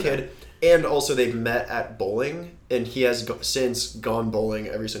knows he has a kid. And also they met at bowling, and he has since gone bowling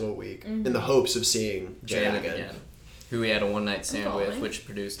every single week in the hopes of seeing Janet again. Who he had a one-night stand with, which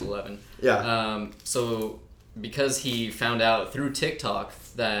produced 11. Yeah. So because he found out through TikTok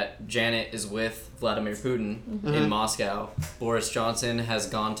that Janet is with Vladimir Putin in Moscow, Boris Johnson has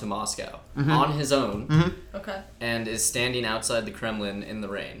gone to Moscow on his own and is standing outside the Kremlin in the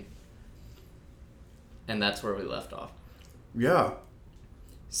rain. And that's where we left off. Yeah.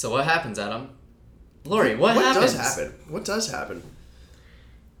 So what happens, Adam? Lori, what happens? What does happen?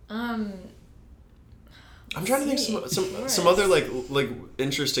 I'm trying to think some other like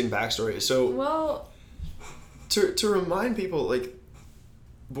interesting backstory. So to remind people, like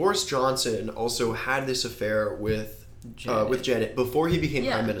Boris Johnson also had this affair with Janet before he became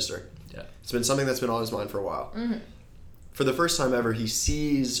prime minister. Yeah. It's been something that's been on his mind for a while. For the first time ever, he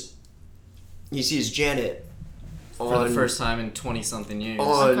sees Janet for the first time in 20-something years.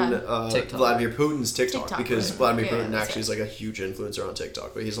 On Vladimir Putin's TikTok because Vladimir Putin actually is like a huge influencer on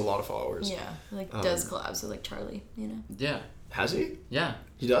TikTok, but he has a lot of followers. Yeah, like does collabs with like Charlie, you know? Yeah. Has he? Yeah.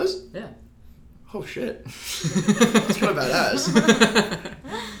 He does? Yeah. Oh shit. That's kind of badass.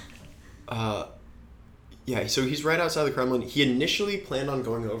 Yeah, so he's right outside the Kremlin. He initially planned on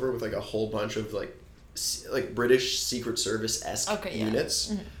going over with like a whole bunch of like British Secret Service-esque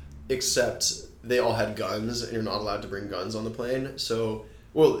units, except they all had guns, and you're not allowed to bring guns on the plane. So,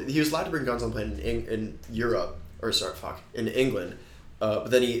 he was allowed to bring guns on the plane in Europe, in England. But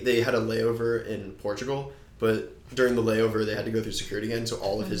then they had a layover in Portugal. But during the layover, they had to go through security again. So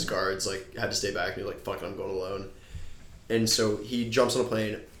all of his guards had to stay back, and he was like, "Fuck it, I'm going alone." And so he jumps on a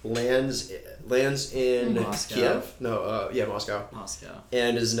plane, lands in Moscow. Kiev. Moscow.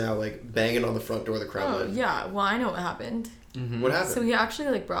 And is now like banging on the front door of the Kremlin. Oh yeah, well I know what happened. What happened? So he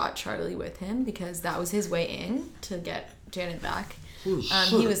actually brought Charlie with him because that was his way in to get Janet back. He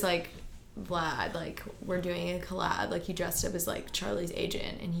was like, Vlad, like we're doing a collab. Like he dressed up as like Charlie's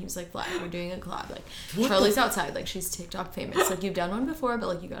agent, and he was like, Vlad, we're doing a collab. Like Charlie's outside, like she's TikTok famous. Like you've done one before, but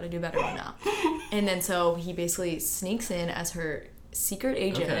like you got to do a better one now. And then so he basically sneaks in as her secret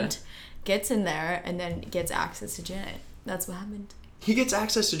agent, gets in there, and then gets access to Janet. That's what happened. he gets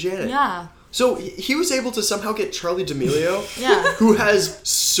access to Janet. Yeah. So he was able to somehow get Charlie D'Amelio, Yeah. who has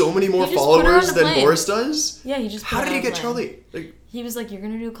so many more He just put her on followers a than plane. Boris does. Yeah, he just. How put did her he on a get plane. Charlie? Like, He was like, "You're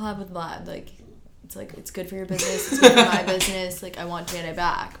gonna do a collab with Vlad. Like, it's good for your business. It's good for my business. Like, I want Janet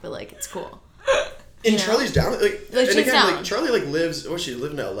back, but like, it's cool." and You know? Charlie's down. Like and she's again, down. like Charlie like lives. Oh, she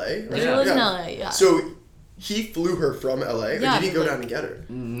lived in L.A. Like, she lives in LA. Yeah. So he flew her from L.A. Yeah, or did he but, go like- down and get her?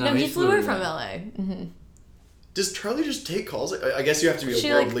 No, he flew her from LA. Mm-hmm. Does Charlie just take calls? I guess you have to be a She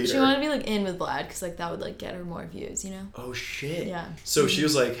world like leader. she wanted to be like in with Vlad because like that would like get her more views, you know. Oh shit. Yeah. So she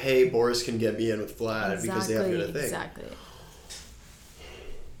was like, "Hey, Boris can get me in with Vlad because they have to do a thing." Exactly.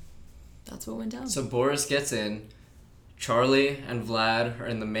 That's what went down. So Boris gets in. Charlie and Vlad are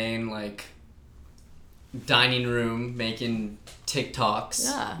in the main like dining room making TikToks.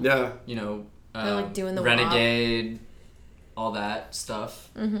 Yeah. Yeah. You know, They're, like, doing the Renegade, all that stuff.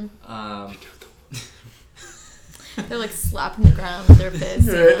 Mm-hmm. They're like slapping the ground with their fists.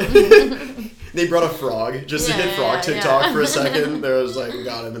 You know? They brought a frog just to Yeah, get frog yeah, TikTok yeah. for a second. There was like, we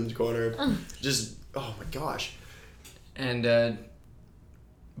got him in the corner. Just, oh my gosh. And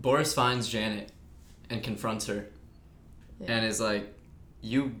Boris finds Janet and confronts her Yeah. and is like,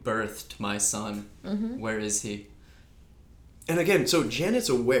 "You birthed my son. Mm-hmm. Where is he?" And again, so Janet's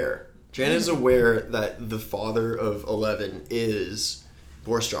aware. Janet's aware that the father of 11 is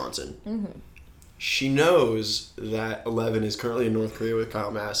Boris Johnson. Mm-hmm. She knows that 11 is currently in North Korea with Kyle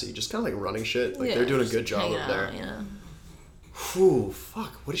Massey, just kind of like running shit. Like, Yeah, they're doing a just good job hanging over there. out, you know? Whew,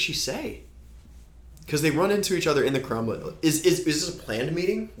 fuck. What does she say? Because they run into each other in the Kremlin. Is this a planned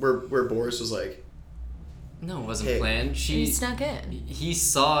meeting where Boris was like, No, it wasn't Hey. planned. He snuck in. He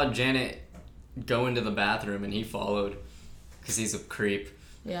saw Janet go into the bathroom and he followed because he's a creep.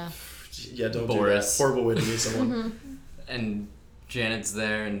 Yeah. yeah, don't Boris. do that. Horrible way to meet someone. And Janet's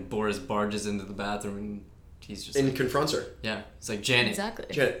there and Boris barges into the bathroom and he's just And like, confronts her. yeah, it's like, "Janet, Exactly.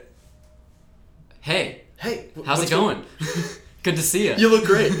 Janet, hey, hey. how's what's it going? Good to see you." You look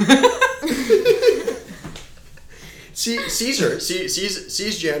great. sees her.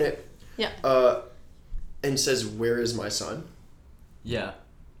 Sees Janet. Yeah. And says, "Where is my son?" Yeah.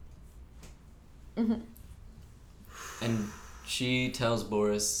 Mm-hmm. And she tells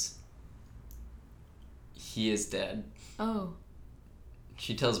Boris he is dead. Oh.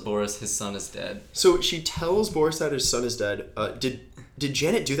 She tells Boris his son is dead. So she tells Boris that his son is dead. Did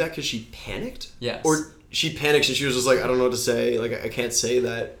Janet do that because she panicked? Yes. Or she panicked and she was just like, I don't know what to say. Like, I can't say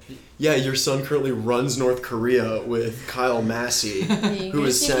that. Yeah, your son currently runs North Korea with Kyle Massey, who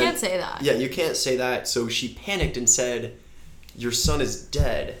is You sent. can't say that. Yeah, you can't say that. So she panicked and said, "Your son is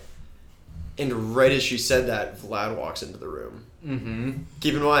dead." And right as she said that, Vlad walks into the room. Mm-hmm.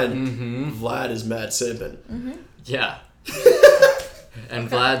 Keep in mind, Mm-hmm. Vlad is Matt Saban. Mm-hmm. Yeah. And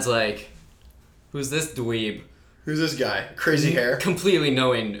Vlad's like, "Who's this dweeb?" Who's this guy? Crazy hair. Completely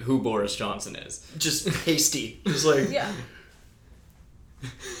knowing who Boris Johnson is. Just pasty. Just like... Yeah.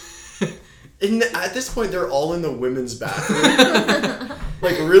 At this point, they're all in the women's bathroom.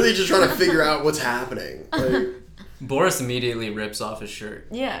 Like, really just trying to figure out what's happening. Like, Boris immediately rips off his shirt.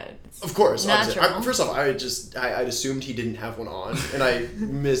 Yeah. of course. Obviously. Natural. First off, I'd assumed he didn't have one on. And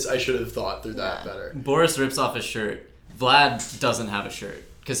I should have thought through that Yeah. better. Boris rips off his shirt. Vlad doesn't have a shirt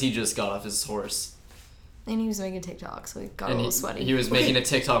because he just got off his horse. And he was making TikTok, so he got a And little sweaty. he was making a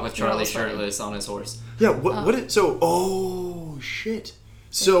TikTok with You're all Charlie sweaty. shirtless on his horse. Yeah, what did... So, oh, shit.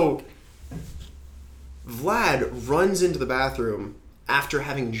 So, Vlad runs into the bathroom after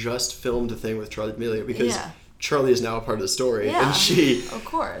having just filmed a thing with Charlie D'Amelio because Yeah. Charlie is now a part of the story. Yeah. And she... Of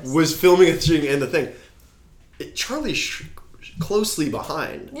course. was filming a thing in the thing. Charlie's closely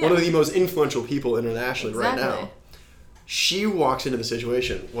behind. Yeah. One of the most influential people internationally right Exactly. now. She walks into the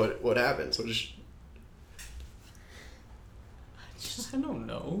situation. What happens? What is I don't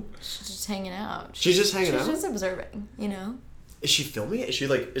know. She's just hanging out. She's just hanging She's out? just observing, you know? Is she filming it? Is she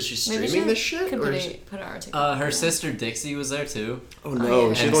Maybe streaming this shit? Could Or put, is it, she... put our TikTok. Her yeah. sister Dixie was there too. Oh no,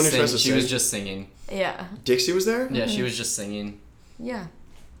 yeah. she's And the one who tries to she sing. was just singing. Yeah. Dixie was there? Yeah, she was just singing. Yeah.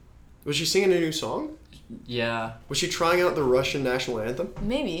 Was she singing a new song? Yeah. Was she trying out the Russian national anthem?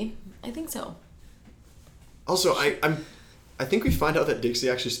 Maybe. I think so. Also, I think we find out that Dixie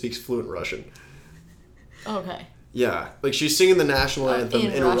actually speaks fluent Russian. Okay. Yeah, like she's singing the national anthem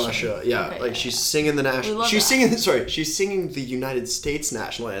in in Russian. Russia. Yeah, Okay, like yeah, she's yeah. singing the We national. love She's that. singing. Sorry, she's singing the United States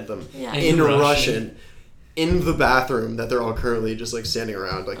national anthem Yeah. in In Russian. Russian. In the bathroom that they're all currently just like standing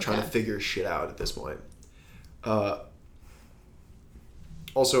around, like trying to Okay. figure shit out at this point.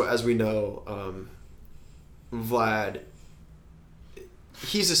 Also, as we know, Vlad.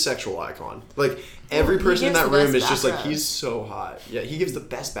 He's a sexual icon. Like every Well, he person in gives that the room best is just like bath he's so hot. Yeah, he gives the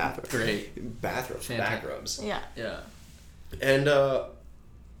best bathroom. Great. Bathrobes, Fantastic. back rubs. Yeah. Yeah. And I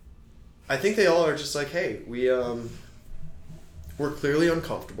think they all are just like, hey, we're clearly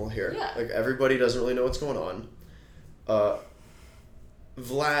uncomfortable here. Yeah. Like, everybody doesn't really know what's going on.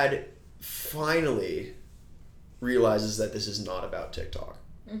 Vlad finally realizes that this is not about TikTok.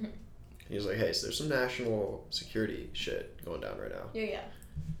 Mm-hmm. He's like, hey, so there's some national security shit going down right now. Yeah.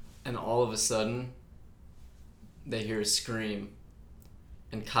 And all of a sudden, they hear a scream.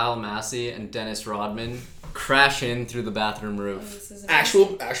 And Kyle Massey and Dennis Rodman crash in through the bathroom Oh, roof. this is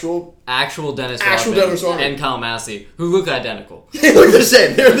Actual Dennis Actual Rodman Dennis Rodman. and Kyle Massey, who look identical. They look the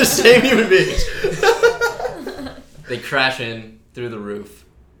same. They're the same human beings. They crash in through the roof.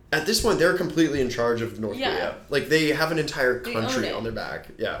 At this point, they're completely in charge of North Yeah. Korea. Like, they have an entire They country own it. on their back.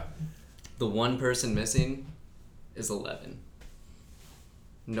 Yeah. The one person missing is 11.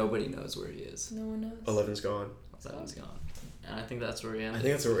 Nobody knows where he is. No one knows. 11's gone. 11's gone. And I think that's where we end. I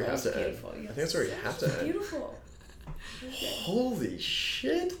think that's where we have That's to end. beautiful. I think that's where we have to end. Beautiful. Holy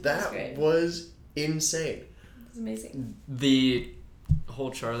shit. That's That great. was insane. It's amazing. The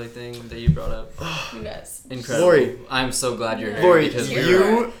whole Charlie thing that you brought up. You guys. Incredible. Lori. I'm so glad you're here. Lori, because here we for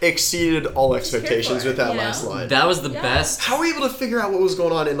were- you exceeded all expectations for with that it, you last know? line. that was the Yeah. best. How were we able to figure out what was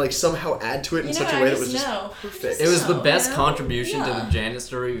going on and like somehow add to it in You know such a what, way I that was just just know. perfect? It was the No, best you know? contribution to Yeah. the Janet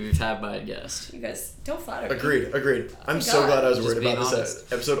story we've had by a guest. You guys don't flatter me. Agreed. I'm my so God. glad I was Just worried about being this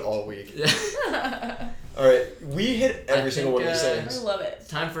honest. episode all week. Yeah. All right, we hit every I single one think, of these I things. love it.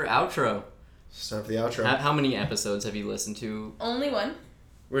 Time for outro. It's time for the outro. How many episodes have you listened to? Only one.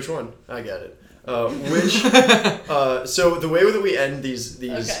 Which one? I get it. So the way that we end these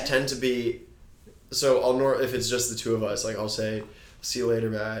Okay. tend to be, so if it's just the two of us, like I'll say, see you later,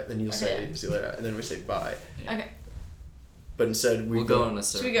 Matt, then you'll say, Okay. see you later, and then we say bye. Okay. But instead we We'll go in a Should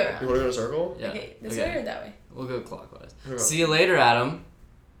circle. we go You around? want to go in a circle? Yeah. Okay. This Okay. way or that way? We'll go clockwise. Okay. See you later, Adam.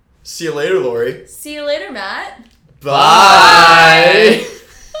 See you later, Lori. See you later, Matt. Bye.